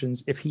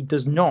repercussions if he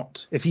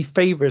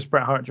favors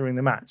Bret Hart during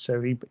the match.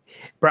 So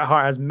Bret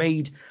Hart has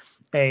made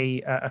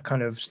a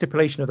kind of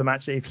stipulation of the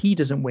match that if he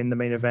doesn't win the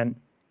main event,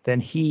 then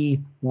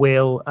he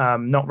will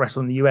not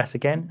wrestle in the US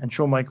again. And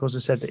Shawn Michaels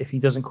has said that if he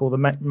doesn't call the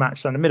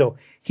match down the middle,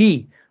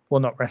 he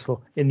will not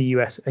wrestle in the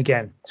US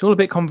again. It's all a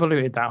bit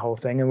convoluted, that whole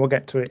thing, and we'll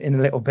get to it in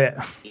a little bit.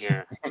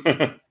 Yeah.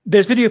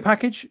 There's video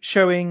package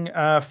showing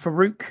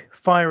Farouk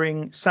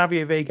firing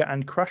Savio Vega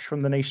and Crush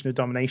from the Nation of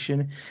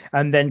Domination,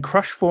 and then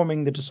Crush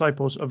forming the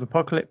Disciples of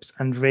Apocalypse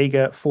and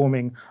Vega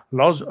forming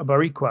Los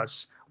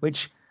Boricuas,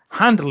 which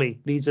handily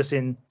leads us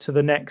into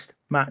the next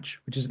match,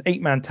 which is an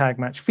 8-man tag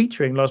match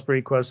featuring Los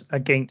Boricuas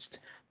against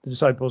the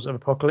Disciples of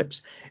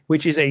Apocalypse,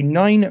 which is a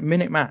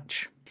 9-minute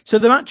match. So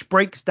the match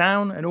breaks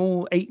down and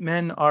all 8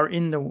 men are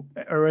in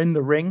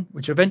the ring,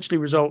 which eventually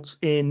results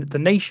in the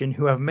Nation,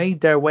 who have made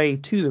their way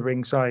to the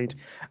ringside,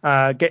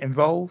 get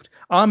involved.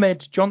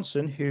 Ahmed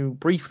Johnson, who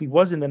briefly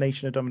was in the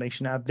Nation of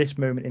Domination at this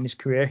moment in his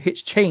career,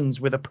 hits Chains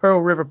with a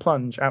Pearl River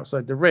plunge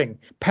outside the ring.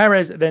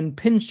 Perez then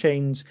pins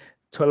Chains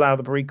to allow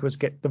the Boricuas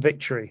get the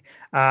victory.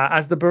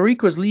 As the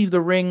Boricuas leave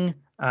the ring,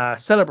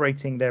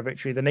 celebrating their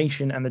victory, the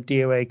Nation and the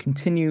DOA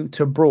continue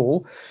to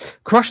brawl.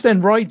 Crush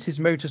then rides his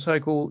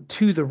motorcycle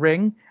to the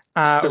ring,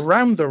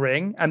 around the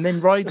ring, and then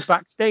rides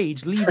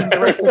backstage, leaving the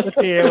rest of the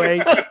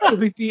DOA to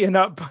be beaten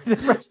up by the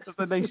rest of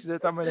the Nation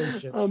of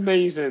Domination.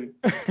 Amazing.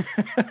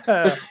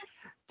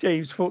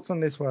 James, thoughts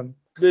on this one?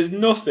 There's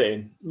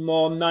nothing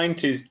more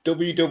 90s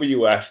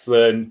WWF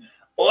than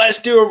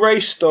let's do a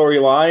race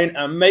storyline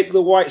and make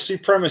the white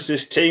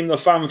supremacist team the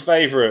fan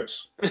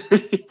favourites.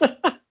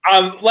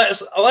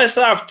 Let's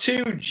have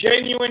 2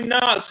 genuine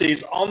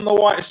Nazis on the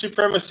white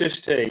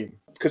supremacist team.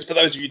 Because for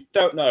those of you who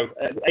don't know,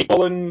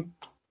 Abel and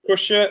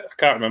Crusher, I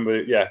can't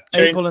remember. Yeah,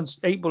 Abel and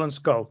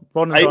Skull.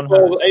 Ron and Don Abel,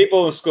 Harris.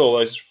 Abel and Skull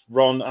is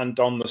Ron and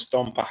Don the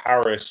Stomper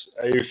Harris.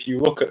 If you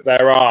look at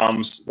their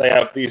arms, they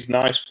have these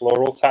nice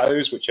floral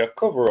tattoos, which are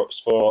cover-ups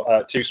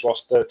for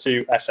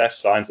 2 SS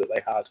signs that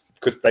they had,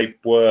 because they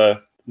were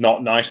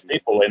not nice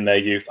people in their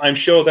youth. I'm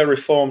sure they're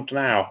reformed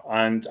now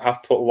and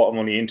have put a lot of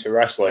money into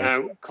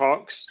wrestling.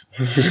 Cox.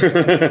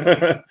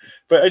 But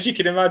as you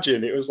can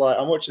imagine, it was like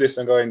I'm watching this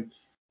and going,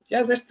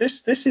 yeah,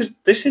 this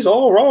is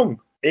all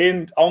wrong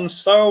on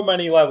so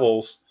many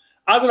levels.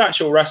 As an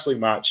actual wrestling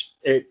match,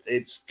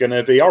 it's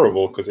gonna be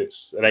horrible because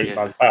it's an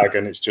 8-man tag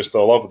and it's just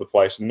all over the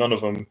place. And none of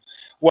them.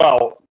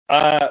 Well,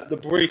 the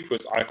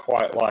Boricuas I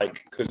quite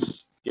like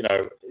because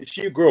if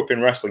you grew up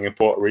in wrestling in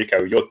Puerto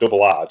Rico, you're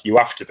double hard. You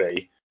have to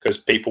be, because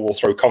people will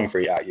throw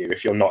concrete at you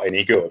if you're not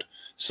any good.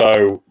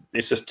 So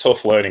it's a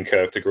tough learning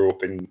curve to grow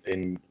up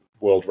in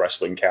World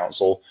Wrestling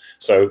Council.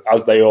 So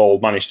as they all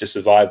managed to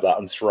survive that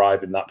and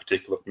thrive in that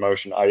particular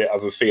promotion, I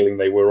have a feeling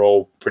they were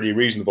all pretty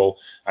reasonable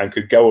and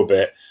could go a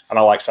bit. And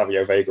I like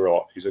Savio Vega a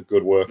lot. He's a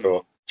good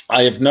worker.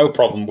 I have no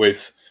problem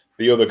with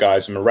the other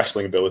guys from a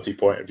wrestling ability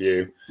point of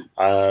view.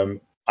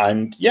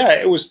 And yeah,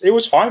 it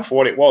was fine for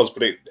what it was,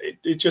 but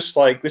it just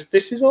like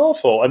this is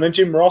awful. And then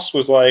Jim Ross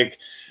was like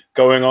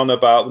going on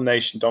about the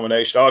Nation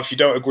Domination. Oh, if you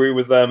don't agree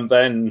with them,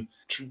 then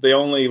they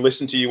only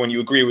listen to you when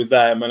you agree with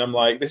them. And I'm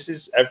like, this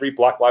is every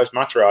Black Lives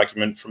Matter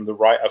argument from the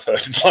right I've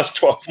heard in the last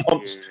 12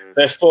 months. Yeah.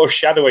 They're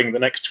foreshadowing the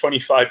next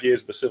 25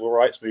 years of the civil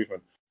rights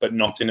movement, but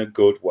not in a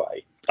good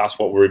way. That's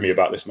what worried me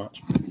about this match.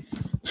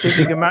 See if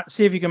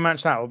you can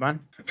match that, old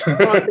man.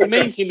 Well, the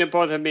main thing that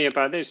bothered me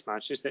about this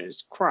match is that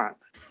it's crap.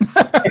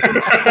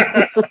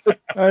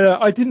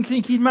 I didn't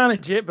think he'd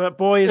manage it, but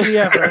boy, is he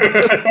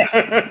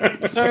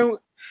ever.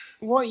 So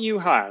what you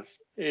have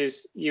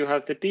is you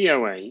have the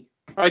DOA.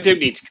 I don't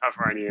need to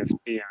cover any of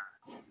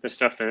the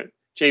stuff that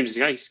James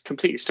he's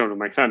completely stolen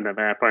my thunder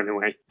there, by the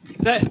way.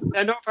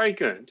 They're not very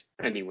good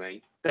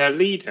anyway. Their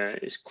leader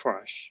is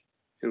Crush,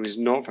 who is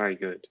not very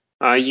good.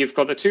 You've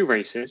got the 2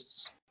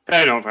 racists.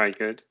 They're not very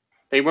good.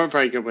 They weren't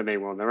very good when they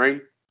were on their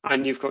own.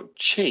 And you've got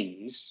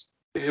Chains,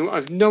 who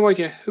I've no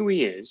idea who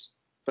he is,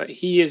 but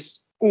he is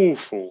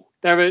awful.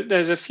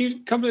 There's a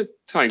couple of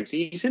times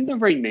he's in the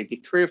ring, maybe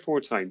 3 or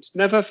 4 times,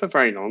 never for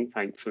very long,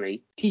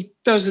 thankfully. He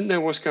doesn't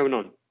know what's going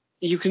on.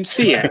 You can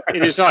see it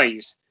in his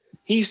eyes.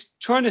 He's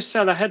trying to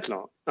sell a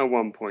headlock at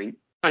one point,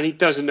 and he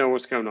doesn't know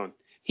what's going on.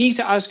 He's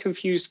as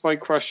confused by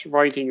Crush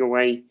riding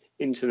away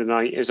into the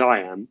night as I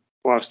am,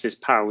 whilst his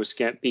pals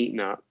get beaten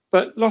up.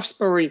 But Los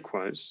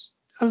Boricuas,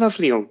 a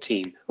lovely old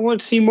team. I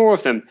want to see more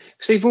of them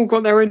because they've all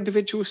got their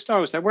individual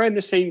styles. They're wearing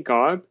the same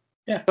garb.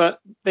 Yeah. But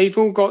they've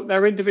all got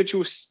their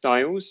individual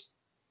styles.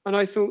 And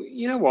I thought,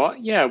 you know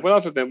what? Yeah, we'll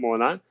have a bit more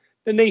of that.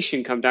 The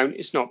Nation come down.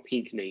 It's not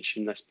peak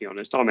Nation, let's be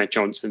honest. Ahmed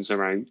Johnson's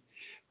around.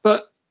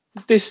 But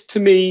this, to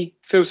me,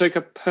 feels like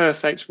a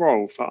perfect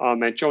role for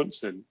Ahmed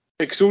Johnson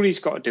because all he's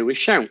got to do is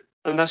shout.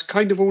 And that's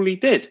kind of all he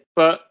did.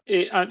 But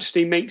it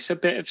actually makes a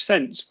bit of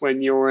sense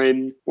when you're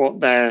in what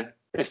they're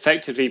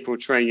effectively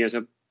portraying as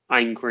an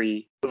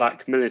angry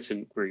black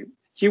militant group.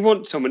 You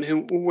want someone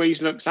who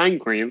always looks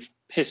angry and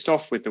pissed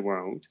off with the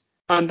world.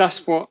 And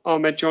that's what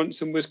Ahmed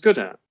Johnson was good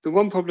at. The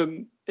one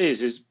problem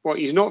is what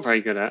he's not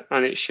very good at,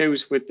 and it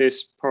shows with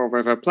this Pearl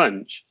River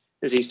plunge,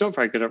 is he's not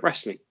very good at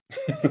wrestling.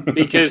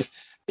 Because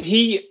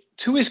he,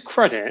 to his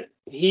credit,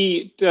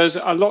 he does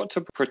a lot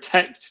to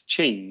protect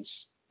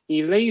chains.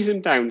 He lays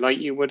him down like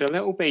you would a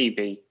little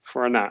baby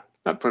for a nap.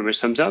 That pretty much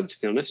sums it up, to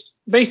be honest.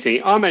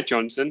 Basically, Ahmed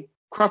Johnson,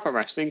 crap at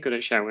wrestling, good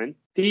at shouting.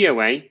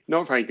 DOA,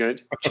 not very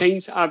good.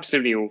 Chains,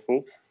 absolutely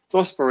awful.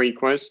 Los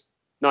Boricuas,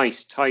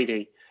 nice,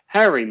 tidy.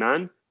 Hairy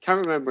man,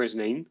 can't remember his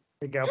name.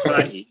 Miguel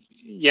Perez.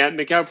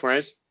 Miguel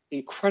Perez,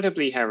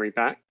 incredibly hairy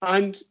back.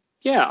 And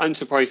yeah,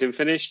 unsurprising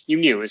finish. You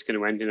knew it was going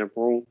to end in a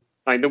brawl.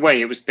 Like the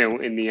way it was built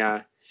in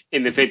the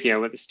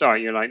video at the start,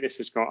 you're like, this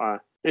has got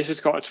a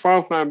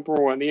 12-man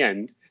brawl at the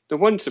end. The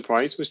one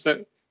surprise was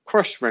that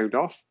Crush rode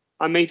off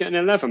and made it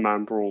an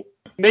 11-man brawl.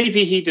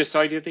 Maybe he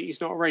decided that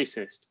he's not a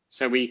racist,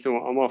 so he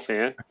thought, I'm off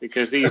here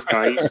because these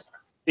guys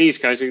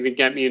are going to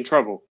get me in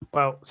trouble.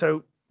 Well,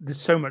 so there's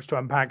so much to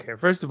unpack here.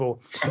 First of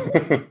all,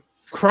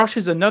 Crush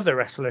is another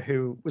wrestler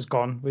who was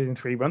gone within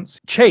 3 months.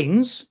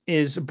 Chains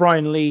is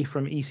Brian Lee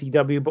from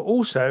ECW, but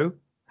also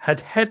had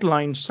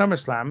headlined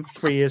SummerSlam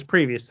 3 years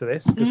previous to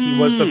this because he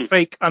was the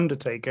fake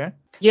Undertaker.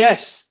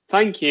 Yes,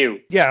 thank you.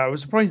 Yeah, I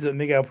was surprised that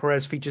Miguel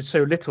Perez featured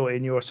so little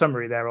in your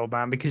summary there, old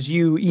man, because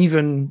you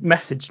even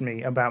messaged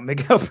me about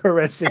Miguel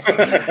Perez's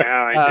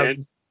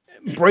did.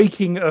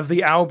 breaking of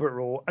the Albert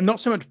rule, and not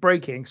so much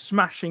breaking,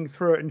 smashing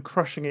through it and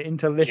crushing it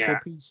into little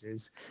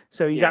pieces.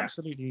 So he's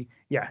absolutely,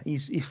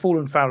 he's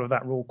fallen foul of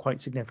that rule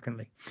quite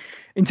significantly.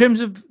 In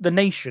terms of the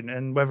Nation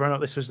and whether or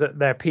not this was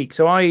their peak,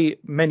 so when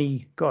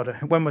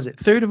was it?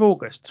 3rd of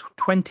August,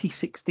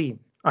 2016.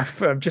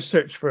 I've just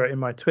searched for it in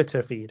my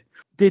Twitter feed.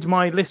 Did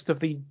my list of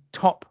the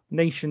top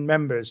Nation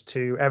members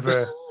to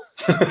ever...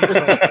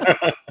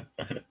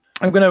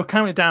 I'm going to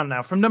count it down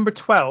now. From number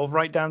 12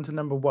 right down to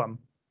number 1.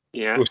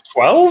 Yeah. It was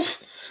 12?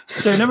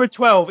 So number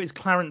 12 is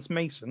Clarence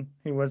Mason,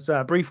 who was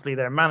briefly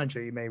their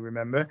manager, you may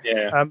remember.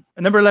 Yeah.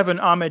 Number 11,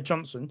 Ahmed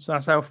Johnson. So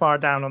that's how far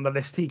down on the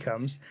list he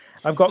comes.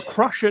 I've got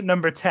Crush at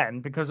number 10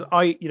 because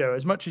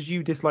as much as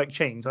you dislike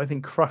Chains, I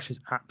think Crush is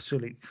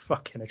absolutely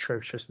fucking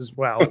atrocious as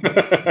well.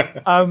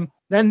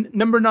 Then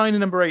number 9 and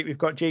number 8, we've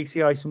got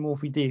JC Ice and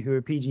Wolfie D, who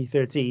are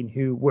PG-13,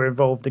 who were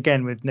involved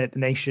again with the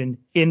Nation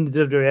in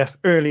the WWF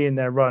early in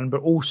their run,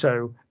 but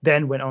also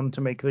then went on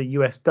to make the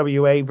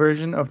USWA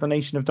version of the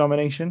Nation of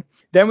Domination.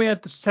 Then we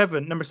had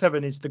number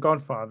 7 is The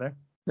Godfather.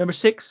 Number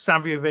 6,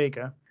 Savio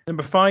Vega.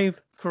 Number 5,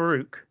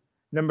 Farouk.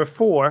 Number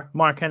 4,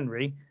 Mark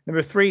Henry.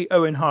 Number 3,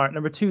 Owen Hart.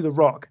 Number 2, The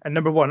Rock. And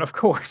number 1, of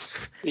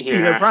course,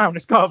 D'Lo Brown.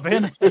 It's got to be,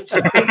 isn't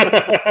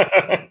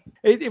it?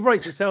 It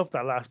writes itself,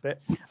 that last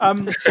bit.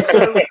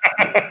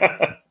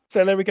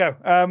 So there we go.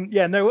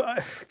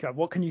 God,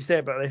 what can you say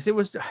about this? It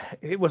was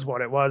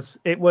what it was.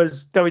 It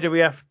was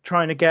WWF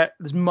trying to get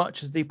as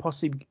much as they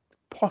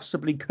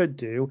possibly could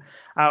do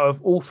out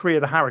of all 3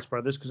 of the Harris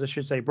brothers, because I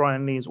should say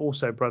Brian Lee is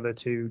also brother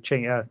to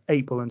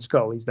 8 Ball and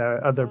Skull. He's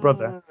their other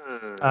brother.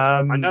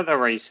 Another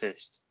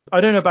racist. I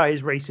don't know about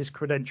his racist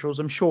credentials.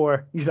 I'm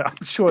sure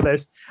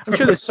there's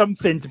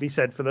something to be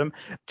said for them.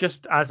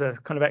 Just as a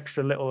kind of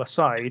extra little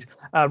aside,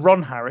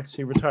 Ron Harris,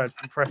 who retired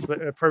from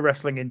pro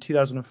wrestling in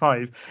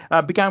 2005,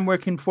 began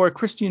working for a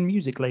Christian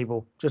music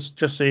label. Just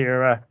so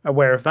you're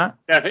aware of that.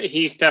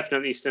 He's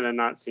definitely still a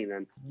Nazi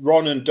then.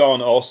 Ron and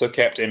Don also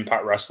kept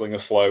Impact Wrestling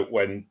afloat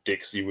when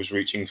Dixie was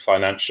reaching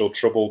financial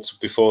trouble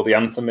before the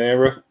Anthem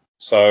era.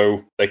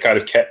 So they kind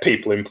of kept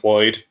people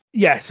employed.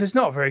 Yeah, so it's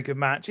not a very good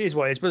match. It is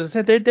what it is. But as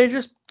I said,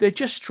 they're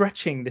just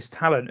stretching this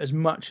talent as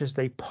much as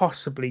they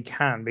possibly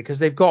can because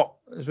they've got,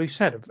 as we've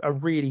said, a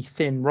really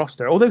thin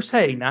roster. Although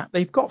saying that,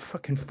 they've got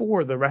fucking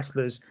 4 of the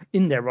wrestlers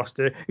in their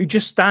roster who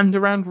just stand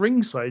around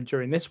ringside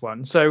during this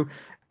one. So,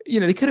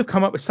 they could have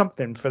come up with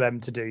something for them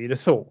to do, you'd have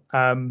thought.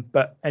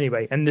 But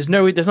anyway, and there's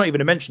not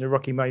even a mention of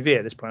Rocky Maivia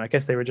at this point. I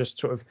guess they were just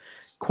sort of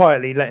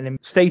quietly letting him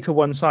stay to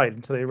one side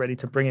until they were ready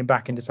to bring him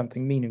back into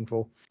something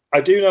meaningful. I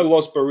do know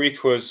Los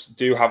Boricuas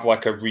do have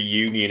like a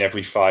reunion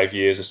every 5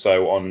 years or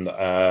so on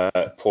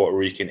Puerto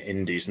Rican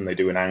indies, and they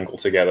do an angle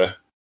together,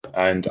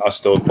 and are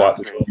still quite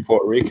the in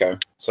Puerto Rico.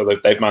 So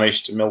they've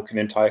managed to milk an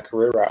entire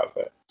career out of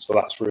it. So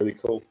that's really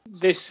cool.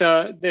 This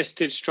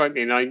did strike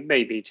me, and I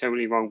may be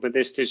totally wrong, but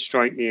this did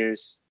strike me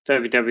as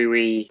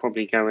WWE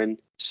probably going,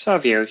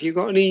 Savio, have you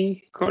got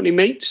any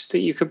mates that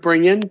you could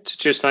bring in to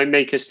just like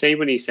make a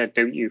statement? He said,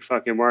 don't you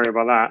fucking worry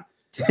about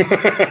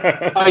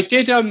that. I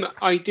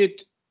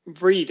did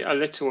read a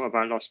little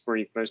about Los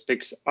Boricuas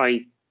because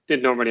I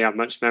did not really have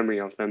much memory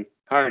of them.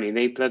 Apparently,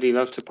 they bloody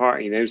love to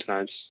party, those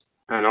lads.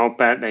 And I'll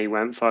bet they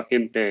went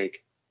fucking big.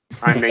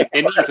 And they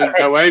didn't even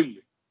go home.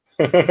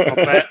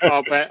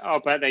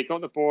 I'll bet they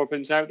got the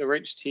bourbons out, the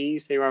rich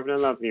teas. They were having a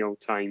lovely old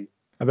time.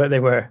 I bet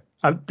they were.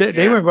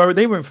 They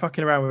weren't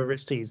fucking around with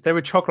rich teas. They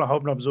were chocolate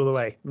hobnobs all the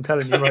way. I'm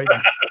telling you right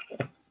now.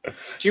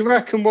 Do you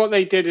reckon what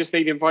they did is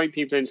they'd invite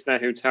people into their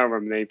hotel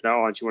room and they'd be like,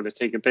 oh, do you want to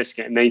take a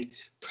biscuit? And they'd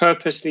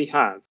purposely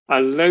have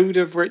a load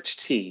of rich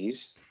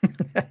teas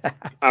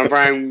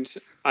around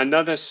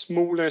another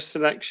smaller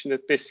selection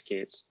of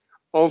biscuits,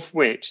 of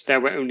which there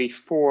were only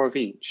 4 of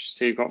each.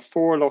 So you've got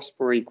 4 Los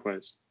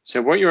Boricuas.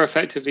 So what you're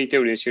effectively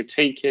doing is you're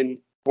taking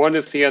one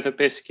of the other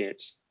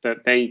biscuits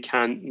that they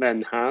can't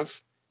then have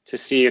to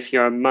see if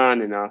you're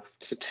man enough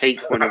to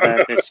take one of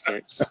their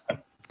biscuits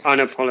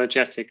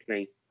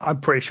unapologetically. I'm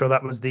pretty sure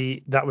that was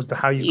the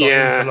how you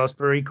got into Los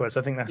Boricuas.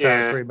 I think that's how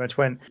it pretty much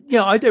went.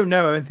 Yeah, I don't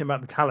know anything about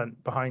the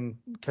talent behind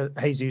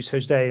Jesus,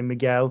 Jose, and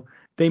Miguel.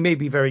 They may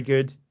be very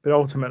good, but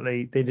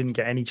ultimately they didn't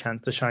get any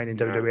chance to shine in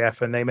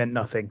WWF, and they meant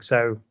nothing.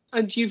 So.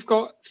 And you've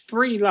got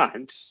 3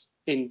 lads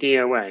in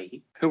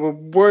DOA who were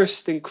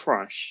worse than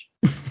Crush,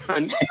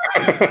 and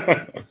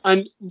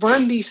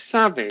Randy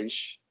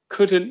Savage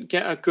couldn't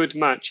get a good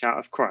match out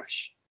of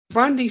Crush.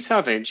 Randy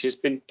Savage has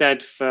been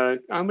dead for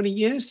how many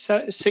years?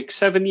 6,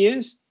 7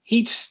 years.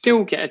 He'd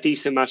still get a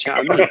decent match out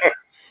of me.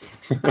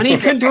 And he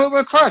couldn't do it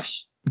with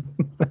Crush.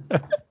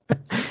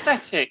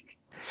 Pathetic.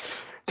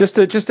 Just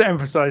to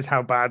emphasize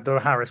how bad the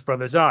Harris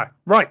brothers are.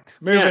 Right,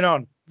 moving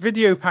on.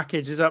 Video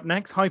package is up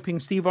next,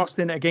 hyping Steve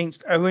Austin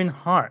against Owen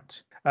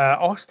Hart.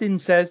 Austin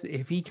says that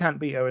if he can't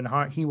beat Owen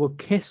Hart, he will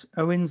kiss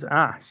Owen's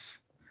ass.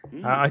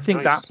 I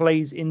think that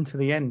plays into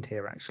the end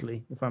here,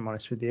 actually, if I'm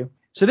honest with you.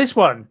 So this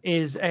one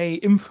is a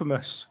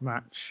infamous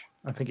match,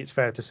 I think it's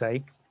fair to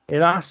say. It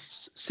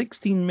lasts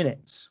 16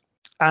 minutes,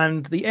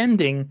 and the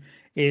ending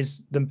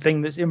is the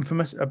thing that's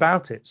infamous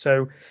about it.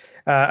 So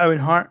Owen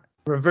Hart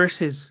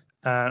reverses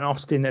an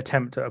Austin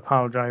attempt at a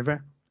pile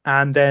driver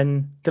and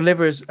then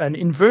delivers an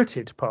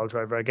inverted pile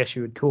driver, I guess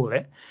you would call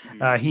it.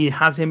 He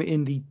has him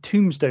in the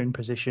tombstone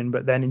position,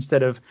 but then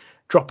instead of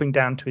dropping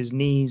down to his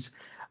knees,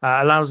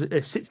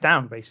 sits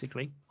down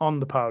basically on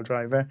the pile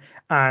driver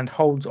and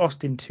holds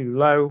Austin too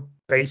low,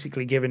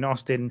 basically giving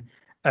Austin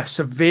a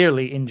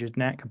severely injured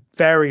neck, a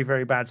very,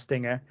 very bad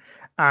stinger,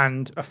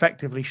 and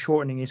effectively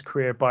shortening his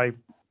career by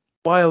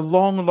a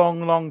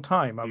long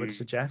time, I would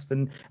suggest.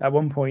 And at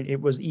one point, it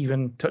was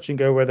even touch and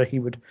go whether he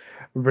would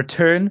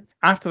return.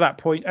 After that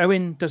point,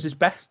 Owen does his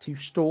best to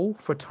stall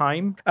for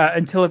time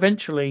until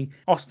eventually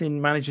Austin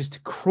manages to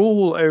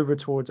crawl over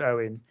towards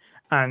Owen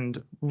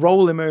and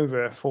roll him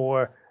over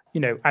for,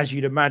 as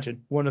you'd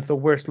imagine, one of the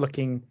worst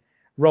looking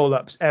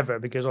roll-ups ever,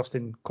 because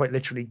Austin quite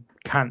literally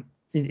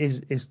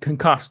is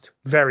concussed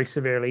very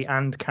severely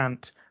and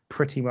can't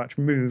pretty much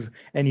move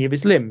any of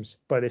his limbs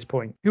by this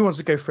point. Who wants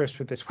to go first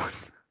with this one?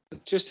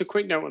 Just a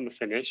quick note on the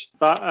finish,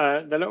 but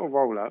the little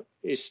roll-up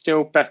is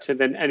still better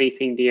than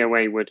anything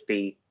DOA would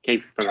be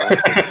capable of.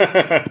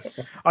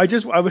 I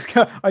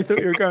thought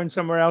you were going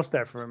somewhere else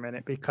there for a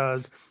minute,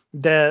 because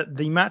the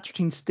match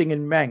between Sting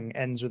and Meng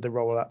ends with the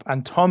roll-up,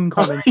 and Tom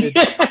commented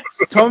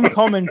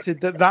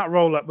that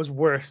roll-up was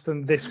worse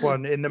than this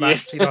one in the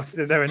match between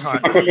Austin and Owen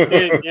Hart. He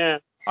did, yeah.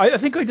 I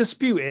think I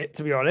dispute it,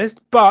 to be honest,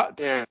 but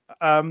they're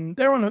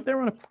on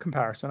a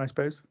comparison, I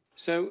suppose.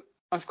 So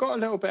I've got a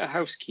little bit of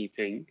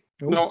housekeeping.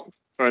 Ooh. Not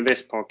for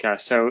this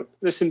podcast. So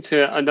listen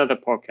to another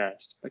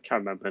podcast. I can't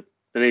remember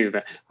the name of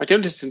it. I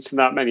don't listen to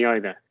that many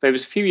either. But it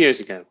was a few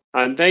years ago.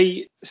 And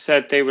they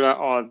said they were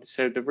like,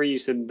 so the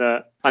reason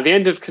that at the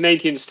end of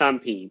Canadian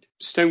Stampede,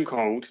 Stone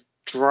Cold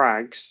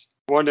drags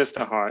one of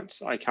the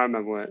Harts, I can't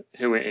remember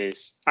who it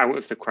is, out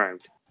of the crowd.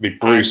 Be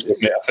Bruce,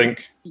 wouldn't it, I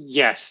think?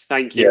 Yes,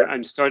 thank you. Yeah.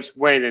 And starts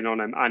wailing on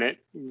him. And it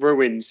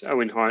ruins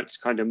Owen Hart's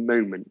kind of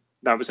moment.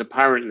 That was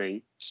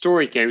apparently,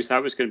 story goes,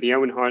 that was going to be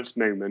Owen Hart's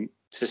moment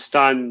to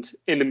stand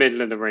in the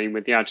middle of the ring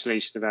with the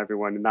adulation of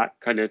everyone, and that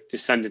kind of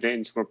descended it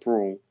into a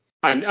brawl.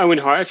 And Owen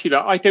Hart, if you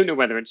look, I don't know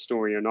whether it's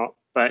story or not,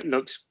 but it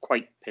looks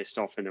quite pissed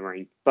off in the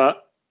ring.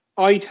 But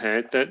I'd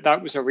heard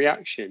that was a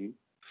reaction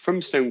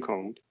from Stone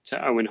Cold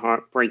to Owen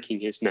Hart breaking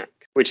his neck,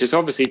 which is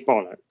obviously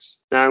bollocks.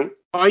 Now,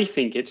 I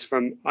think it's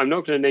from, I'm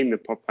not going to name the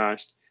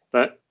podcast,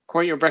 but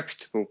quite a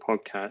reputable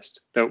podcast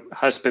that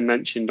has been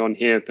mentioned on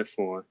here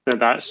before,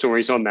 that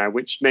story's on there,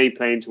 which may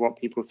play into what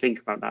people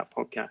think about that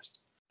podcast.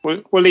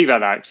 We'll leave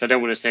that out, because I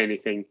don't want to say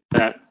anything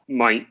that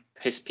might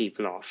piss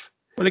people off.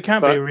 Well, it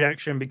can't be a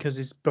reaction because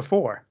it's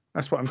before.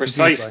 That's what I'm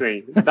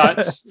precisely.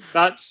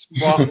 That's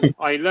what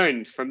I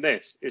learned from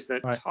this, is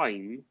that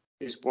time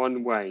is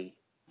one way.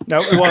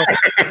 No, well,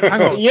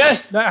 hang on.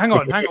 Yes. No, hang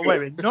on, wait a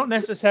minute. Not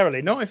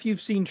necessarily. Not if you've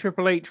seen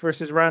Triple H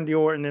versus Randy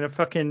Orton in a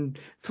fucking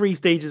 3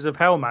 stages of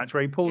hell match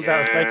where he pulls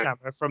out a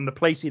sledgehammer from the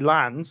place he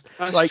lands.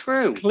 That's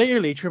true.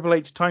 Clearly, Triple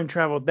H time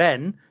traveled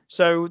then,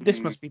 so this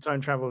must be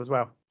time travel as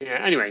well.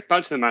 Yeah. Anyway,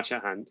 back to the match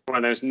at hand.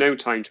 Well, there's no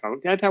time travel.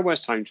 Yeah, there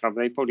was time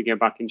travel. They'd probably go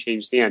back and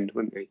change the end,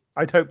 wouldn't they?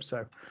 I'd hope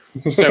so.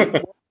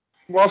 So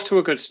we're off to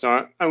a good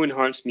start. Owen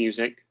Hart's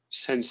music,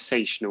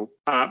 sensational,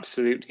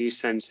 absolutely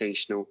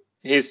sensational.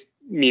 His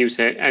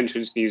music,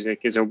 entrance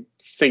music, is a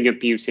thing of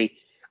beauty.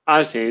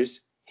 as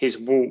is his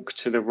walk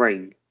to the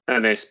ring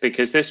at this,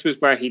 because this was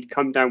where he'd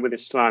come down with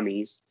his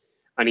slammies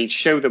and he'd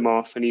show them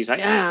off and he's like,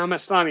 yeah, I'm a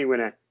slammy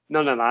winner.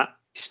 None of that.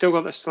 He's still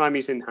got the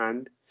slammies in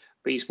hand,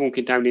 but he's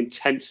walking down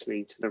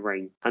intensely to the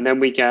ring. And then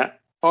we get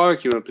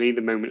arguably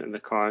the moment of the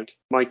card,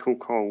 Michael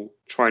Cole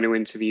trying to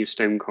interview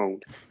Stone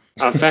Cold.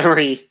 A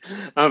very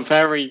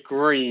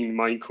green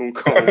Michael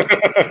Cole.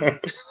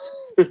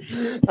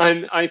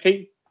 And I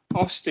think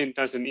Austin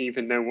doesn't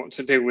even know what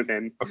to do with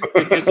him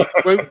because he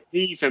won't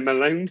leave him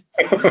alone.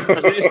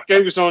 And it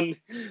goes on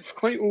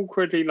quite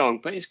awkwardly long,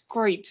 but it's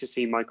great to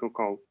see Michael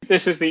Cole.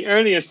 This is the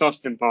earliest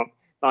Austin pop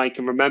that I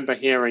can remember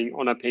hearing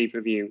on a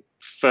pay-per-view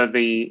for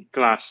the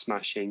glass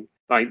smashing.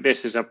 Like,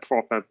 this is a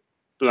proper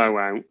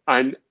blowout.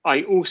 And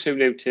I also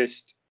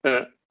noticed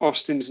that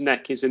Austin's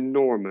neck is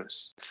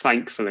enormous,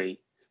 thankfully.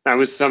 That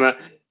was something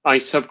I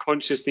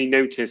subconsciously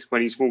noticed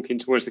when he's walking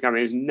towards the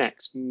camera. His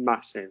neck's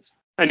massive.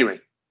 Anyway,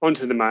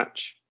 onto the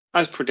match.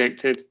 As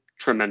predicted,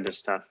 tremendous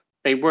stuff.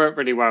 They work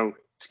really well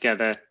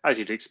together, as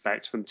you'd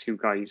expect from two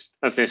guys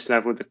of this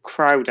level. The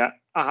crowd are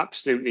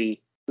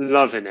absolutely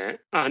loving it.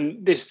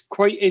 And this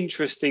quite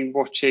interesting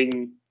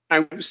watching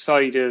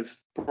outside of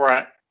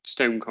Bret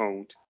Stone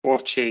Cold,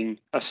 watching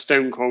a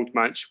Stone Cold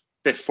match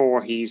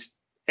before he's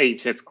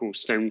atypical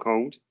Stone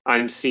Cold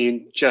and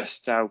seeing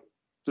just how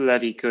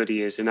bloody good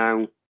he is and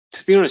how,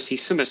 to be honest,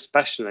 he's something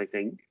special, I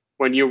think.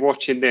 When you're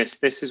watching this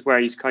is where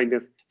he's kind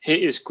of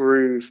hit his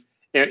groove.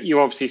 You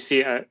obviously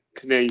see it at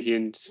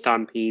Canadian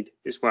Stampede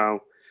as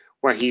well,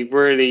 where he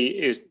really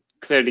is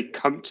clearly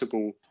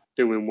comfortable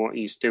doing what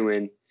he's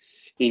doing.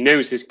 He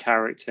knows his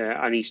character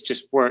and he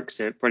just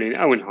works it brilliant.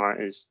 Owen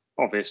Hart is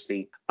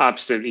obviously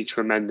absolutely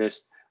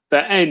tremendous.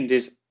 The end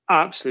is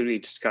absolutely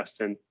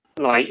disgusting.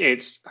 Like,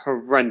 it's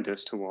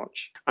horrendous to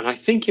watch. And I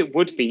think it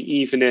would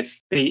be even if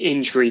the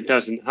injury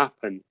doesn't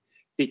happen,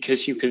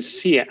 because you can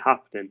see it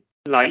happening.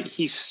 Like,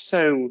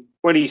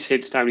 when he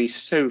sits down, he's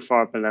so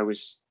far below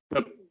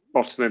the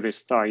bottom of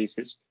his thighs.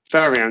 It's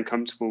very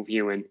uncomfortable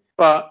viewing.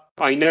 But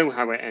I know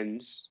how it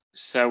ends.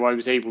 So I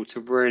was able to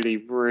really,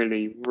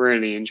 really,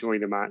 really enjoy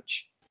the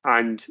match.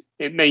 And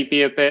it may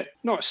be a bit,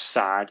 not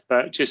sad,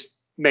 but just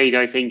made,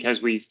 I think,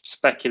 as we've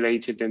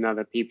speculated and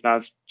other people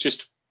have,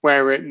 just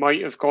where it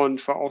might have gone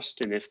for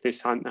Austin if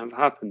this hadn't have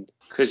happened.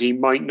 Because he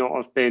might not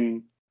have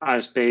been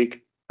as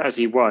big as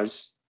he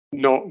was,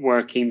 not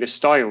working the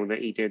style that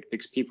he did,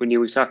 because people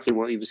knew exactly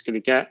what he was going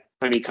to get.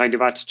 And he kind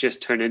of had to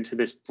just turn into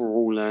this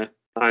brawler.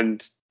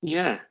 And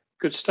yeah,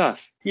 good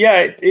stuff.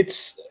 Yeah,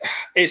 it's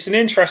an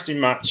interesting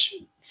match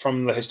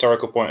from the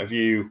historical point of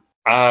view.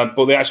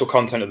 But the actual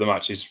content of the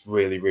match is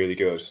really, really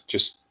good.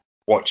 Just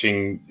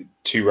watching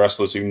two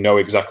wrestlers who know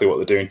exactly what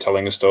they're doing,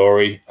 telling a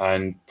story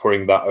and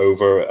putting that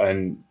over,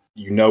 and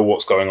you know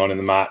what's going on in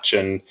the match.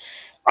 And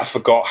I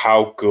forgot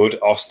how good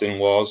Austin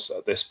was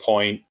at this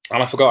point,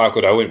 and I forgot how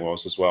good Owen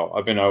was as well.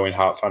 I've been an Owen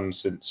Hart fan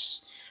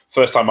since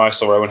first time I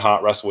saw Owen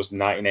Hart wrestle was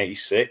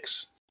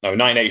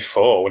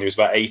 1984, when he was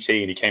about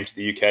 18. He came to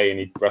the UK and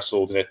he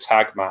wrestled in a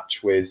tag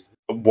match with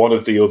one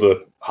of the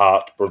other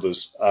Hart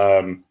brothers,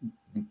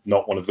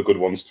 not one of the good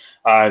ones,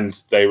 and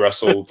they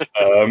wrestled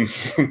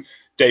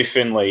Dave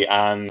Finlay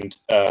and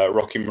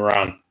Rocky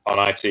Moran on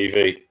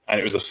ITV, and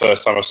it was the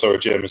first time I saw a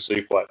German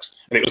suplex,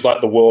 and it was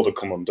like the world had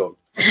come undone.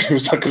 It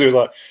was like, because it was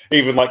like,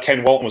 even like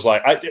Ken Walton was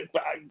like, I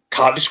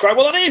can't describe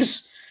what that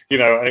is,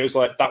 and it was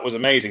like, that was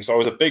amazing. So I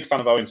was a big fan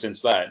of Owen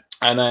since then.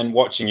 And then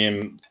watching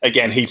him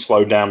again, he'd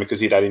slowed down because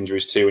he'd had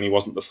injuries too, and he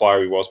wasn't the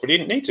flyer he was, but he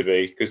didn't need to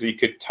be, because he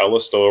could tell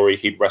a story.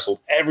 He'd wrestled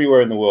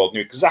everywhere in the world,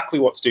 knew exactly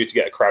what to do to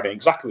get a crowd in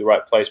exactly the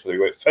right place, whether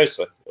he went face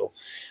or heel.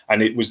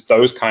 And it was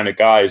those kind of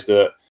guys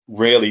that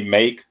really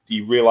make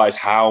you realize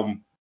how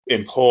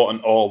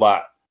important all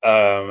that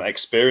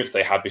experience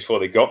they had before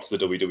they got to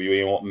the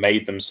WWE, and what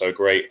made them so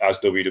great as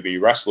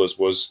WWE wrestlers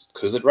was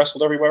because they'd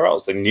wrestled everywhere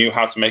else. They knew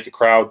how to make a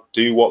crowd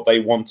do what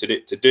they wanted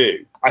it to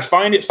do. I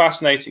find it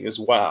fascinating as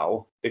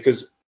well,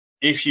 because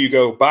if you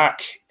go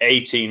back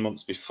 18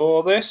 months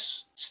before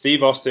this,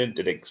 Steve Austin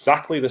did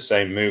exactly the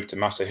same move to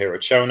Masahiro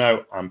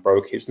Chono and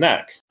broke his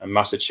neck. And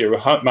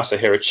Masahiro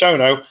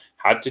Chono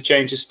had to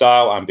change his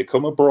style and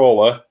become a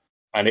brawler,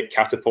 and it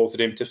catapulted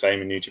him to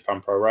fame in New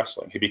Japan Pro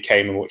Wrestling. He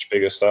became a much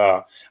bigger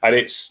star.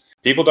 And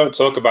people don't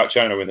talk about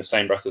Chono in the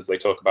same breath as they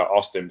talk about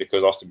Austin,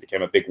 because Austin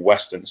became a big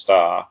Western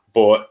star.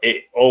 But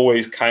it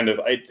always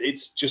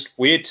it's just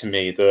weird to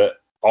me that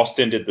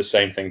Austin did the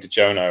same thing to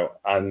Chono,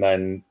 and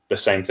then the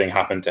same thing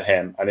happened to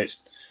him. And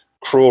it's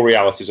cruel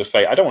realities of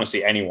fate. I don't want to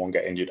see anyone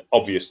get injured,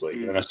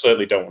 obviously. And I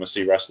certainly don't want to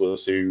see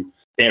wrestlers who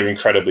are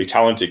incredibly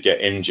talented get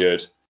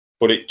injured.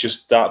 But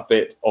that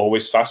bit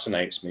always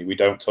fascinates me. We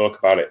don't talk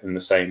about it in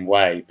the same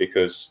way,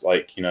 because,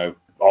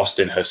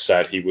 Austin has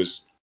said he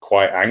was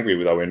quite angry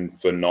with Owen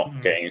for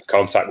not getting in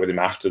contact with him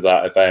after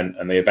that event,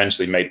 and they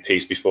eventually made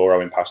peace before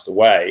Owen passed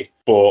away.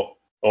 But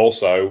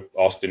also,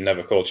 Austin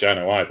never called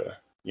Chono either.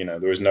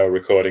 There was no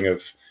recording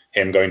of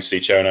him going to see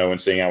Chono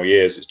and seeing how he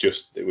is.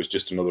 It was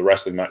just another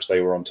wrestling match.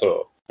 They were on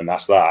tour, and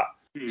that's that.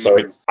 So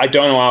I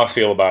don't know how I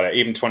feel about it.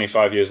 Even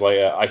 25 years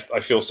later, I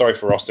feel sorry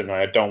for Austin, and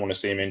I don't want to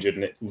see him injured.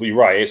 And you're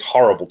right, it's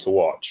horrible to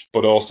watch.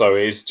 But also,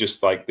 it's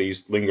just like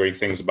these lingering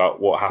things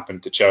about what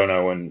happened to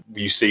Chono, and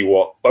you see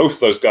what both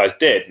those guys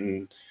did.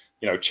 And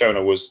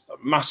Chono was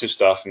a massive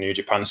star for New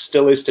Japan,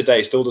 still is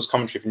today, still does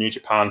commentary for New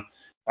Japan,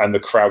 and the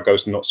crowd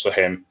goes nuts for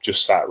him,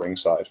 just sat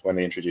ringside when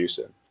they introduce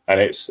him. And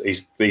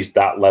he's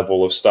that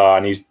level of star,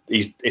 and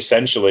he's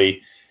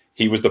essentially.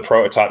 He was the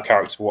prototype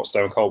character for what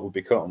Stone Cold would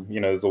become.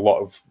 There's a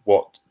lot of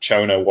what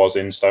Chono was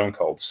in Stone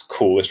Cold. It's the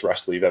coolest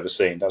wrestler you've ever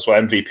seen. That's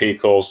what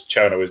MVP calls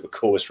Chono is the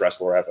coolest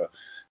wrestler ever.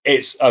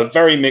 It's a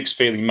very mixed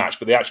feeling match,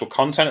 but the actual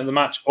content of the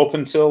match up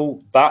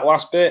until that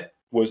last bit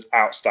was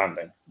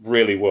outstanding.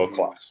 Really world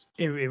class.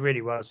 It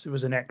really was. It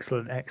was an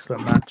excellent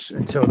match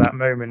until that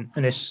moment.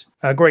 And it's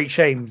a great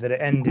shame that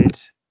it ended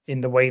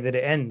in the way that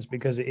it ends,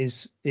 because it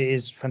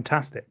is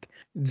fantastic.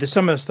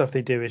 Some of the stuff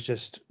they do is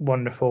just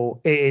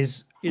wonderful. It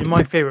is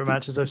my favorite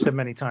match, as I've said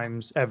many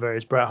times ever,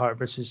 is Bret Hart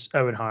versus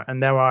Owen Hart,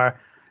 and there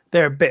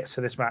are bits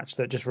of this match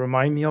that just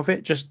remind me of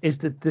it. Just is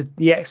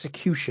the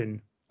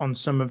execution on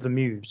some of the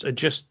moves are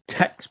just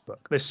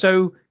textbook. They're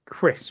so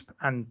crisp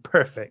and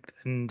perfect,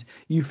 and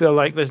you feel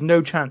like there's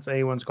no chance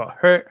anyone's got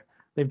hurt.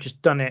 They've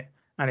just done it,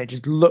 and it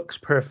just looks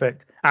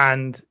perfect,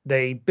 and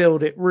they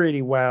build it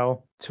really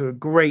well to a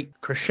great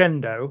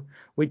crescendo,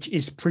 which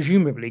is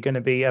presumably going to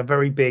be a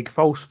very big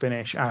false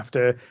finish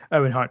after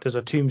Owen Hart does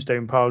a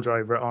tombstone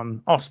piledriver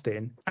on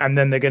Austin, and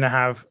then they're going to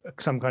have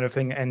some kind of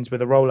thing that ends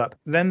with a roll up.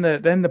 Then the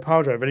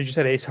piledriver, as you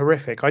said, it's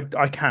horrific.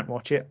 I can't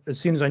watch it. As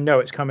soon as I know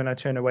it's coming, I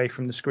turn away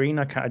from the screen.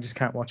 I just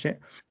can't watch it.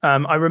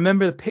 I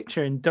remember the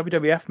picture in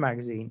WWF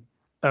magazine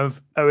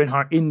of Owen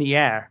Hart in the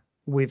air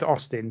with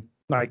Austin,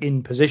 like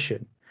in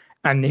position,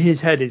 and his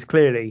head is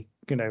clearly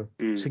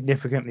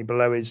significantly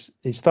below his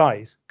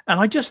thighs. And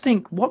I just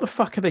think, what the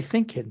fuck are they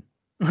thinking?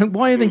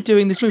 Why are they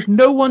doing this move?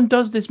 No one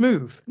does this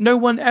move. No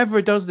one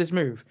ever does this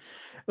move.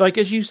 Like,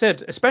 as you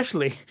said,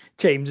 especially,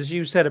 James, as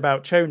you said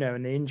about Chono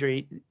and the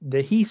injury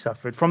that he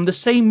suffered from the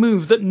same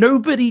move that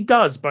nobody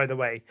does, by the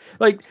way.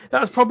 Like,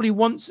 that was probably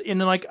once in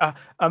like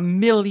a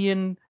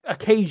million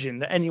occasion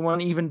that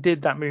anyone even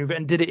did that move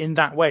and did it in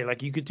that way.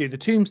 Like, you could do the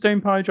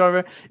tombstone pile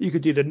driver, you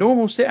could do the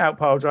normal sit out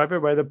pile driver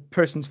where the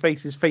person's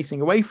face is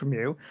facing away from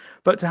you,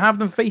 but to have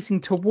them facing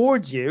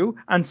towards you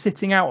and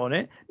sitting out on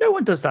it, no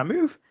one does that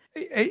move.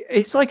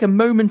 It's like a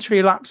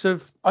momentary lapse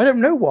of I don't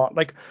know what.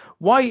 Like,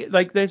 why?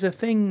 Like, there's a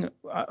thing.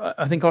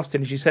 I think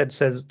Austin, as you said,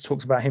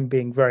 talks about him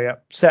being very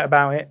upset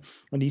about it,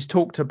 and he's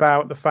talked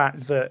about the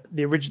fact that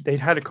they'd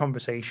had a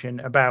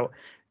conversation about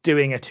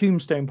doing a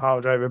tombstone pile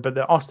driver, but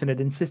that Austin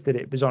had insisted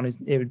it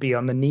would be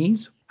on the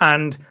knees,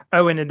 and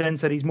Owen had then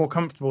said he's more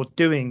comfortable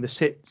doing the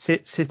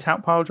sit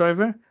out pile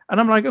driver, and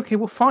I'm like, okay,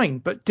 well, fine,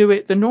 but do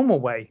it the normal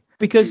way,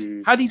 because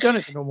had he done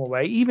it the normal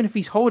way, even if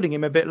he's holding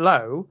him a bit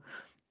low,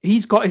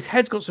 his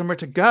head's got somewhere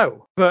to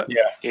go. But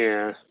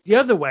yeah, the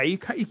other way,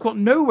 you've got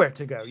nowhere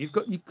to go.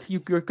 You're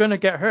going to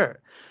get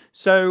hurt.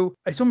 So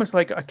it's almost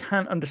like I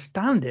can't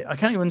understand it. I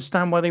can't even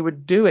understand why they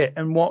would do it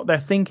and what they're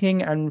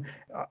thinking. And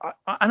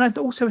I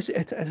also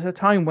it's a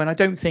time when I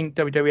don't think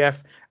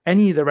WWF,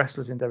 any of the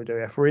wrestlers in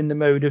WWF, were in the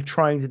mode of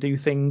trying to do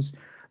things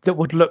that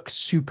would look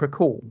super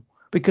cool.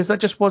 Because that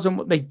just wasn't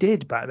what they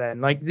did back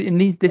then. Like in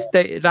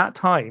that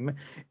time,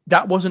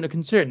 that wasn't a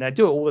concern. They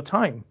do it all the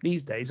time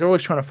these days. They're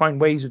always trying to find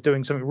ways of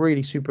doing something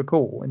really super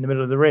cool in the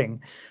middle of the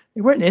ring.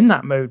 They weren't in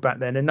that mode back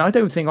then, and I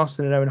don't think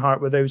Austin and Owen Hart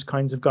were those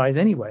kinds of guys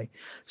anyway.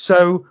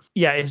 So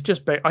yeah, I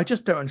just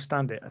don't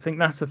understand it. I think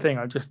that's the thing.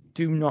 I just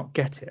do not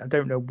get it. I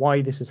don't know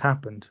why this has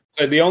happened.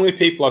 So the only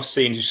people I've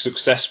seen who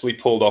successfully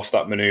pulled off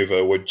that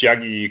maneuver were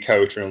Jaggy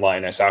Yokota and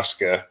Lioness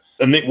Asuka.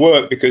 And it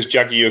worked because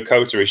Jaggy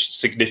Yokota is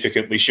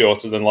significantly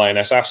shorter than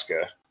Lioness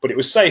Asuka. But it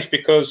was safe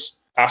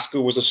because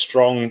Asuka was a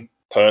strong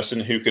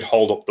person who could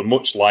hold up the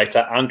much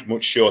lighter and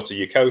much shorter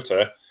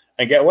Yokota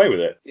and get away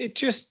with it. It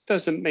just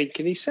doesn't make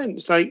any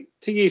sense. Like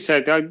Tinky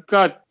said, I'm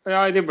glad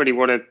I didn't really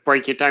want to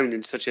break it down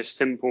in such a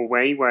simple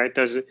way where it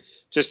doesn't,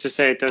 just to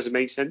say it doesn't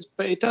make sense,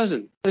 but it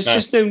doesn't. There's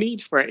just no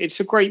need for it. It's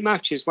a great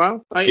match as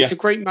well. It's a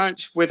great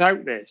match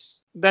without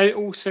this. They're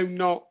also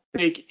not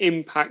big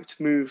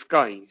impact move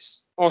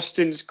guys.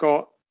 Austin's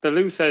got the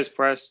Luther's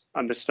press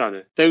and the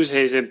stunner. Those are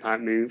his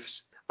impact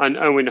moves. And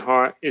Owen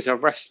Hart is a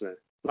wrestler.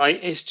 Like,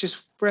 it's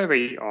just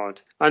very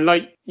odd. And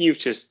like you've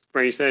just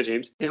raised there,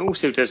 James, it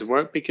also doesn't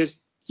work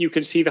because you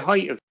can see the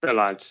height of the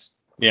lads.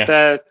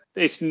 Yeah.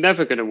 It's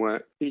never going to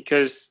work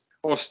because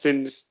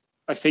Austin's,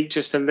 I think,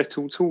 just a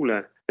little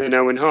taller than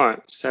Owen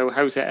Hart. So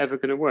how's that ever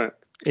going to work?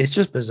 It's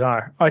just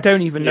bizarre. I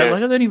don't even know.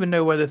 Like, I don't even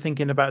know why they're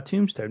thinking about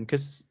Tombstone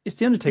because it's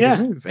the Undertaker's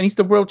move, and he's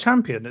the world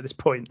champion at this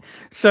point.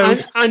 So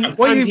why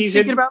are you even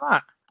thinking about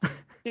that?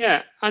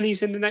 Yeah, and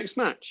he's in the next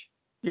match.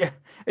 Yeah,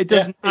 it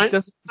doesn't. It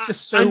doesn't. It's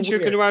just so. And you're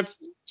going to have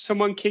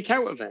someone kick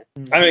out of it.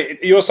 I mean,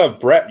 you also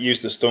have Bret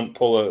use the stunt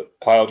puller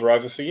pile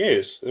driver for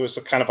years. It was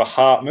a kind of a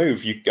heart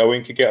move. You go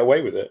in, could get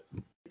away with it.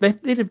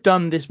 They'd have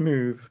done this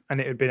move,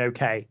 and it would have been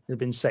okay. It would have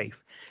been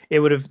safe.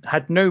 It would have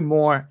had no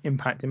more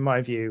impact, in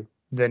my view,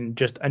 than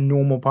just a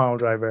normal pile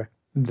driver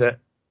that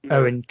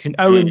Owen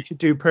could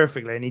do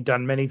perfectly, and he'd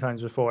done many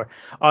times before.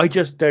 I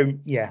just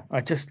don't. Yeah,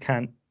 I just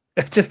can't.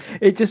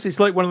 It's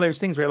like one of those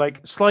things where,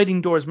 like,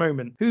 sliding doors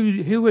moment.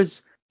 Who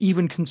has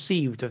even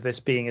conceived of this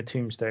being a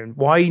tombstone?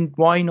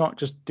 Why not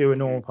just do a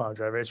normal pile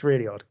driver? It's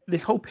really odd.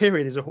 This whole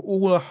period is a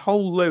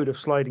whole load of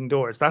sliding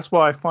doors. That's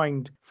what I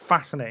find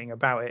fascinating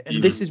about it.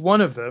 And this is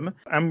one of them.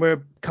 And we're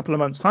a couple of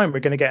months' time,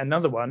 we're going to get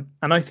another one.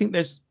 And I think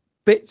there's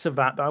bits of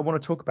that I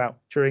want to talk about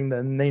during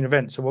the main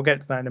event. So we'll get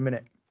to that in a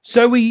minute.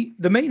 So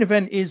the main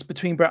event is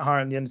between Bret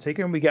Hart and The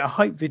Undertaker, and we get a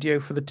hype video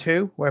for the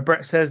two where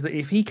Bret says that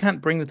if he can't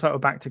bring the title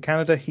back to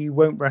Canada, he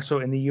won't wrestle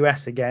in the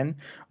US again.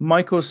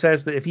 Michaels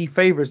says that if he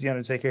favors The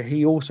Undertaker,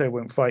 he also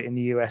won't fight in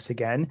the US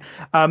again.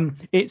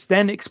 It's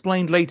then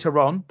explained later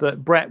on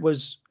that Bret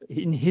was,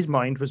 in his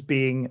mind, was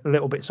being a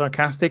little bit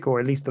sarcastic, or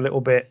at least a little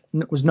bit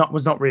was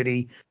not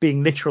really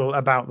being literal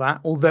about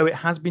that, although it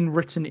has been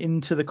written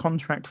into the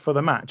contract for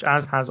the match,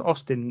 as has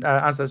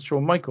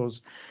Shawn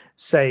Michaels,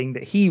 saying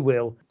that he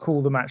will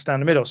call the match down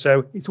the middle.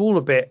 So this is all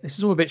a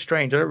bit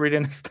strange. I don't really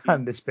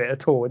understand this bit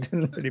at all. It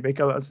didn't really make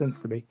a lot of sense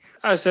to me.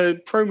 As a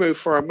promo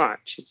for a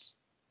match, it's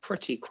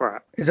pretty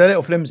crap. It's a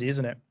little flimsy,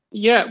 isn't it?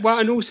 Yeah, well,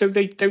 and also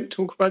they don't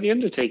talk about The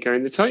Undertaker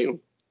in the title.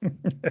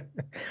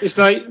 It's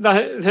like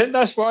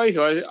that's what I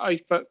thought. I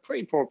thought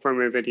pretty poor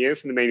promo video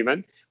from the main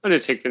event.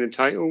 Undertaker in the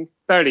title,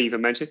 barely even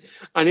mentioned.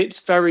 And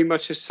it's very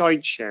much a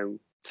sideshow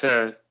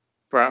to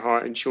Bret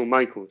Hart and Shawn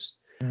Michaels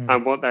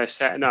and what they're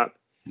setting up.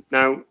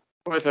 Now,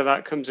 whether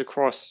that comes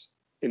across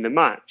in the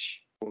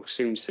match, we'll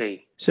soon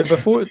see. So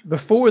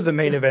before the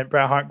main event,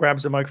 Bret Hart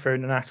grabs a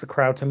microphone and asks the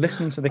crowd to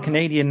listen to the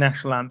Canadian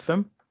national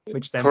anthem,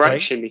 which then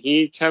Correction, plays.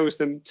 He tells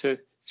them to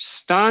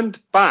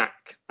stand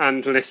back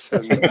and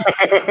listen.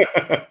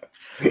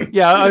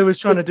 Yeah, I was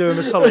trying to do him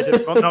a solid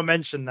and not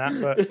mention that,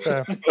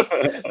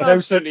 but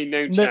absolutely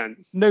no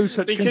chance. No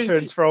such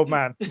concerns for old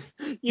man.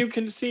 You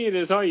can see in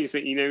his eyes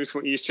that he knows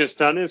what he's just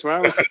done as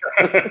well.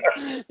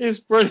 It's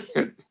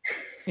brilliant.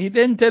 He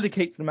then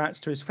dedicates the match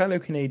to his fellow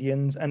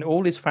Canadians and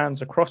all his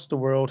fans across the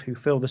world who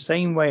feel the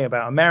same way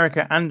about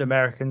America and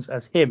Americans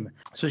as him.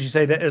 So as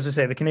I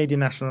say, the Canadian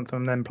national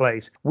anthem then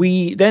plays.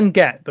 We then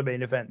get the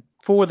main event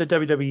for the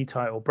WWE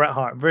title, Bret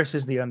Hart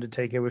versus The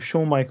Undertaker, with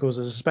Shawn Michaels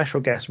as a special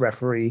guest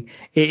referee.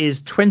 It is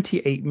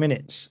 28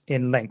 minutes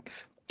in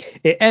length.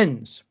 It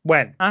ends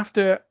when,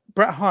 after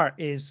Bret Hart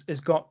is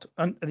got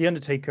The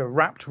Undertaker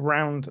wrapped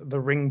round the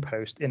ring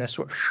post in a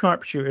sort of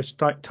sharpshooter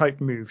type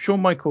move,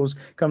 Shawn Michaels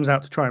comes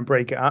out to try and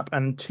break it up,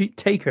 and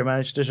Taker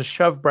manages to just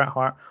shove Bret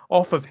Hart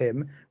off of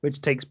him,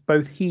 which takes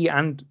both he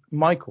and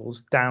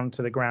Michaels down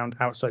to the ground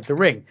outside the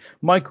ring.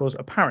 Michaels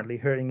apparently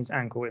hurting his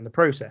ankle in the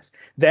process.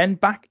 Then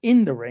back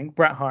in the ring,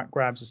 Bret Hart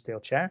grabs a steel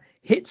chair,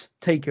 hits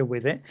Taker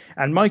with it,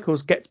 and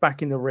Michaels gets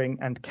back in the ring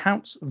and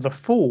counts the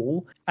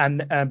fall,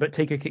 but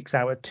Taker kicks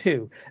out at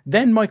 2.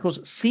 Then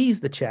Michaels sees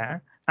the chair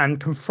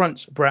and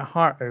confronts Bret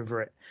Hart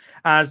over it.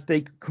 As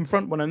they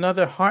confront one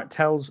another, Hart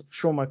tells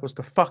Shawn Michaels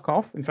to fuck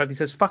off. In fact, he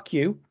says, fuck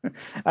you,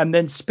 and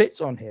then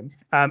spits on him.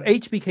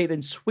 HBK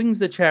then swings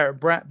the chair at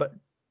Bret, but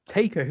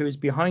Taker, who is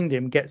behind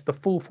him, gets the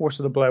full force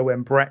of the blow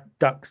when Bret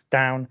ducks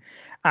down.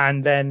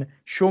 And then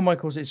Shawn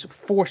Michaels is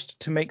forced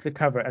to make the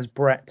cover as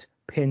Bret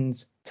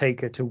pins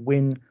Taker to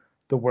win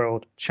the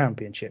World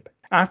Championship.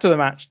 After the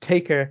match,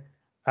 Taker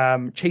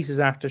chases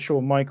after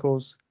Shawn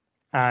Michaels,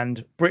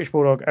 and British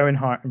Bulldog, Owen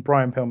Hart, and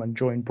Brian Pillman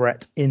join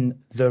Bret in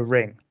the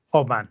ring.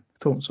 Oh man,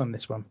 thoughts on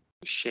this one?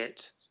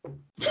 Shit.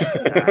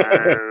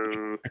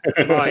 Oh,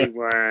 my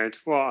word,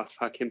 what a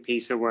fucking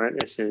piece of work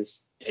this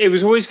is. It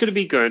was always going to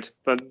be good,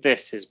 but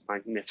this is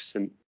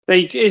magnificent.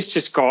 It's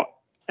just got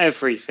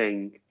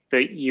everything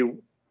that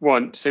you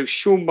want. So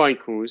Shawn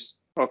Michaels,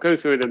 I'll go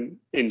through them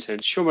in turn.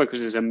 Shawn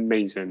Michaels is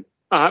amazing.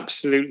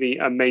 Absolutely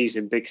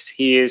amazing, because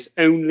he is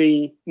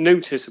only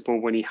noticeable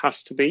when he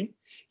has to be.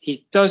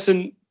 He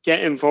doesn't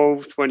get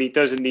involved when he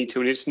doesn't need to,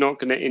 and it's not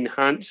going to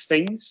enhance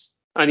things.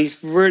 And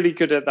he's really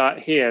good at that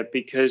here,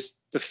 because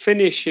the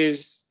finish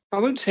is, I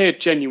won't say a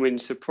genuine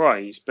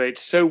surprise, but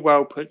it's so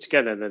well put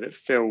together that it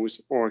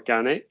feels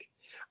organic.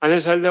 And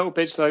there's a little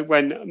bits like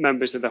when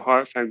members of the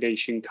Hart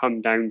Foundation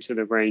come down to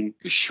the ring,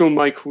 Shawn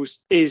Michaels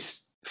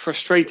is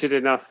frustrated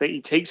enough that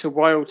he takes a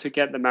while to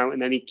get them out,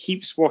 and then he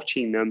keeps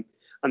watching them.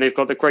 And they've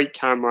got the great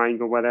camera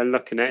angle where they're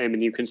looking at him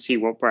and you can see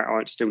what Bret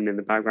Hart's doing in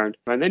the background.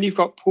 And then you've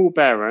got Paul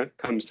Bearer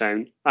comes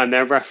down, and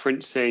they're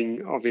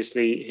referencing,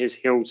 obviously, his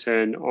heel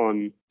turn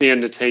on The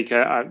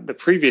Undertaker at the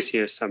previous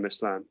year's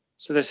SummerSlam.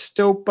 So they're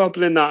still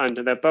bubbling that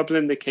under. They're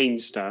bubbling the Kane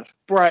stuff.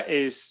 Bret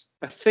is,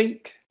 I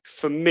think,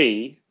 for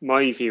me,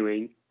 my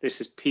viewing,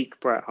 this is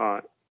peak Bret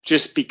Hart.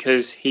 Just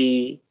because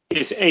he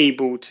is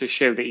able to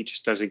show that he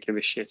just doesn't give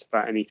a shit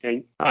about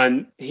anything.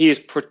 And he is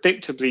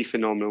predictably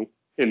phenomenal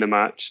in the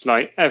match.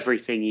 Like,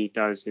 everything he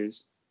does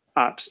is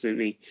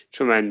absolutely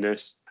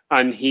tremendous,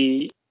 and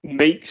he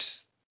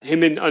makes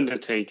him and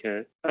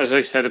Undertaker, as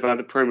I said about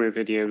the promo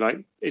video,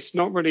 like, it's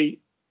not really,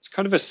 it's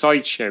kind of a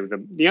sideshow.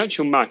 The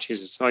actual match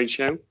is a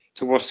sideshow. It's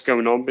to what's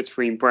going on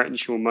between Bret and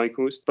Shawn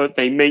Michaels, but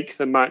they make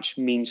the match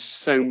mean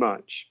so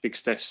much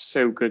because they're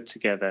so good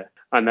together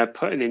and they're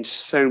putting in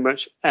so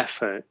much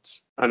effort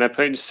and they're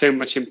putting so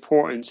much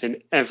importance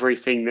in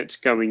everything that's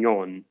going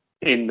on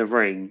in the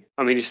ring.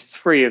 I mean, it's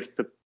three of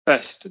the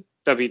best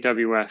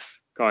WWF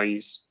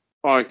guys,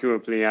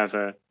 arguably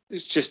ever.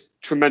 It's just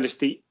tremendous.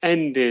 The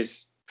end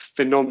is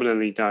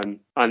phenomenally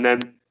done. And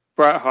then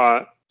Bret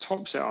Hart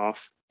tops it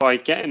off by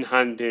getting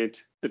handed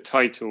the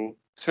title,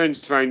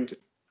 turns around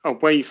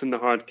away from the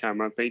hard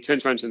camera, but he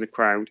turns around to the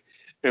crowd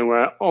who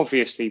are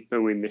obviously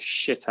booing the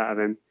shit out of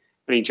him,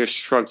 and he just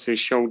shrugs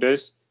his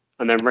shoulders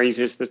and then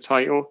raises the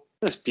title.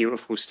 That's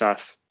beautiful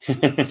stuff.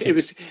 It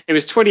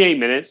was 28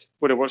 minutes.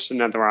 Would have watched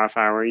another half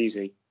hour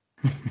easy.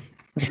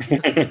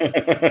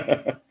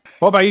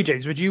 What about you,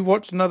 James? Would you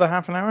watch another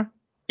half an hour?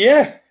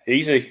 Yeah,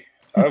 easy.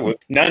 I would.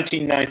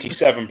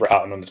 1997 Bret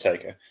Hart and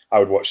Undertaker. I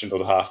would watch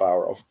another half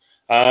hour of.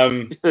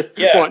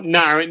 Yeah. What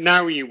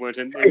now you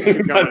wouldn't?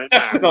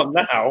 Not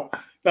now.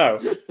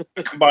 No.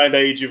 Combined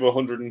age of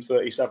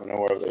 137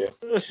 or whatever they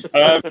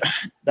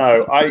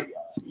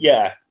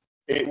are.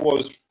 It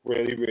was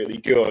really, really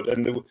good.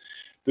 And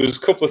there was a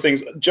couple of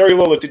things. Jerry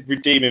Lawler did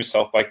redeem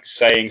himself by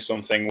saying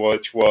something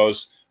which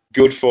was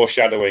good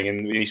foreshadowing.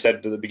 And he said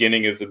at the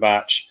beginning of the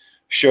match,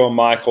 Shawn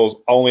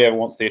Michaels only ever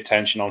wants the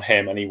attention on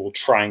him and he will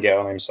try and get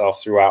on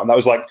himself throughout. And that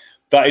was like,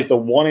 that is the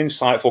one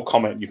insightful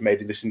comment you've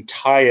made in this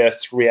entire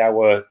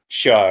 3-hour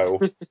show.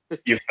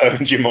 You've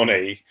earned your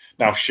money.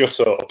 Now shut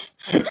up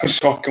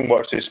so I can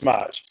watch this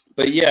match.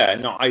 But yeah,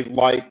 no, I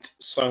liked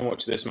so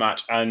much of this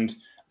match. And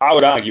I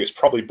would argue it's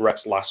probably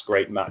Bret's last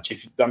great match.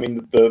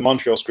 The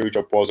Montreal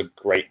Screwjob was a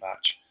great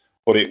match,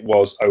 but it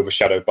was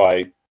overshadowed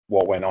by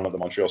what went on at the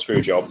Montreal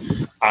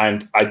Screwjob.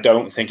 And I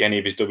don't think any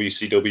of his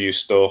WCW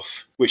stuff,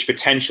 which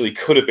potentially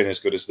could have been as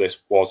good as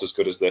this, was as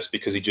good as this,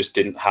 because he just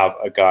didn't have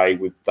a guy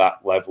with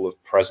that level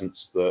of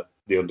presence that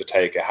The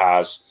Undertaker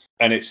has.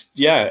 And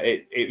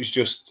it was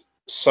just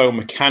so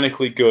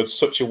mechanically good,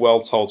 such a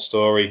well-told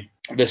story.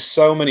 There's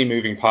so many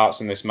moving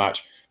parts in this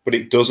match, but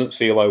it doesn't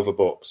feel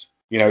overbooked.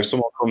 You know, if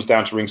someone comes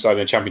down to ringside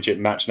in a championship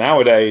match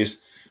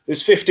nowadays,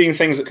 there's 15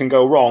 things that can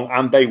go wrong,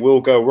 and they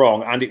will go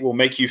wrong, and it will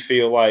make you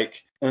feel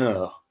like,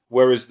 ugh.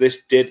 Whereas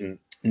this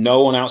didn't.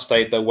 No one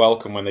outstayed their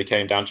welcome when they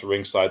came down to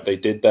ringside. They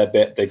did their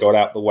bit. They got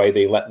out the way.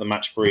 They let the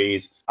match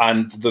breathe.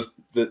 And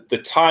the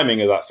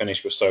timing of that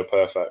finish was so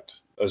perfect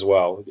as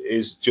well. It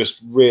is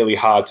just really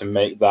hard to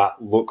make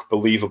that look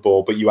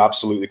believable, but you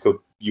absolutely could.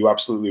 You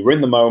absolutely were in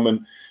the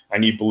moment,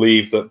 and you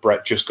believe that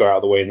Bret just got out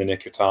of the way in the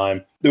nick of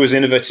time. There was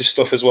innovative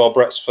stuff as well.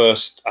 Bret's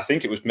first, I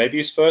think it was maybe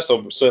his first,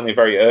 or certainly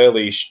very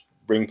early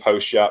ring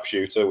post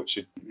sharpshooter, which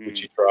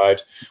he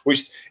tried,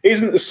 which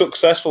isn't as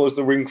successful as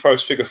the ring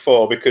post figure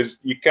 4 because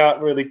you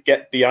can't really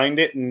get behind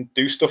it and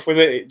do stuff with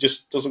it. It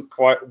just doesn't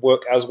quite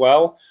work as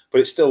well, but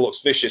it still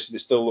looks vicious and it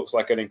still looks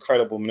like an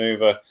incredible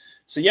maneuver.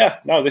 So yeah,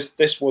 no,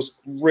 this was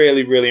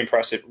really, really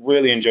impressive.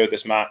 Really enjoyed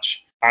this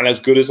match, and as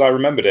good as I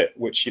remembered it,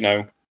 which, you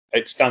know,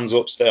 it stands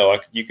up still.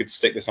 Like, you could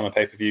stick this on a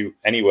pay-per-view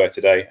anywhere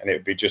today and it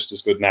would be just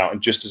as good now and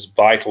just as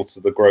vital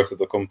to the growth of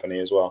the company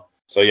as well.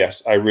 So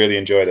yes, I really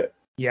enjoyed it.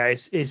 Yeah,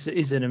 it's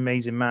an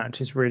amazing match.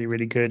 It's really,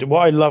 really good.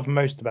 What I love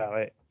most about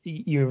it,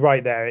 you're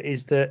right there,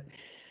 is that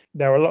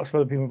there are lots of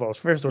other people involved.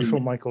 First of all,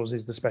 Shawn Michaels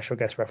is the special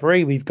guest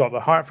referee. We've got the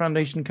Hart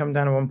Foundation come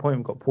down at one point.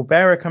 We've got Paul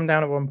Bearer come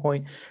down at one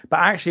point. But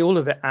actually, all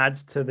of it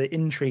adds to the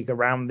intrigue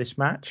around this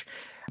match.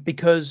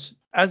 Because,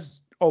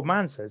 as Old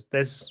Man says,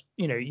 there's,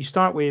 you know, you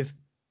start with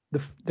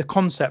the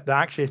concept that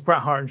actually it's Bret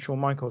Hart and Shawn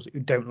Michaels who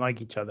don't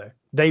like each other.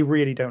 They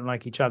really don't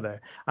like each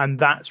other. And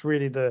that's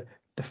really the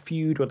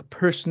feud or the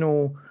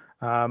personal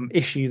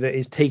issue that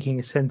is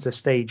taking center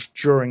stage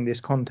during this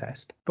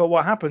contest. But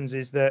what happens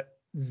is that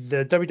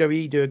the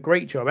WWE do a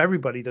great job.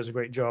 Everybody does a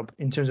great job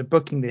in terms of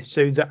booking this,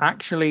 so that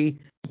actually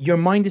your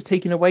mind is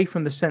taken away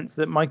from the sense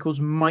that Michaels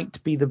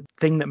might be the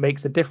thing that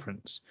makes a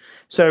difference.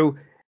 So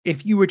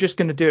if you were just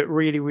going to do it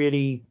really,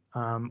 really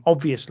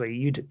obviously,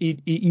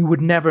 you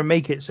would never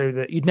make it so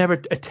that you'd never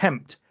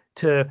attempt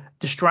to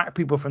distract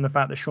people from the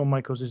fact that Shawn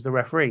Michaels is the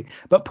referee.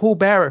 But Paul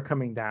Bearer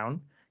coming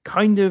down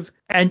kind of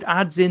and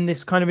adds in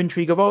this kind of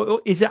intrigue of,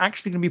 oh, is it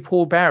actually going to be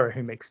Paul Bearer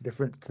who makes a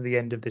difference to the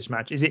end of this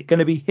match? Is it going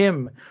to be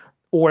him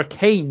or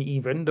Kane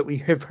even that we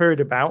have heard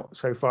about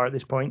so far at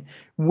this point?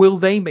 Will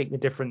they make the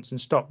difference and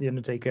stop The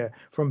Undertaker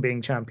from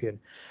being champion?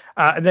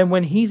 And then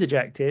when he's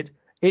ejected,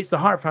 it's the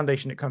Hart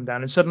Foundation that come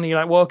down, and suddenly you're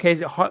like, well, okay,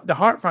 is it the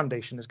Hart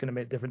Foundation that's going to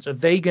make a difference? Are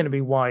they going to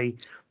be why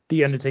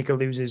The Undertaker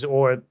loses?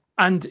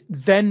 And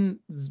then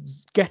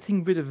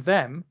getting rid of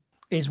them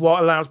is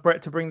what allows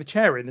Bret to bring the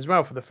chair in as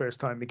well for the first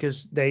time,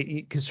 because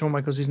Shawn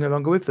Michaels is no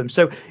longer with them.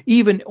 So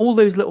even all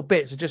those little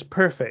bits are just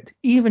perfect.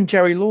 Even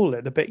Jerry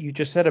Lawler, the bit you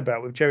just said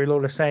about with Jerry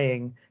Lawler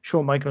saying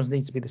Shawn Michaels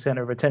needs to be the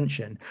center of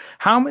attention.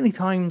 How many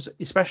times,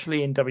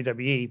 especially in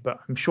WWE, but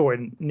I'm sure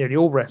in nearly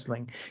all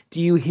wrestling, do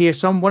you hear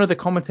one of the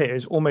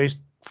commentators almost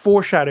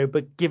foreshadow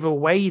but give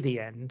away the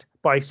end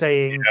by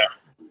saying,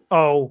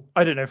 oh,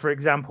 I don't know, for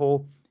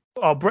example,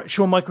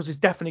 Shawn Michaels is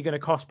definitely going to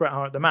cost Bret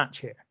Hart the match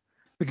here.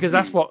 because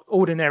that's what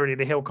ordinarily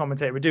the heel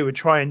commentator would do, would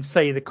try and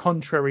say the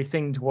contrary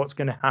thing to what's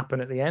going to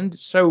happen at the end.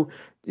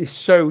 It's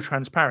so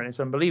transparent. It's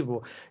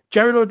unbelievable.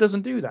 Jerry Lawler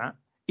doesn't do that.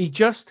 He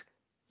just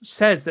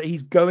says that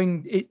he's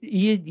going,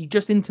 he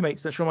just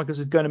intimates that Shawn Michaels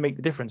is going to make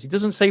the difference. He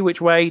doesn't say which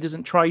way. He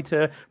doesn't try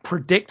to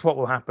predict what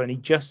will happen. He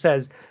just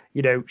says,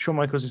 Shawn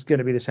Michaels is going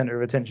to be the center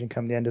of attention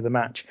come the end of the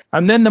match.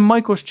 And then the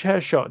Michaels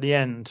chair shot at the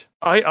end,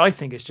 I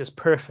think it's just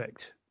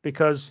perfect,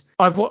 because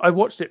I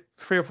watched it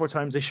 3 or 4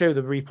 times. They show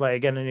the replay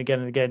again and again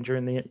and again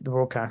during the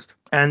broadcast,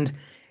 and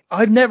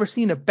I've never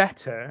seen a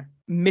better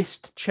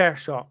missed chair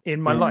shot in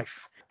my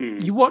life.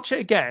 You watch it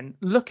again,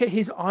 look at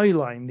his eye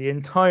line the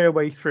entire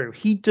way through.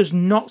 He does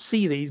not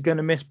see that he's going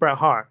to miss Bret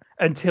Hart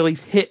until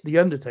he's hit the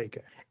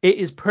Undertaker. It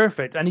is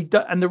perfect. And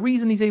the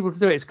reason he's able to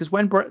do it is because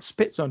when Bret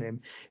spits on him,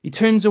 he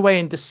turns away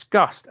in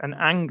disgust and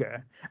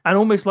anger, and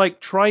almost like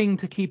trying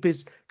to keep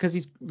because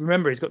he's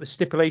got the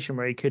stipulation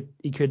where he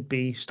could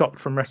be stopped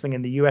from wrestling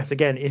in the US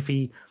again if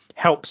he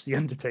helps the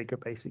Undertaker,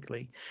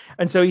 basically.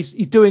 And so he's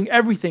doing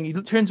everything. He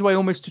turns away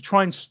almost to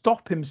try and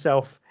stop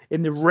himself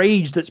in the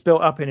rage that's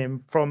built up in him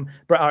from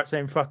Bret Hart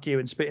saying fuck you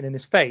and spitting in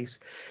his face,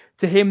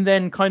 to him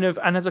then kind of,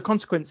 and as a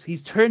consequence,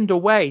 he's turned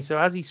away. So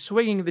as he's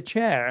swinging the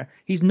chair,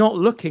 he's not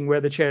looking where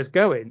the chair's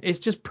going. It's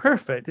just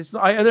perfect.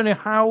 I don't know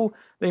how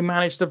they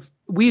managed to,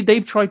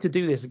 they've tried to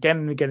do this again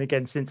and again and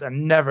again since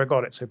and never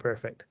got it so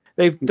perfect.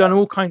 They've done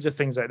all kinds of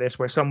things like this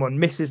where someone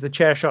misses the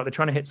chair shot, they're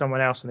trying to hit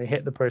someone else and they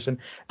hit the person.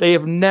 They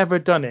have never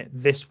done it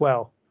this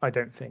well, I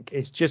don't think.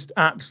 It's just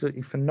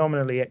absolutely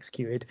phenomenally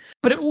executed.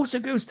 But it also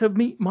goes to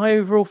meet my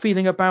overall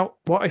feeling about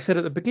what I said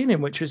at the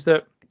beginning, which is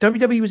that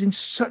WWE was in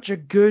such a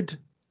good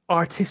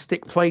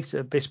artistic place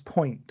at this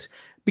point,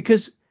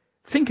 because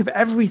think of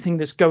everything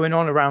that's going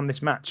on around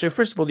this match. So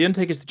first of all, the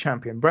Undertaker's the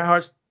champion. Bret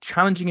Hart's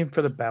challenging him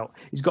for the belt.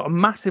 He's got a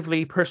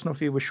massively personal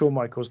feud with Shawn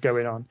Michaels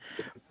going on.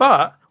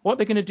 But what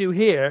they're going to do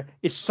here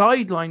is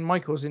sideline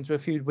Michaels into a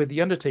feud with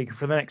the Undertaker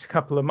for the next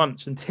couple of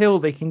months until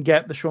they can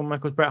get the Shawn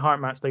Michaels Bret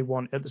Hart match they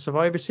want at the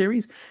Survivor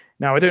Series.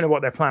 Now, I don't know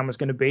what their plan was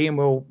going to be, and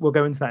we'll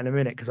go into that in a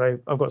minute, because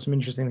I've got some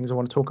interesting things I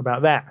want to talk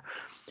about there.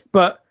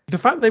 But the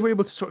fact that they were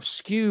able to sort of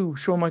skew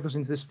Shawn Michaels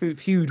into this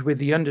feud with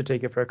The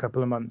Undertaker for a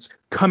couple of months,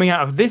 coming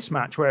out of this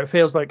match where it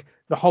feels like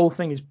the whole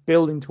thing is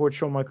building towards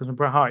Shawn Michaels and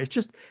Bret Hart, it's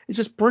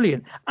just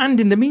brilliant. And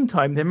in the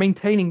meantime, they're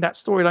maintaining that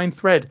storyline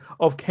thread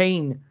of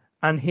Kane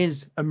and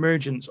his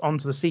emergence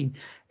onto the scene.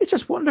 It's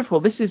just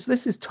wonderful. This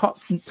is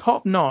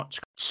top-notch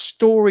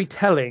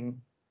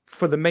storytelling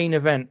for the main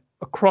event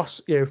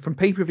across, from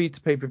pay-per-view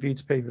to pay-per-view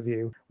to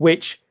pay-per-view,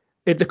 which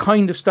the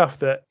kind of stuff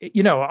that,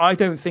 I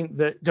don't think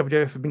that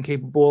WWF have been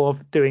capable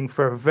of doing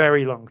for a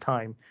very long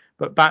time.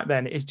 But back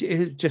then,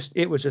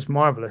 it was just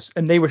marvelous.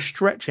 And they were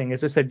stretching,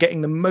 as I said,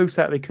 getting the most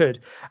that they could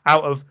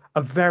out of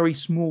a very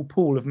small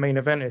pool of main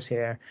eventers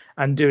here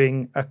and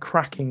doing a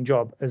cracking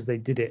job as they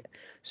did it.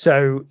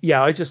 So,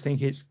 yeah, I just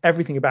think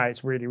everything about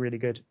it's really, really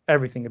good.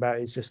 Everything about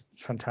it is just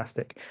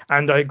fantastic.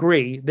 And I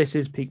agree, this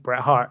is peak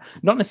Bret Hart.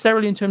 Not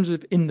necessarily in terms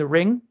of in the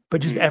ring, but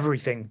just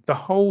everything. The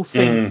whole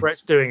thing that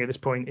Bret's doing at this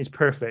point is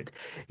perfect.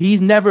 He's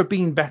never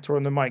been better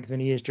on the mic than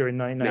he is during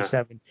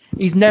 1997. No.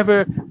 He's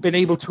never been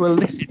able to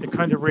elicit the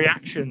kind of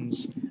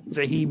reactions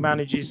that he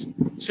manages,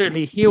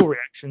 certainly heel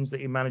reactions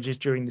that he manages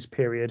during this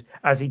period,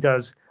 as he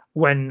does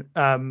when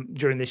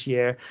during this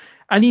year.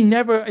 And he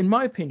never, in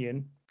my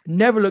opinion,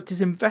 never looked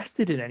as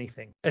invested in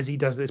anything as he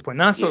does at this point.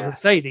 Now, that's not to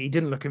say that he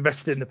didn't look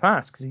invested in the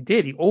past, because he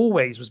did. He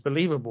always was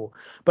believable.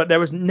 But there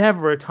was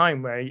never a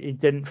time where he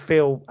didn't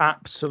feel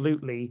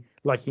absolutely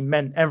like he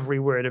meant every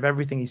word of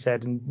everything he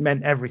said and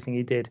meant everything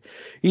he did.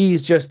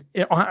 He's just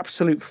on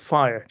absolute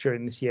fire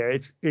during this year.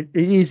 It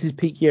is his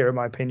peak year, in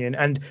my opinion.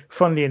 And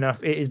funnily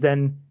enough, it is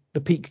then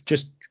the peak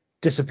just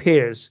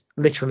disappears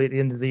literally at the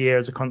end of the year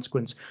as a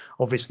consequence,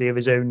 obviously, of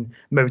his own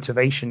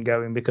motivation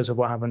going because of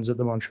what happens at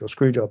the Montreal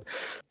Screwjob.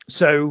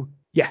 So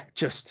yeah,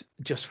 just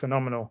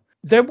phenomenal.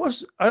 There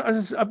was,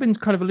 as I've been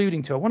kind of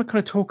alluding to, I want to kind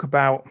of talk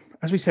about,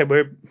 as we said,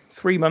 we're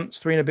 3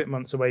 and a bit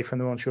months away from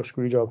the Montreal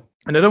Screwjob,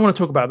 and I don't want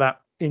to talk about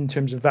that in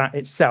terms of that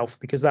itself,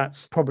 because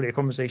that's probably a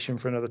conversation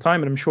for another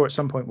time, and I'm sure at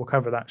some point we'll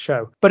cover that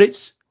show. But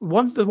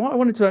what I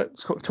wanted to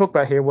talk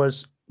about here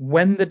was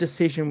when the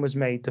decision was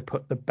made to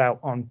put the belt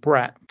on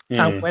Bret,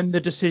 and when the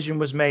decision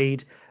was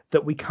made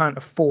that we can't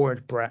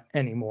afford Bret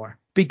anymore.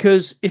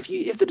 Because if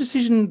the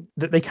decision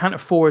that they can't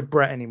afford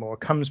Bret anymore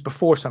comes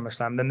before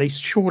SummerSlam, then they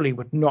surely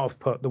would not have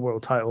put the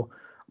world title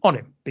on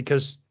him,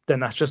 because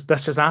then that's just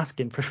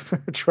asking for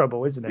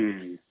trouble,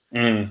 isn't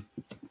it?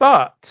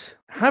 But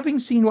having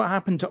seen what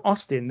happened to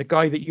Austin, the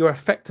guy that you're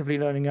effectively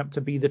lining up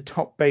to be the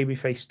top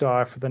babyface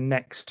star for the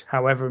next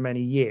however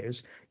many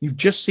years, you've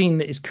just seen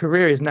that his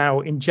career is now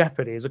in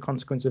jeopardy as a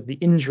consequence of the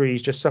injury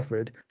he's just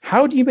suffered.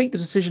 How do you make the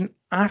decision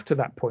after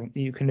that point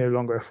that you can no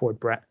longer afford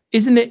Bret?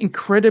 Isn't it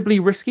incredibly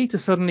risky to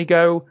suddenly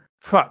go,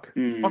 fuck,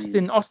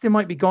 Austin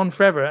might be gone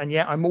forever, and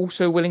yet I'm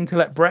also willing to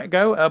let Bret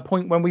go at a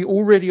point when we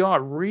already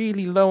are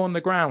really low on the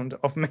ground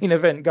of main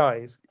event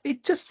guys.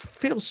 It just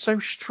feels so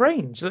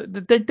strange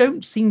that they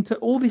don't seem to,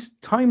 all this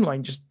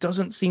timeline just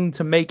doesn't seem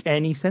to make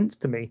any sense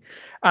to me,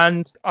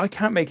 and I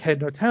can't make head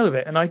nor tail of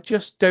it, and I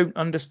just don't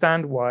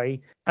understand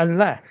why,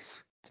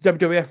 unless the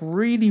WWF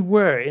really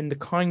were in the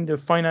kind of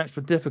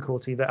financial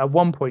difficulty that at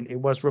one point it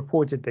was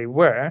reported they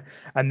were,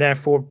 and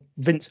therefore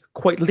Vince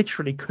quite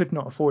literally could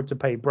not afford to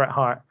pay Bret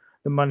Hart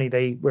the money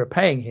they were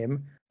paying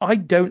him. I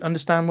don't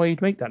understand why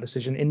you'd make that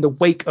decision in the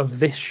wake of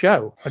this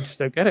show. I just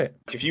don't get it.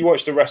 If you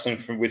watch the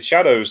Wrestling with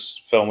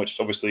Shadows film, which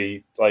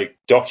obviously like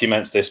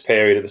documents this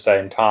period at the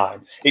same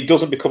time, it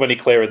doesn't become any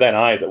clearer then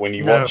either when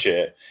you watch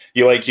it.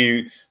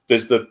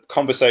 There's the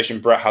conversation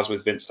Bret has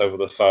with Vince over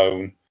the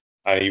phone,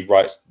 and he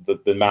writes the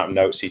amount of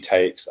notes he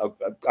takes.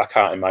 I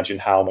can't imagine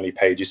how many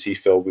pages he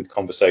filled with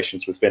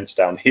conversations with Vince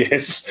down the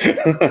years.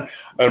 And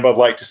I'd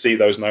like to see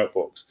those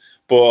notebooks.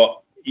 But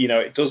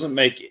it doesn't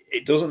make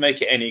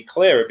it any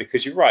clearer,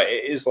 because you're right.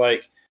 It is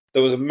like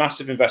there was a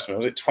massive investment.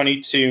 Was it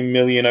 $22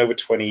 million over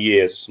 20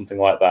 years or something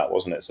like that,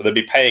 wasn't it? So they'd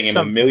be paying him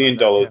 $1 million.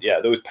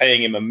 Yeah, they were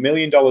paying him $1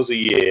 million a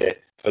year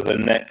for the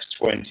next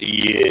 20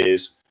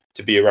 years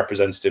to be a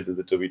representative of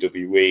the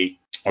WWE,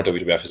 or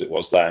WWF as it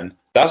was then.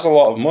 That's a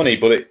lot of money,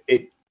 but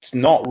it's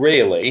not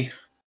really,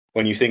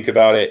 when you think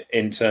about it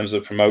in terms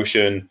of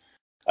promotion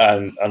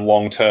and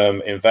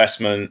long-term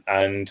investment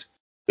and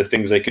the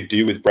things they could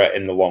do with Bret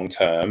in the long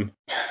term.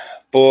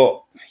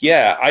 But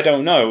yeah, I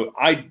don't know.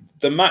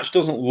 The match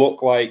doesn't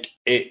look like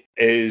it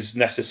is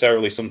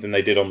necessarily something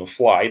they did on the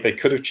fly. They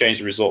could have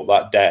changed the result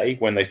that day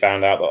when they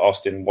found out that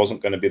Austin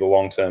wasn't going to be the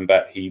long-term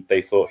bet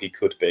they thought he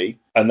could be.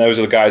 And those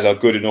are the guys are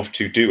good enough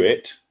to do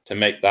it, to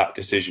make that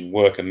decision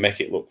work and make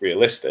it look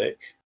realistic.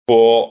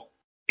 But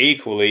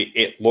equally,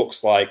 it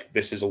looks like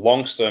this is a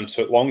long-term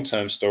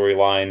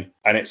storyline,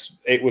 and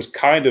it was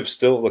kind of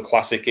still the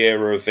classic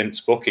era of Vince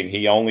booking.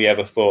 He only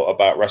ever thought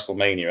about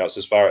WrestleMania. That's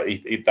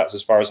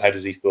as far ahead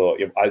as he thought.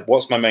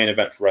 What's my main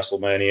event for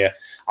WrestleMania?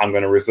 I'm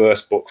going to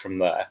reverse book from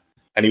there.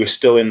 And he was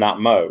still in that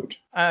mode.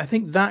 I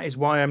think that is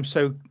why I'm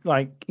so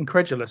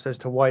incredulous as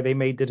to why they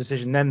made the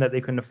decision then that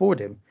they couldn't afford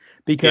him.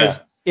 Because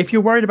if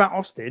you're worried about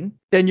Austin,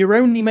 then your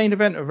only main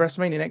event of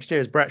WrestleMania next year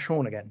is Bret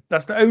Shawn again.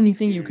 That's the only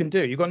thing you can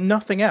do. You've got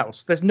nothing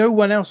else. There's no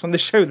one else on the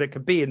show that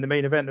could be in the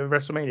main event of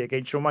WrestleMania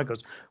against Shawn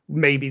Michaels.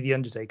 Maybe The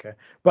Undertaker.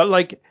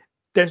 But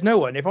there's no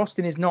one if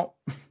Austin is not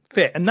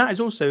fit. And that is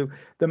also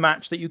the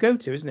match that you go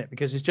to, isn't it?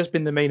 Because it's just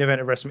been the main event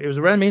of WrestleMania. It was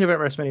the main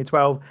event of WrestleMania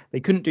 12. They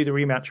couldn't do the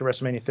rematch of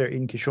WrestleMania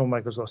 13 because Shawn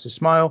Michaels lost his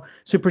smile.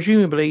 So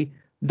presumably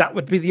that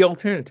would be the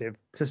alternative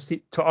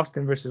to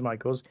Austin versus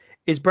Michaels,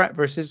 is Bret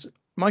versus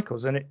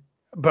Michaels.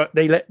 But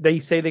they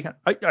say they can.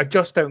 I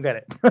just don't get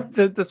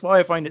it. That's why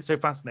I find it so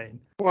fascinating.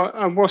 Well,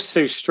 and what's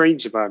so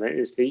strange about it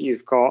is that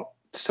you've got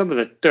some of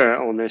the dirt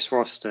on this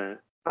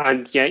roster,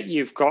 and yet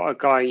you've got a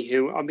guy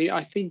who,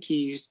 I think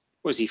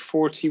was he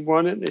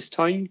 41 at this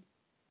time?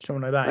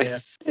 Something like that, yeah.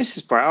 This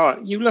is Bret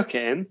Hart. You look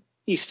at him,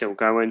 he's still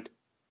going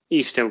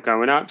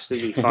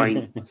absolutely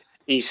fine.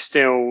 He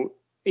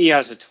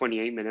has a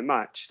 28-minute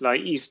match.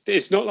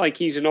 It's not like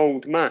he's an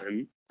old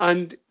man,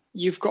 and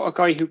you've got a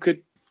guy who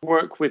could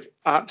work with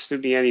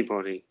absolutely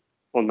anybody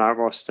on that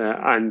roster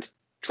and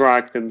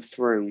drag them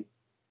through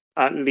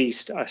at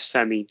least a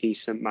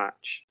semi-decent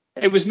match.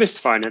 It was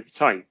mystifying at the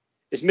time.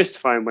 It's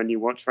mystifying when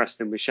you watch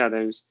Wrestling with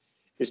Shadows.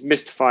 It's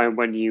mystifying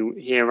when you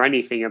hear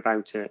anything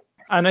about it.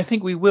 And I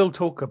think we will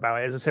talk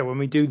about it, as I said, when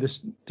we do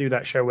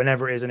that show,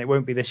 whenever it is, and it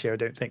won't be this year, I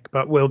don't think,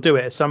 but we'll do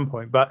it at some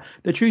point. But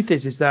the truth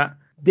is that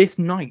this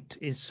night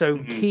is so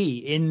key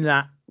in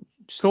that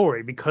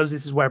story, because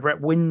this is where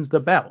Bret wins the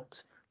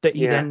belt. That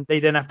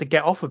they then have to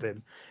get off of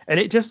him, and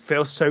it just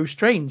feels so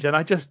strange, and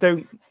I just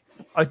don't.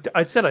 I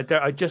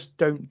just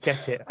don't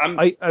get it.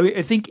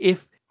 I think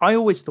I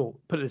always thought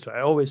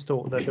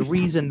that the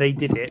reason they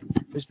did it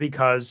was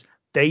because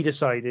they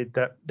decided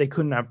that they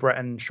couldn't have Bret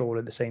and Shawn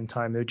at the same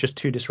time. They were just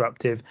too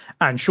disruptive,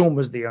 and Shawn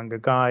was the younger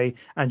guy,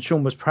 and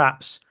Shawn was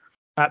perhaps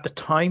at the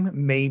time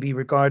maybe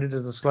regarded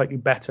as a slightly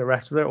better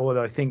wrestler,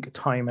 although I think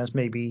time has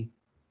maybe,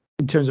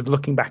 in terms of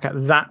looking back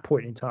at that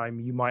point in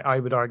time, I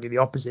would argue the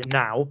opposite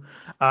now.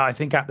 I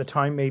think at the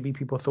time maybe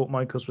people thought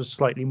Michaels was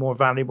slightly more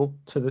valuable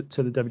to the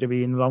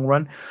WWE in the long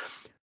run.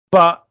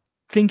 But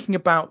thinking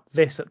about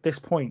this at this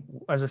point,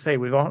 as I say,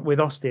 with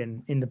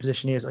Austin in the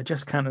position he is, I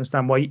just can't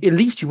understand why. At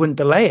least you wouldn't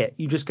delay it.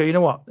 You just go, you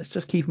know what? Let's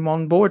just keep him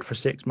on board for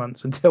 6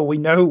 months until we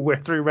know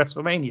we're through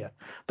WrestleMania.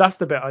 That's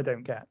the bit I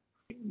don't get.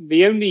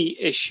 The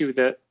only issue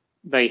that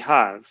they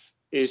have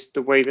is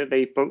the way that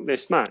they booked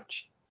this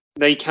match.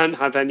 They can't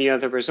have any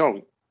other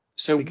result.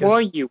 So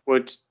why you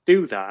would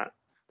do that?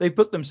 They've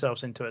booked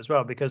themselves into it as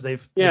well, because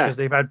they've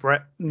had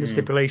Bret in the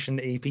stipulation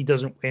that if he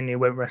doesn't win, he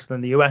won't wrestle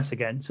in the US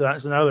again. So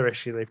that's another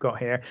issue they've got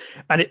here.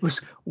 And it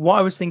was what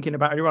I was thinking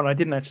about earlier on. I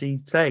didn't actually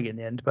say it in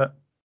the end, but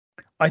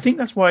I think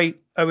that's why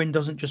Owen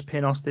doesn't just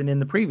pin Austin in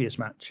the previous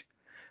match.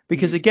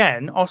 Because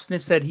again, Austin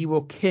has said he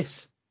will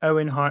kiss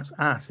Owen Hart's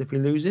ass if he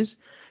loses.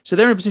 So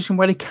they're in a position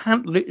where they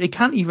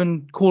can't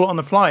even call it on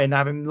the fly and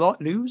have him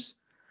lose.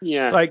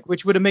 Yeah. Like,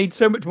 which would have made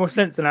so much more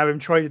sense than having him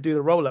try to do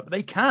the roll up. But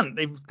they can't.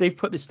 They've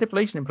put this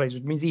stipulation in place,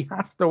 which means he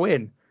has to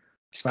win.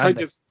 It's kind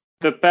of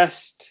the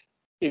best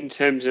in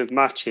terms of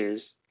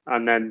matches,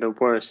 and then the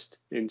worst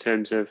in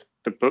terms of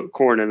the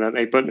corner that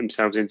they put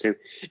themselves into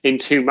in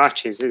 2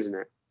 matches, isn't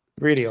it?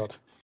 Really odd.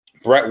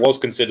 Bret was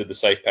considered the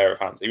safe pair of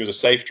hands. He was a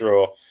safe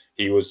draw.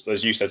 He was,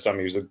 as you said, Sam,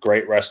 he was a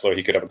great wrestler.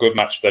 He could have a good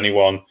match with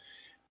anyone.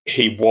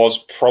 He was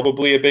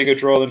probably a bigger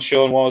draw than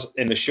Shawn was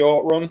in the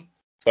short run,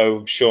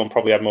 though Shawn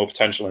probably had more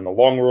potential in the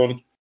long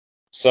run.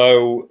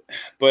 So,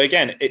 but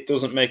again, it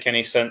doesn't make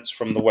any sense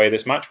from the way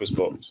this match was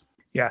booked.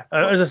 Yeah,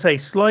 as I say,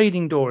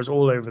 sliding doors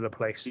all over the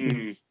place.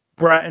 Mm.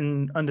 Bret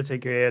and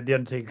Undertaker here. The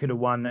Undertaker could have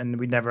won, and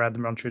we never had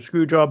the run through a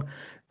screw job.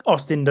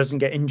 Austin doesn't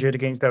get injured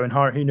against Owen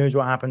Hart. Who knows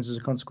what happens as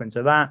a consequence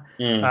of that?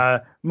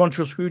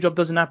 Montreal Screwjob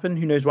doesn't happen.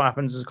 Who knows what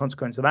happens as a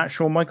consequence of that?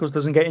 Shawn Michaels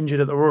doesn't get injured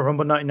at the Royal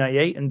Rumble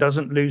 1998 and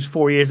doesn't lose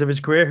 4 years of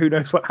his career. Who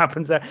knows what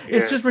happens there? Yeah.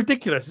 It's just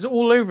ridiculous. It's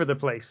all over the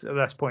place at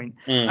this point.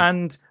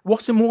 And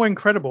what's more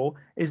incredible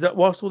is that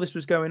whilst all this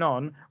was going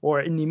on,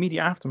 or in the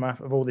immediate aftermath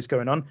of all this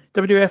going on,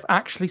 WWF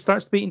actually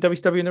starts beating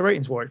WCW in the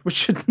ratings war, which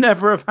should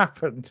never have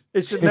happened.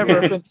 It should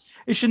never have been.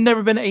 It should never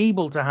have been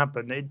able to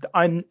happen.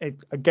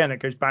 Again, it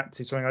goes back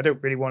to something I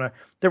don't really want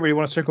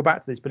to circle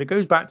back to this, but it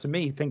goes back to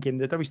me thinking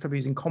that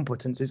WWE's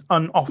incompetence is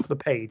off the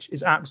page,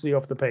 is absolutely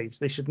off the page.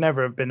 They should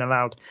never have been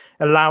allowed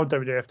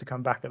WWF to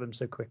come back at them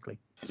so quickly.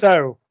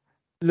 So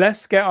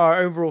let's get our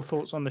overall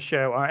thoughts on the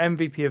show, our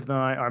MVP of the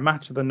night, our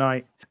match of the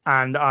night,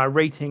 and our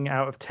rating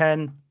out of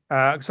 10.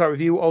 I'll start with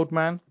you, old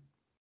man.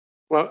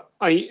 Well,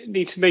 I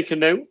need to make a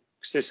note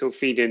because this will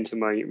feed into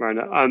my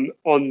roundup.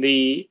 On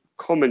the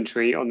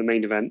commentary on the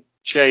main event,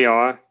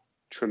 JR,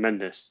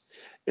 tremendous.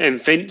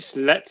 And Vince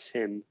lets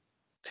him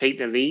take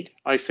the lead,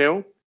 I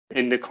feel,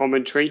 in the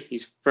commentary.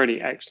 He's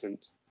very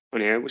excellent on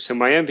here. So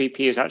my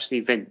MVP is actually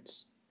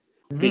Vince,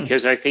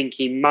 because I think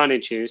he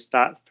manages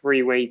that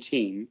 3-way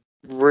team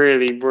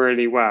really,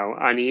 really well.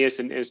 And he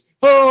isn't as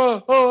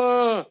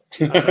I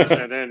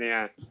said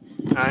earlier.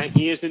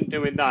 He isn't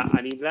doing that.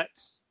 And he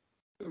lets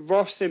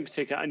Ross in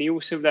particular, and he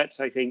also lets,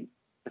 I think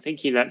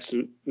he lets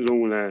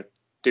Lawler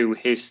do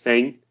his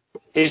thing.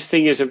 His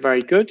thing isn't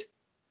very good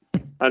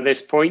at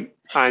this point,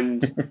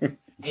 and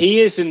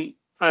he isn't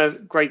a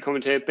great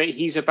commentator, but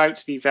he's about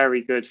to be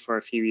very good for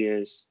a few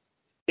years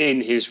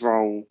in his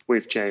role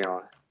with JR.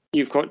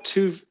 You've got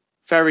 2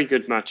 very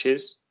good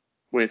matches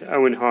with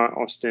Owen Hart,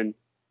 Austin,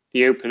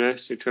 the opener,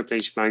 so Triple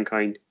H,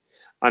 Mankind,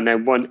 and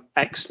then 1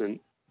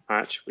 excellent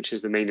match, which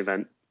is the main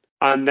event.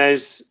 And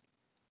there's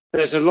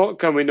a lot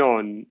going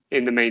on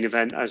in the main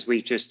event, as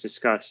we just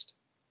discussed,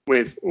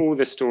 with all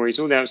the stories,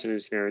 all the outside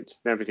interference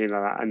and everything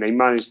like that, and they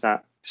managed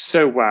that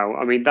so well.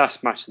 I mean,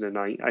 that's match of the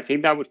night. I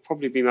think that would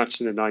probably be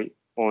match of the night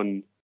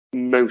on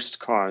most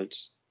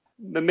cards.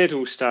 The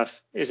middle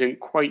stuff isn't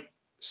quite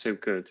so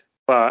good,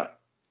 but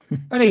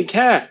I didn't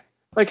care.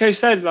 Like I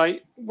said,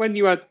 like when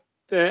you had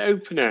the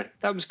opener,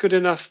 that was good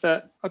enough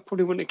that I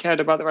probably wouldn't have cared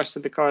about the rest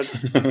of the card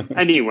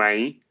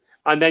anyway.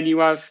 And then you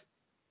have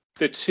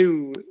the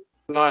 2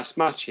 last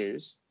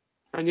matches,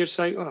 and you're just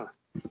like, oh,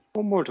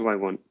 what more do I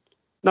want?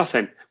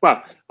 Nothing.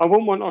 Well, I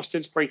wouldn't want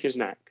Austin to break his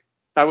neck.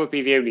 That would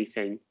be the only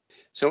thing.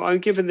 So I'm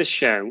giving the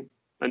show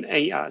an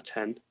 8 out of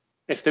 10.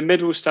 If the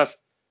middle stuff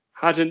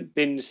hadn't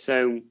been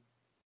so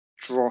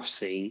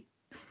drossy,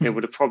 it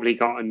would have probably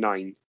got a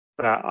 9.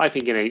 But I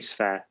think an 8's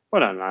fair. Well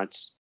done,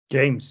 lads.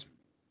 James.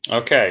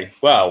 Okay,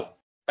 well,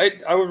 I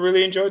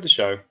really enjoyed the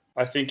show.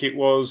 I think it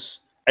was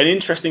an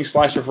interesting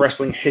slice of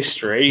wrestling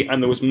history,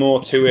 and there was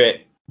more to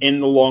it in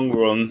the long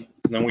run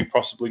than we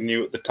possibly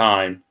knew at the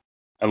time.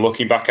 And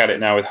looking back at it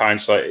now with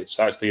hindsight, it's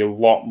actually a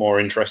lot more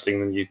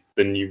interesting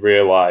than you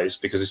realise,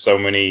 because there's so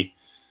many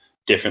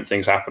different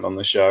things happen on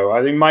the show.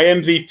 I think my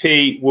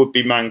MVP would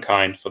be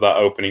Mankind for that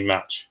opening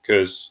match,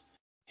 because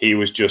he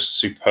was just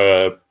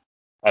superb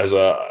as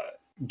a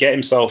get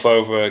himself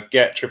over,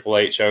 get Triple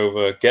H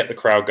over, get the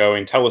crowd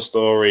going, tell a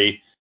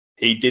story.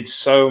 He did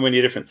so many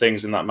different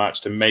things in that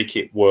match to make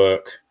it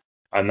work,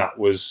 and that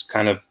was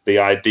kind of the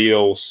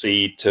ideal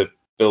seed to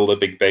build a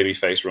big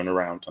babyface run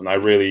around, and I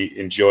really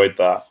enjoyed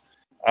that.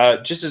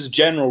 Just as a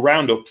general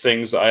roundup,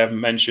 things that I haven't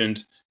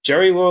mentioned,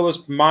 Jerry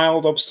Lawler's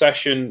mild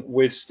obsession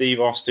with Steve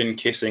Austin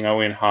kissing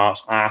Owen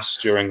Hart's ass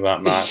during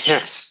that match.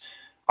 Yes.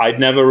 I'd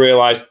never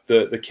realized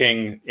that the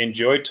King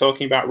enjoyed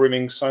talking about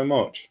rimming so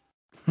much.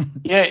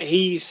 Yeah,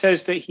 he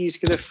says that he's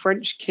going to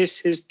French kiss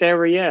his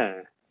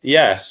derriere.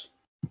 Yes.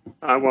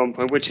 At one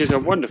point, which is a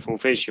wonderful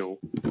visual.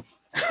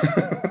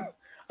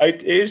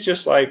 It is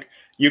just like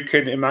you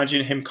can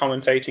imagine him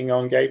commentating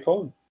on gay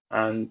porn.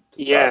 And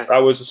yeah, that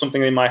was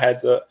something in my head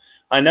that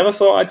I never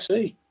thought I'd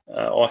see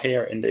or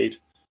hear, indeed.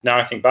 Now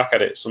I think back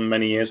at it some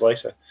many years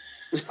later.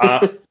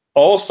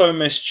 Also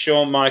missed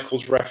Shawn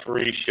Michaels'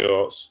 referee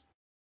shorts.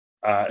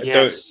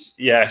 Yes.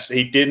 Yes,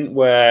 he didn't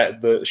wear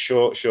the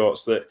short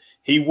shorts that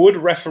he would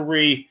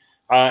referee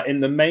in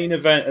the main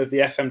event of the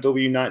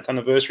FMW 9th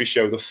anniversary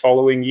show the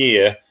following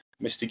year,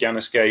 Mr.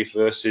 Ganasuke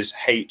versus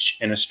H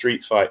in a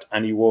street fight,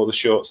 and he wore the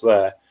shorts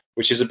there,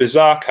 which is a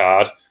bizarre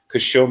card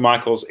because Shawn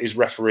Michaels is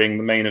refereeing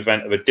the main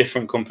event of a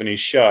different company's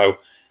show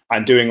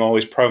and doing all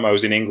his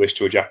promos in English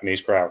to a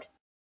Japanese crowd,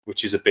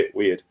 which is a bit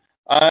weird.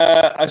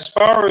 As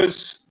far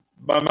as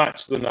my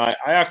match of the night,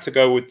 I have to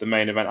go with the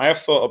main event. I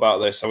have thought about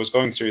this. I was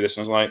going through this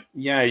and I was like,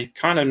 yeah, you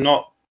can't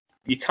not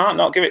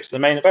give it to the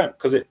main event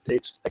because it's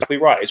exactly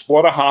right. It's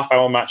what a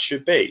half-hour match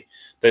should be.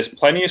 There's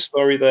plenty of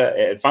story there.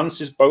 It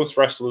advances both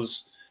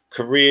wrestlers'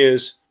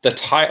 careers. The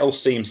title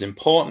seems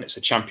important. It's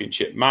a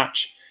championship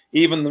match.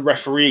 Even the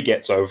referee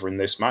gets over in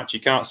this match. You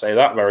can't say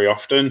that very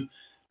often.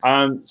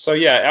 So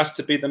yeah, it has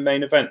to be the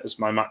main event as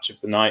my match of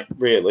the night,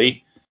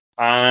 really.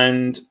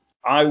 And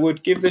I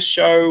would give this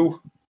show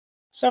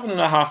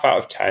 7.5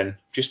 out of 10,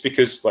 just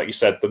because, like you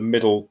said, the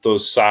middle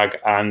does sag,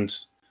 and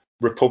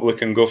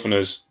Republican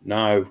governors,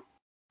 no,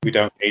 we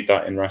don't need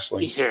that in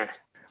wrestling. Yeah.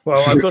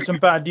 Well, I've got some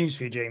bad news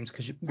for you, James,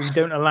 because we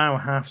don't allow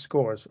half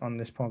scores on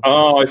this podcast.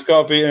 Oh, it's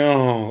got to be.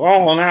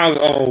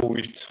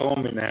 You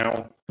told me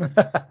now.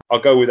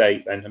 I'll go with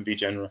 8 then and be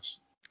generous.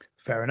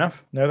 Fair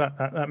enough. No,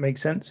 that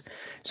makes sense.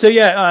 So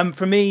yeah,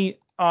 for me,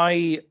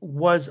 I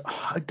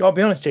gotta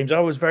be honest, James,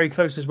 I was very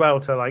close as well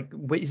to, like,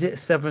 is it a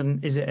 7?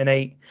 Is it an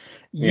 8?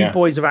 You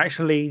boys have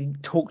actually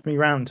talked me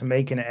round to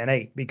making it an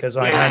 8 because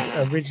I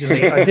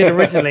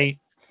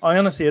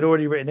honestly had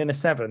already written in a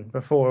 7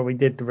 before we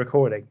did the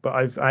recording, but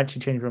I've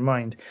actually changed my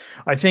mind.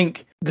 I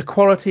think the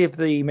quality of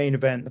the main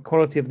event, the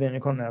quality of the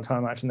Intercontinental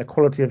Title match, and the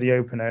quality of the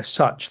opener is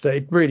such that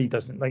it really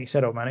doesn't, like you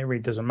said, old man, it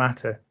really doesn't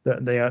matter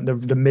that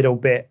the middle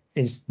bit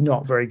is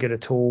not very good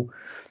at all.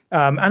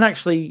 And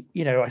actually,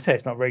 I say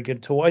it's not very good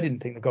at all. I didn't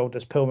think the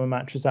Goldust Pillman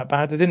match was that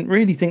bad. I didn't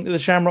really think that the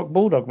Shamrock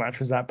Bulldog match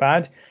was that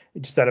bad.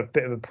 It just had a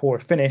bit of a poor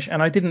finish.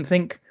 And I didn't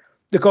think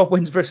the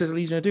Godwins versus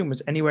Legion of Doom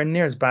was anywhere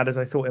near as bad as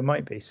I thought it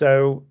might be.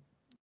 So,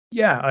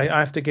 yeah, I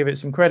have to give it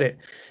some credit.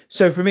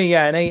 So for me,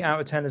 an 8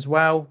 out of 10 as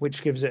well,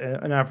 which gives it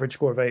an average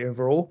score of 8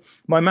 overall.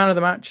 My man of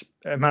the night,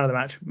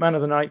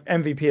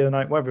 MVP of the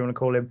night, whatever you want to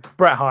call him,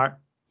 Bret Hart,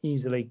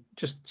 easily.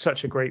 Just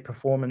such a great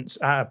performance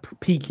at a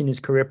peak in his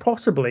career,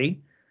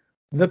 possibly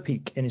the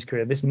peak in his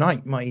career. This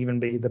night might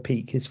even be the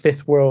peak, his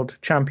 5th world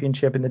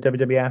championship in the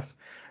WWF,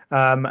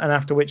 and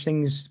after which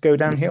things go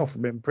downhill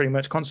for him pretty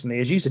much constantly.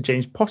 As you said,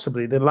 James,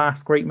 possibly the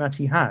last great match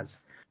he has,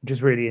 which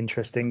is really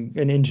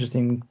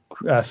interesting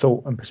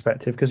thought and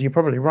perspective, because you're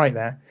probably right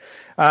there.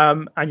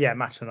 And yeah,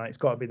 match tonight, it's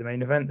got to be the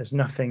main event. There's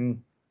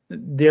nothing.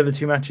 The other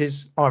 2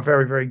 matches are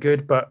very, very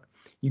good, but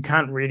you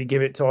can't really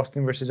give it to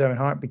Austin versus Owen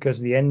Hart because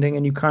of the ending,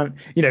 and you can't,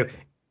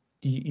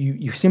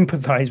 you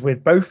sympathize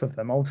with both of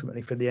them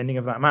ultimately for the ending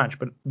of that match,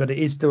 but it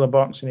is still a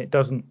box, and it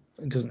doesn't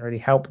really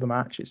help the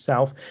match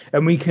itself.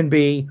 And we can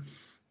be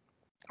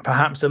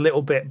perhaps a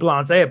little bit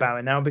blasé about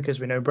it now because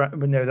we know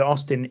that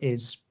Austin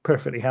is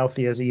perfectly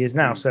healthy as he is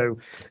now, so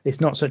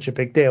it's not such a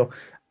big deal.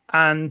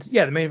 And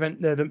yeah, the main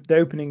event, the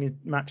opening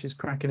match is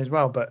cracking as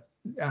well, but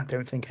I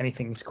don't think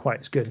anything's quite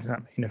as good as that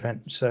main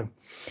event. So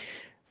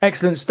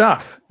excellent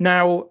stuff.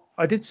 Now,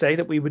 I did say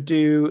that we would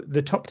do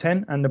the top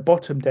 10 and the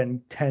bottom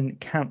 10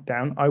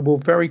 countdown. I will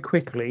very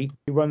quickly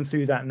run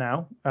through that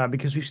now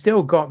because we've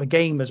still got the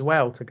game as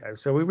well to go.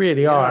 So we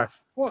really are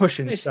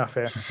pushing stuff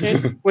here.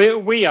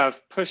 We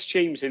have pushed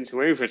James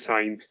into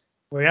overtime.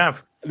 We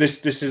have.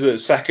 This is a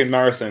second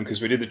marathon because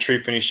we did the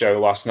Troopany show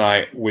last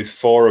night with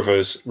 4 of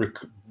us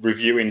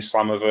reviewing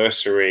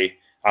Slammiversary,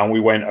 and we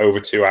went over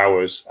 2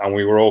 hours, and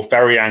we were all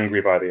very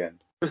angry by the end.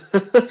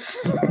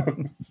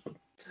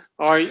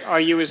 Are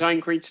you as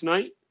angry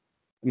tonight?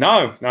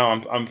 No,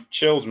 I'm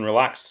chilled and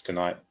relaxed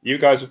tonight. You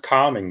guys are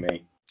calming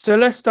me. So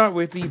let's start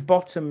with the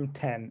bottom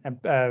 10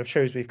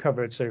 shows we've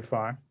covered so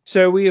far.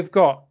 So we have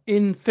got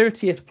in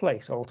 30th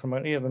place,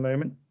 ultimately, at the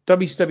moment,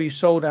 WCW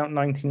Sold Out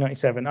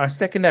 1997, our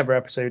second ever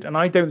episode, and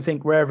I don't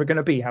think we're ever going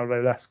to be how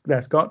low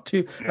that's got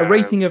to. A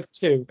rating of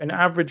 2, an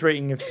average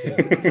rating of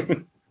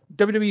 2.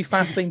 WWE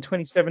Fastlane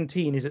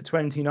 2017 is at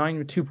 29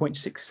 with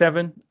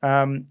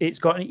 2.67. It's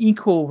got an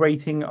equal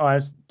rating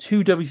as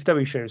 2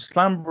 WCW shows,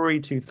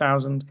 Slamboree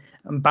 2000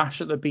 and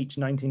Bash at the Beach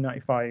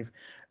 1995,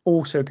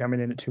 also coming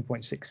in at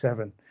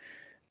 2.67.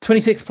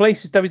 26th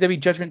place is WWE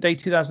Judgment Day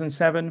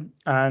 2007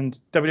 and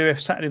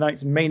WWF Saturday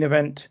Night's Main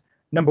Event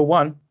number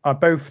 1 are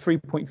both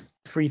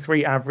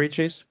 3.33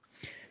 averages.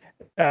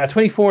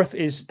 24th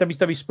is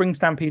WCW Spring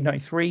Stampede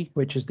 93,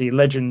 which is the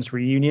Legends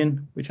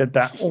reunion, which had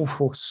that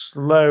awful,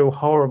 slow,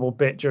 horrible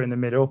bit during the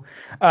middle.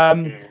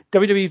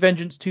 WWE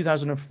Vengeance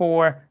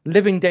 2004,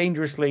 Living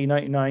Dangerously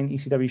 99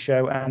 ECW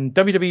show, and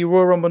WWE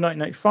Royal Rumble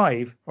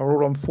 1995 are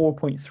all on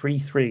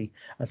 4.33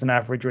 as an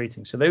average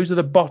rating. So those are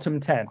the bottom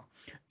 10.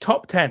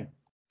 Top 10.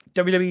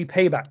 WWE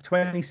Payback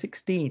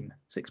 2016,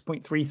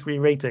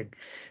 6.33 rating.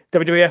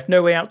 WWF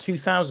No Way Out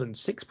 2000,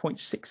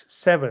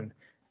 6.67.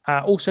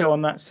 Also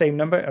on that same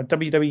number,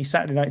 WWE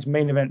Saturday Night's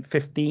Main Event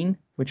 15,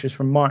 which was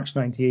from March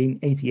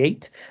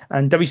 1988,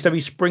 and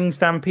WCW Spring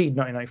Stampede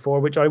 1994,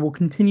 which I will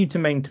continue to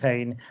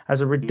maintain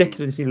as a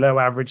ridiculously low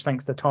average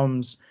thanks to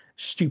Tom's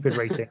stupid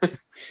rating.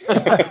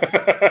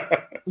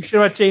 We should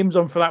have had James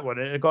on for that one.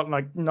 It got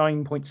like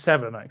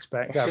 9.7, I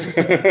expect.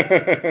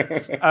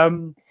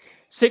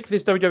 Sixth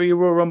is WWE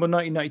Royal Rumble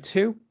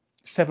 1992.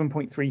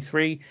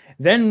 7.33.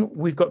 Then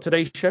we've got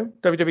today's show,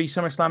 WWE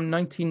SummerSlam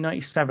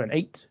 1997.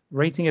 8.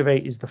 Rating of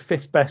 8 is the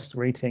fifth best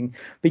rating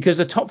because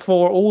the top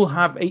four all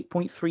have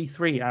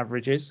 8.33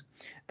 averages.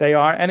 They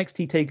are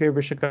NXT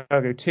TakeOver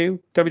Chicago 2,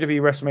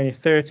 WWE WrestleMania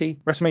 30,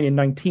 WrestleMania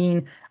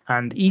 19,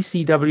 and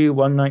ECW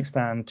One Night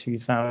Stand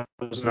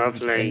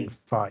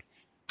 2005.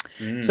 So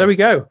there we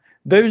go.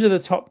 Those are the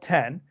top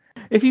 10.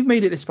 If you've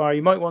made it this far,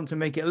 you might want to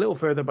make it a little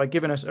further by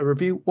giving us a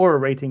review or a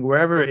rating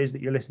wherever it is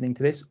that you're listening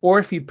to this. Or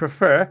if you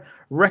prefer,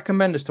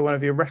 recommend us to one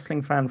of your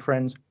wrestling fan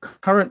friends,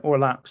 current or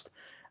lapsed,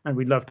 and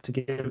we'd love to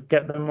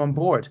get them on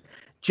board.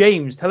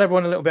 James, tell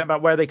everyone a little bit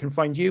about where they can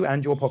find you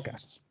and your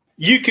podcasts.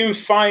 You can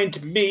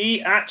find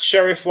me at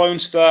Sheriff Lone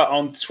Star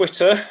on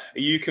Twitter.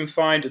 You can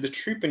find The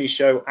Truepenny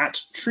Show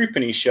at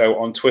Truepenny Show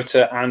on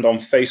Twitter and on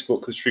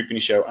Facebook, The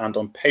Truepenny Show, and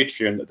on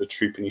Patreon, The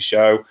Truepenny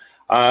Show.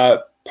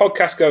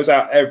 Podcast goes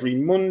out every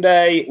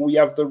Monday. We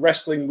have the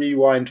Wrestling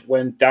Rewind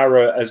when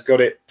Dara has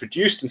got it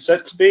produced and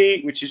set to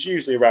be, which is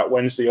usually about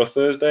Wednesday or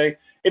Thursday.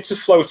 It's a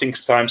floating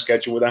time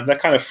schedule with them. They're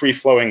kind of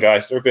free-flowing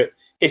guys. They're a bit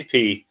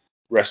hippie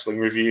wrestling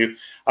review.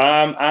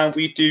 And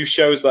we do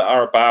shows that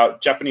are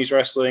about Japanese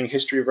wrestling,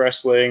 history of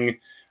wrestling.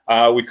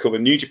 We cover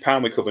New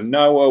Japan. We cover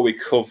Noah. We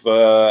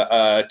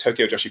cover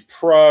Tokyo Joshi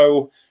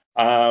Pro.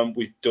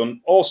 We've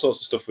done all sorts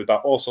of stuff with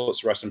that, all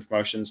sorts of wrestling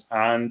promotions.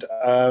 And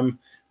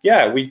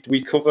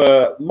we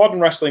cover modern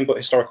wrestling, but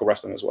historical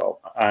wrestling as well.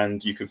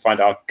 And you can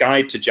find our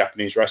guide to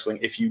Japanese wrestling.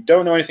 If you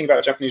don't know anything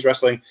about Japanese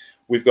wrestling,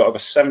 we've got over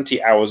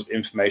 70 hours of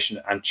information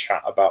and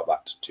chat about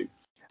that too.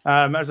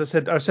 As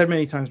I've said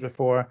many times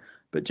before,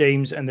 but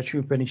James and the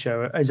Truepenny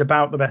Show is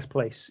about the best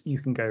place you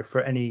can go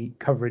for any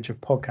coverage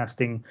of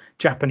podcasting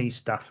Japanese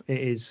stuff. It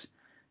is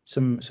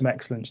some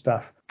excellent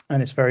stuff,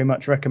 and it's very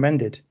much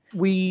recommended.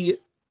 We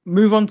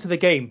move on to the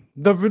game,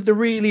 the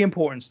really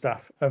important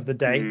stuff of the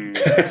day.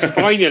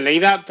 Finally,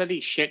 that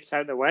bloody shit's out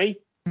of the way.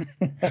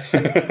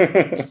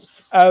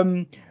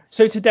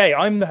 So today,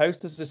 I'm the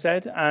host, as I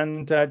said,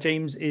 and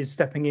James is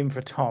stepping in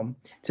for Tom.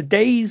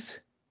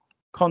 Today's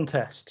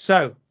contest.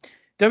 So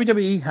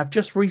WWE have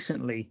just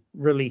recently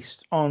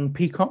released on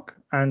Peacock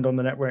and on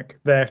the network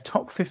their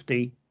top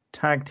 50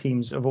 tag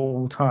teams of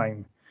all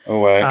time.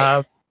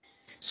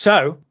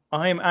 So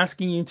I am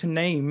asking you to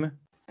name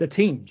the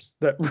teams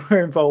that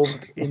were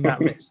involved in that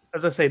list.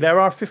 As I say, there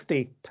are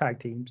 50 tag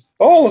teams.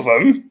 All of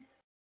them?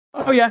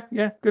 Oh, yeah.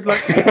 Good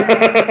luck.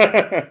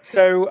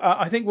 So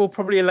I think we'll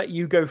probably let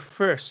you go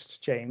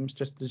first, James,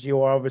 just as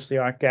you are obviously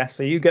our guest.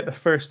 So you get the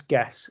first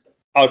guess.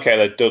 Okay,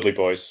 the Dudley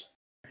Boys.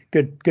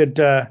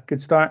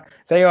 Good start.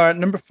 They are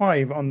number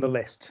 5 on the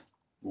list.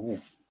 Ooh.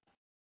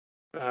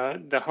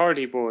 The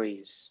Hardy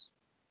Boys.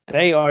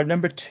 They are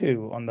number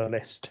 2 on the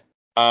list.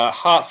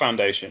 Hart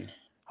Foundation.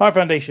 Hart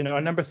Foundation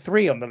are number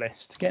 3 on the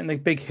list. Getting the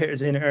big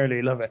hitters in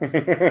early, love it.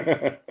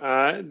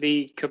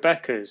 The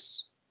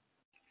Quebecers.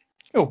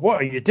 Oh,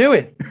 what are you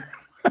doing?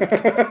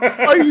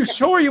 Are you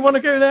sure you want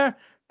to go there?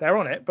 They're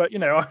on it, but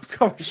I'm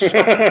shocked.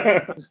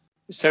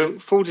 So,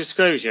 full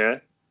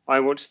disclosure, I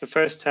watched the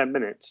first 10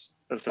 minutes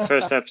of the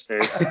first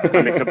episode,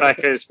 and the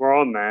Quebecers were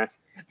on there,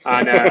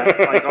 and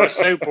I got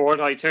so bored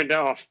I turned it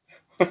off.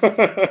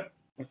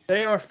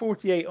 They are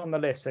 48 on the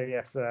list, so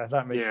yes,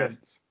 that makes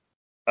sense.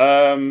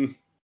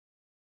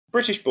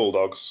 British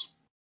Bulldogs.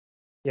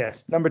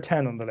 Yes, number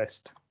 10 on the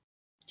list.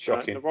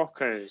 Shocking. The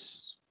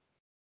Rockers.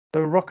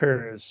 The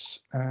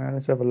Rockers.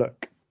 Let's have a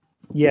look.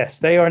 Yes,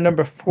 they are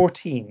number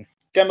 14.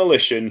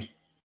 Demolition.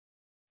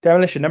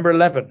 Number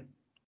 11.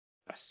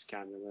 That's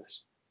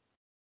scandalous.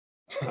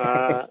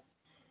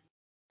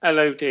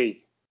 LOD.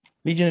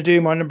 Legion of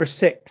Doom are number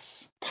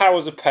 6.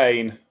 Powers of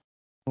Pain.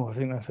 Oh, I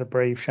think that's a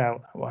brave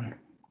shout, that one.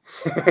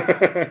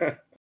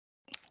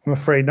 I'm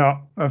afraid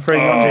not.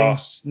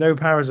 James. No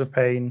Powers of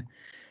Pain.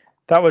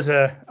 That was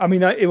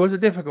it was a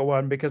difficult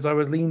one because I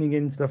was leaning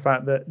into the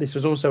fact that this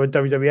was also a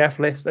WWF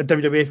list, a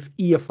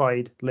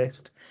WWF-ified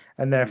list,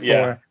 and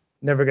therefore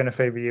never going to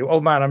favour you. Oh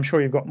man, I'm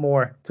sure you've got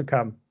more to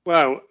come.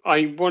 Well,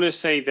 I want to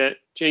say that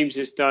James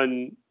has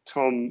done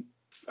Tom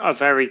a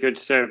very good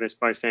service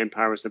by saying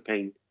Powers of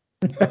Pain.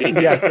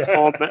 Because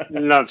Tom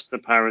loves the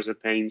Powers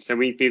of Pain, so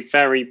we'd be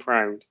very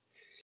proud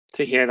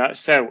to hear that.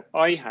 So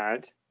I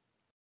had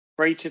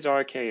Rated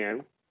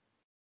RKO.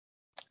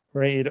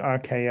 Rated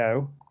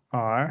RKO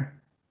are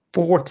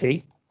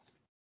 40.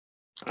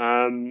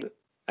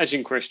 Edge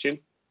and Christian.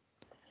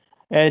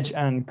 Edge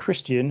and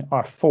Christian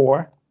are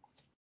 4.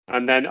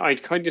 And then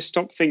I'd kind of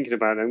stopped thinking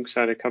about them because I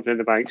had a couple in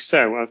the bag.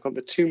 So I've got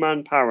the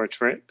 2-man Power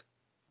Trip.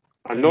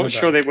 I'm not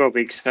sure they will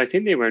be because I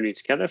think they were only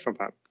together for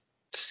about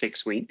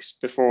 6 weeks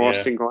before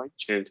Austin got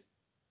injured.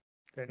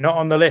 They're not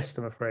on the list,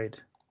 I'm afraid.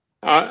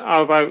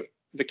 How about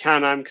the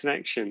Can-Am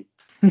Connection?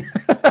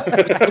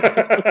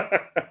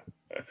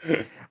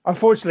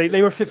 Unfortunately,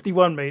 they were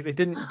 51, mate. They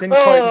didn't quite.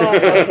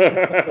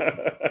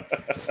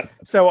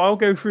 So I'll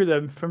go through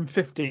them from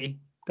 50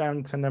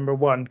 down to number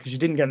 1, because you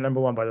didn't get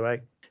number 1, by the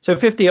way. So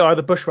 50 are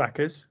the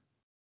Bushwhackers.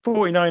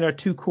 49 are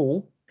Too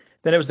Cool.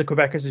 Then it was the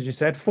Quebecers, as you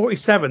said.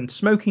 47,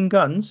 Smoking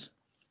Guns.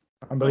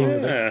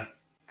 Unbelievable. Yeah.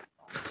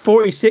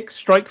 46,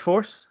 Strike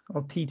Force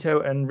of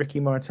Tito and Ricky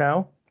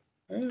Martel.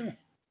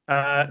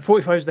 Yeah.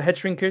 45 is the Head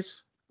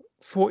Shrinkers.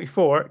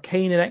 44,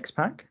 Kane and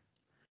X-Pac.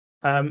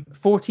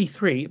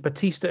 43,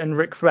 Batista and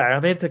Ric Flair.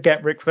 They had to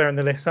get Ric Flair in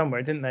the list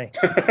somewhere, didn't they?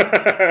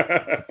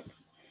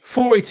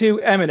 42,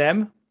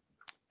 Eminem.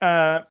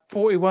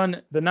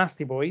 41, The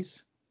Nasty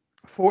Boys.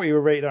 40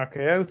 were Rated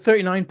RKO.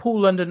 39,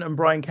 Paul London and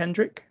Brian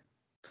Kendrick.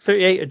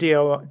 38 are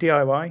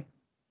DIY.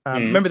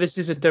 Remember, this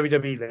is a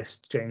WWE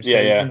list, James. So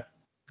yeah.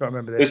 Got to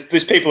remember this.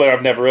 There's people there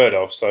I've never heard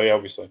of, so yeah,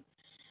 obviously.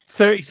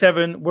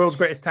 37, World's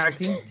Greatest Tag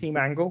Team, Team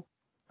Angle.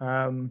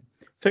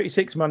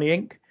 36, Money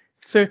Inc.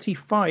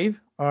 35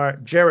 are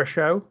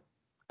Jericho,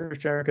 Chris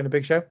Jericho and the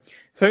Big Show.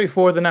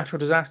 34, The Natural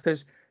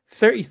Disasters.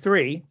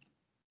 33,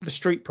 The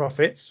Street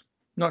Profits.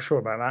 Not sure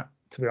about that,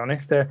 to be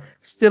honest. They're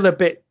still a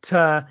bit,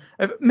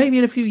 maybe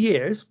in a few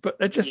years, but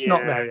they're just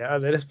not there yet, are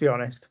they? Let's be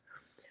honest.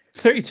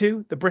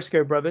 32, The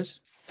Briscoe Brothers.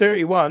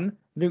 31,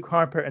 Luke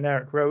Harper and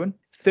Eric Rowan.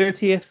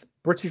 30th,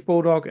 British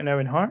Bulldog and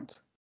Owen Hart.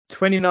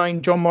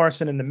 29, John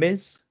Morrison and The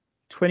Miz.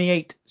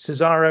 28,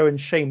 Cesaro and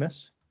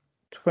Sheamus.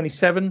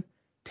 27,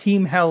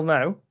 Team Hell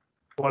No.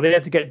 Well, they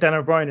had to get Dan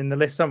O'Brien in the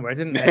list somewhere,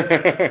 didn't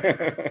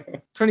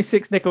they?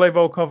 26, Nikolai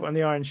Volkov and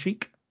the Iron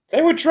Sheik.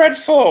 They were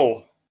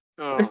dreadful.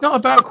 Oh. It's not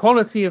about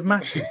quality of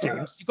matches,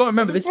 James. You've got to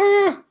remember this.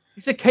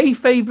 It's a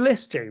kayfabe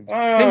list, James.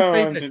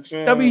 Kayfabe list.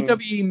 It's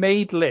WWE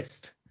made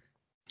list.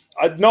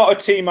 Not a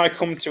team I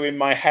come to in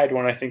my head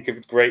when I think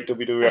of great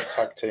WWF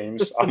tag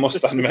teams, I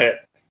must admit.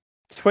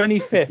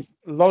 25th,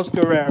 Los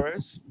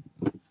Guerreros.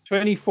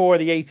 24,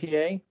 the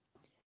APA.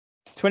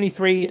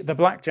 23, the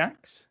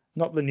Blackjacks.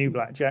 Not the new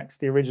Blackjacks,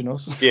 the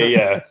originals.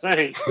 Yeah.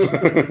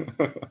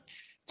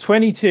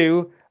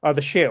 22 are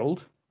the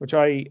Shield, which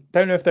I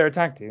don't know if they're a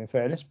tag team, in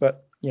fairness,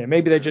 but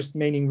maybe they're just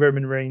meaning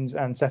Roman Reigns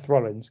and Seth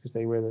Rollins, because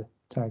they were the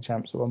tag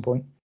champs at one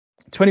point.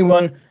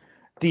 21,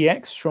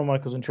 DX, Shawn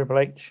Michaels and Triple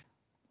H.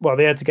 Well,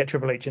 they had to get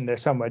Triple H in there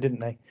somewhere, didn't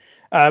they?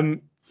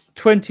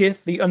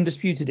 20th, the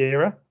Undisputed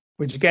Era,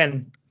 which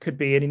again could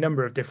be any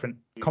number of different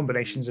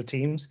combinations of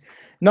teams.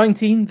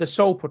 19, the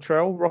Soul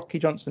Patrol, Rocky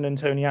Johnson and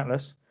Tony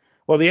Atlas.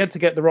 Well, they had to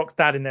get The Rock's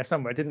dad in there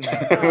somewhere, didn't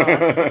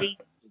they?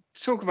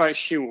 Talk about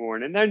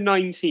shoehorn, and they're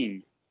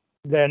 19.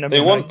 They're number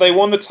They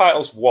won the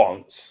titles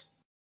once.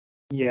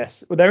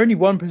 Yes. Well, they're only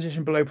one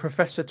position below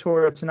Professor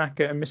Toru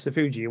Tanaka and Mr.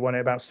 Fuji, who won it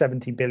about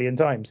 70 billion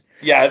times.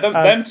 Yeah,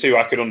 them two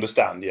I could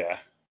understand, yeah.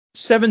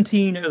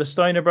 17 are the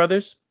Steiner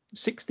Brothers.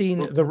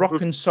 16, the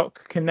Rock and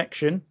Sock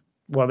Connection.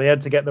 Well, they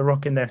had to get The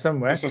Rock in there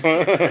somewhere.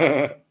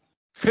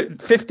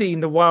 15,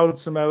 the Wild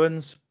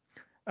Samoans.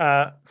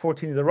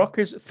 14, the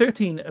Rockers.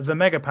 13, the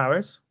Mega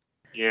Powers.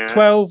 Yeah.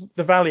 12,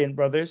 the Valiant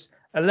Brothers.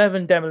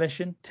 11,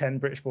 Demolition. 10,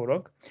 British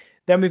Bulldog.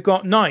 Then we've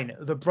got 9,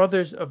 the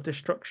Brothers of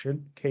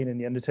Destruction, Kane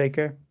and the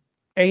Undertaker.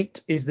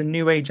 8 is the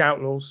New Age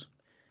Outlaws.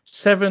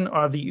 7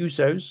 are the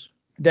Usos.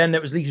 Then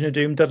there was Legion of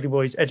Doom, Dudley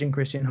Boys, Edge and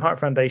Christian, Hart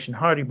Foundation,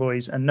 Hardy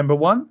Boys, and number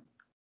 1.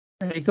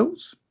 Any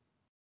thoughts?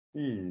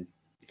 If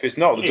it's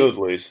not the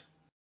Dudleys.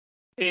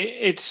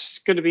 It's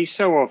going to be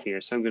so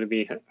obvious. I'm going to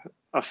be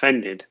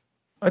offended.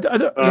 I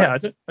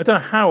don't know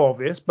how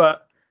obvious,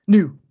 but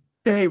New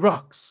Day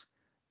rocks.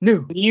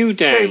 New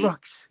Day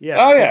rocks.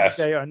 Yeah. Oh, yes.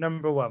 They are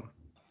number 1.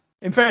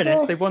 In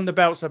fairness, they've won the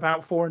belts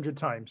about 400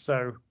 times.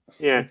 So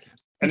yeah.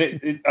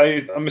 And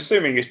I'm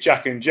assuming it's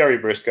Jack and Jerry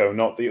Briscoe,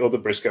 not the other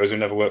Briscoes who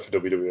never worked for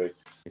WWE.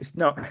 It's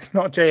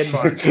not Jay and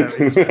Mark. No,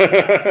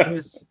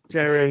 it's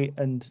Jerry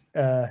and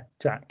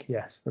Jack.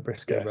 Yes, the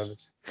Briscoe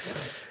brothers.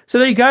 So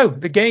there you go,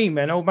 the game.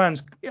 And old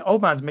man's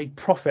made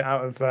profit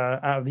out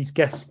of these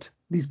guest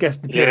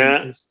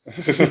appearances.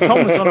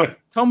 Yeah.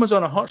 Tom was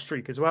on a hot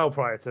streak as well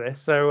prior to this,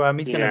 so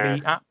he's going to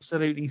be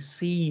absolutely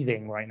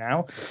seething right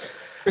now.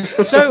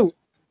 So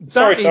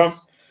sorry, Tom.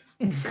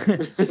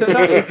 So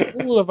that is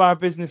all of our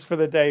business for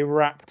the day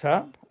wrapped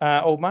up.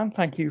 Old man,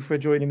 thank you for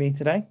joining me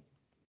today.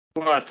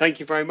 Well, thank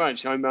you very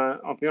much. I'll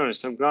be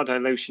honest, I'm glad I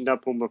lotioned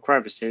up all my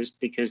crevices,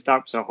 because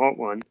that was a hot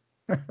one.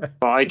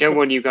 But I don't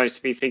want you guys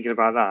to be thinking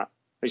about that.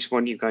 I just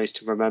want you guys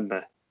to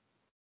remember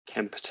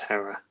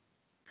Kempatera.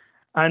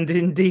 And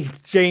indeed,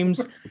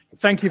 James,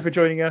 thank you for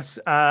joining us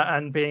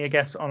and being a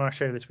guest on our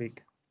show this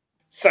week.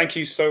 Thank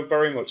you so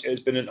very much.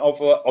 It's been an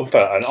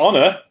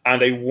honour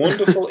and a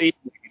wonderful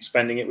evening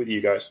spending it with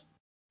you guys.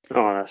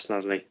 Oh, that's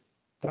lovely.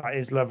 That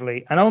is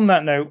lovely. And on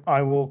that note,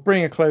 I will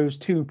bring a close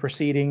to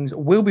proceedings.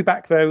 We'll be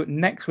back, though,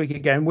 next week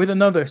again with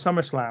another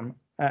SummerSlam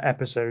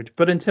episode.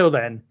 But until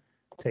then,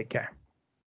 take care.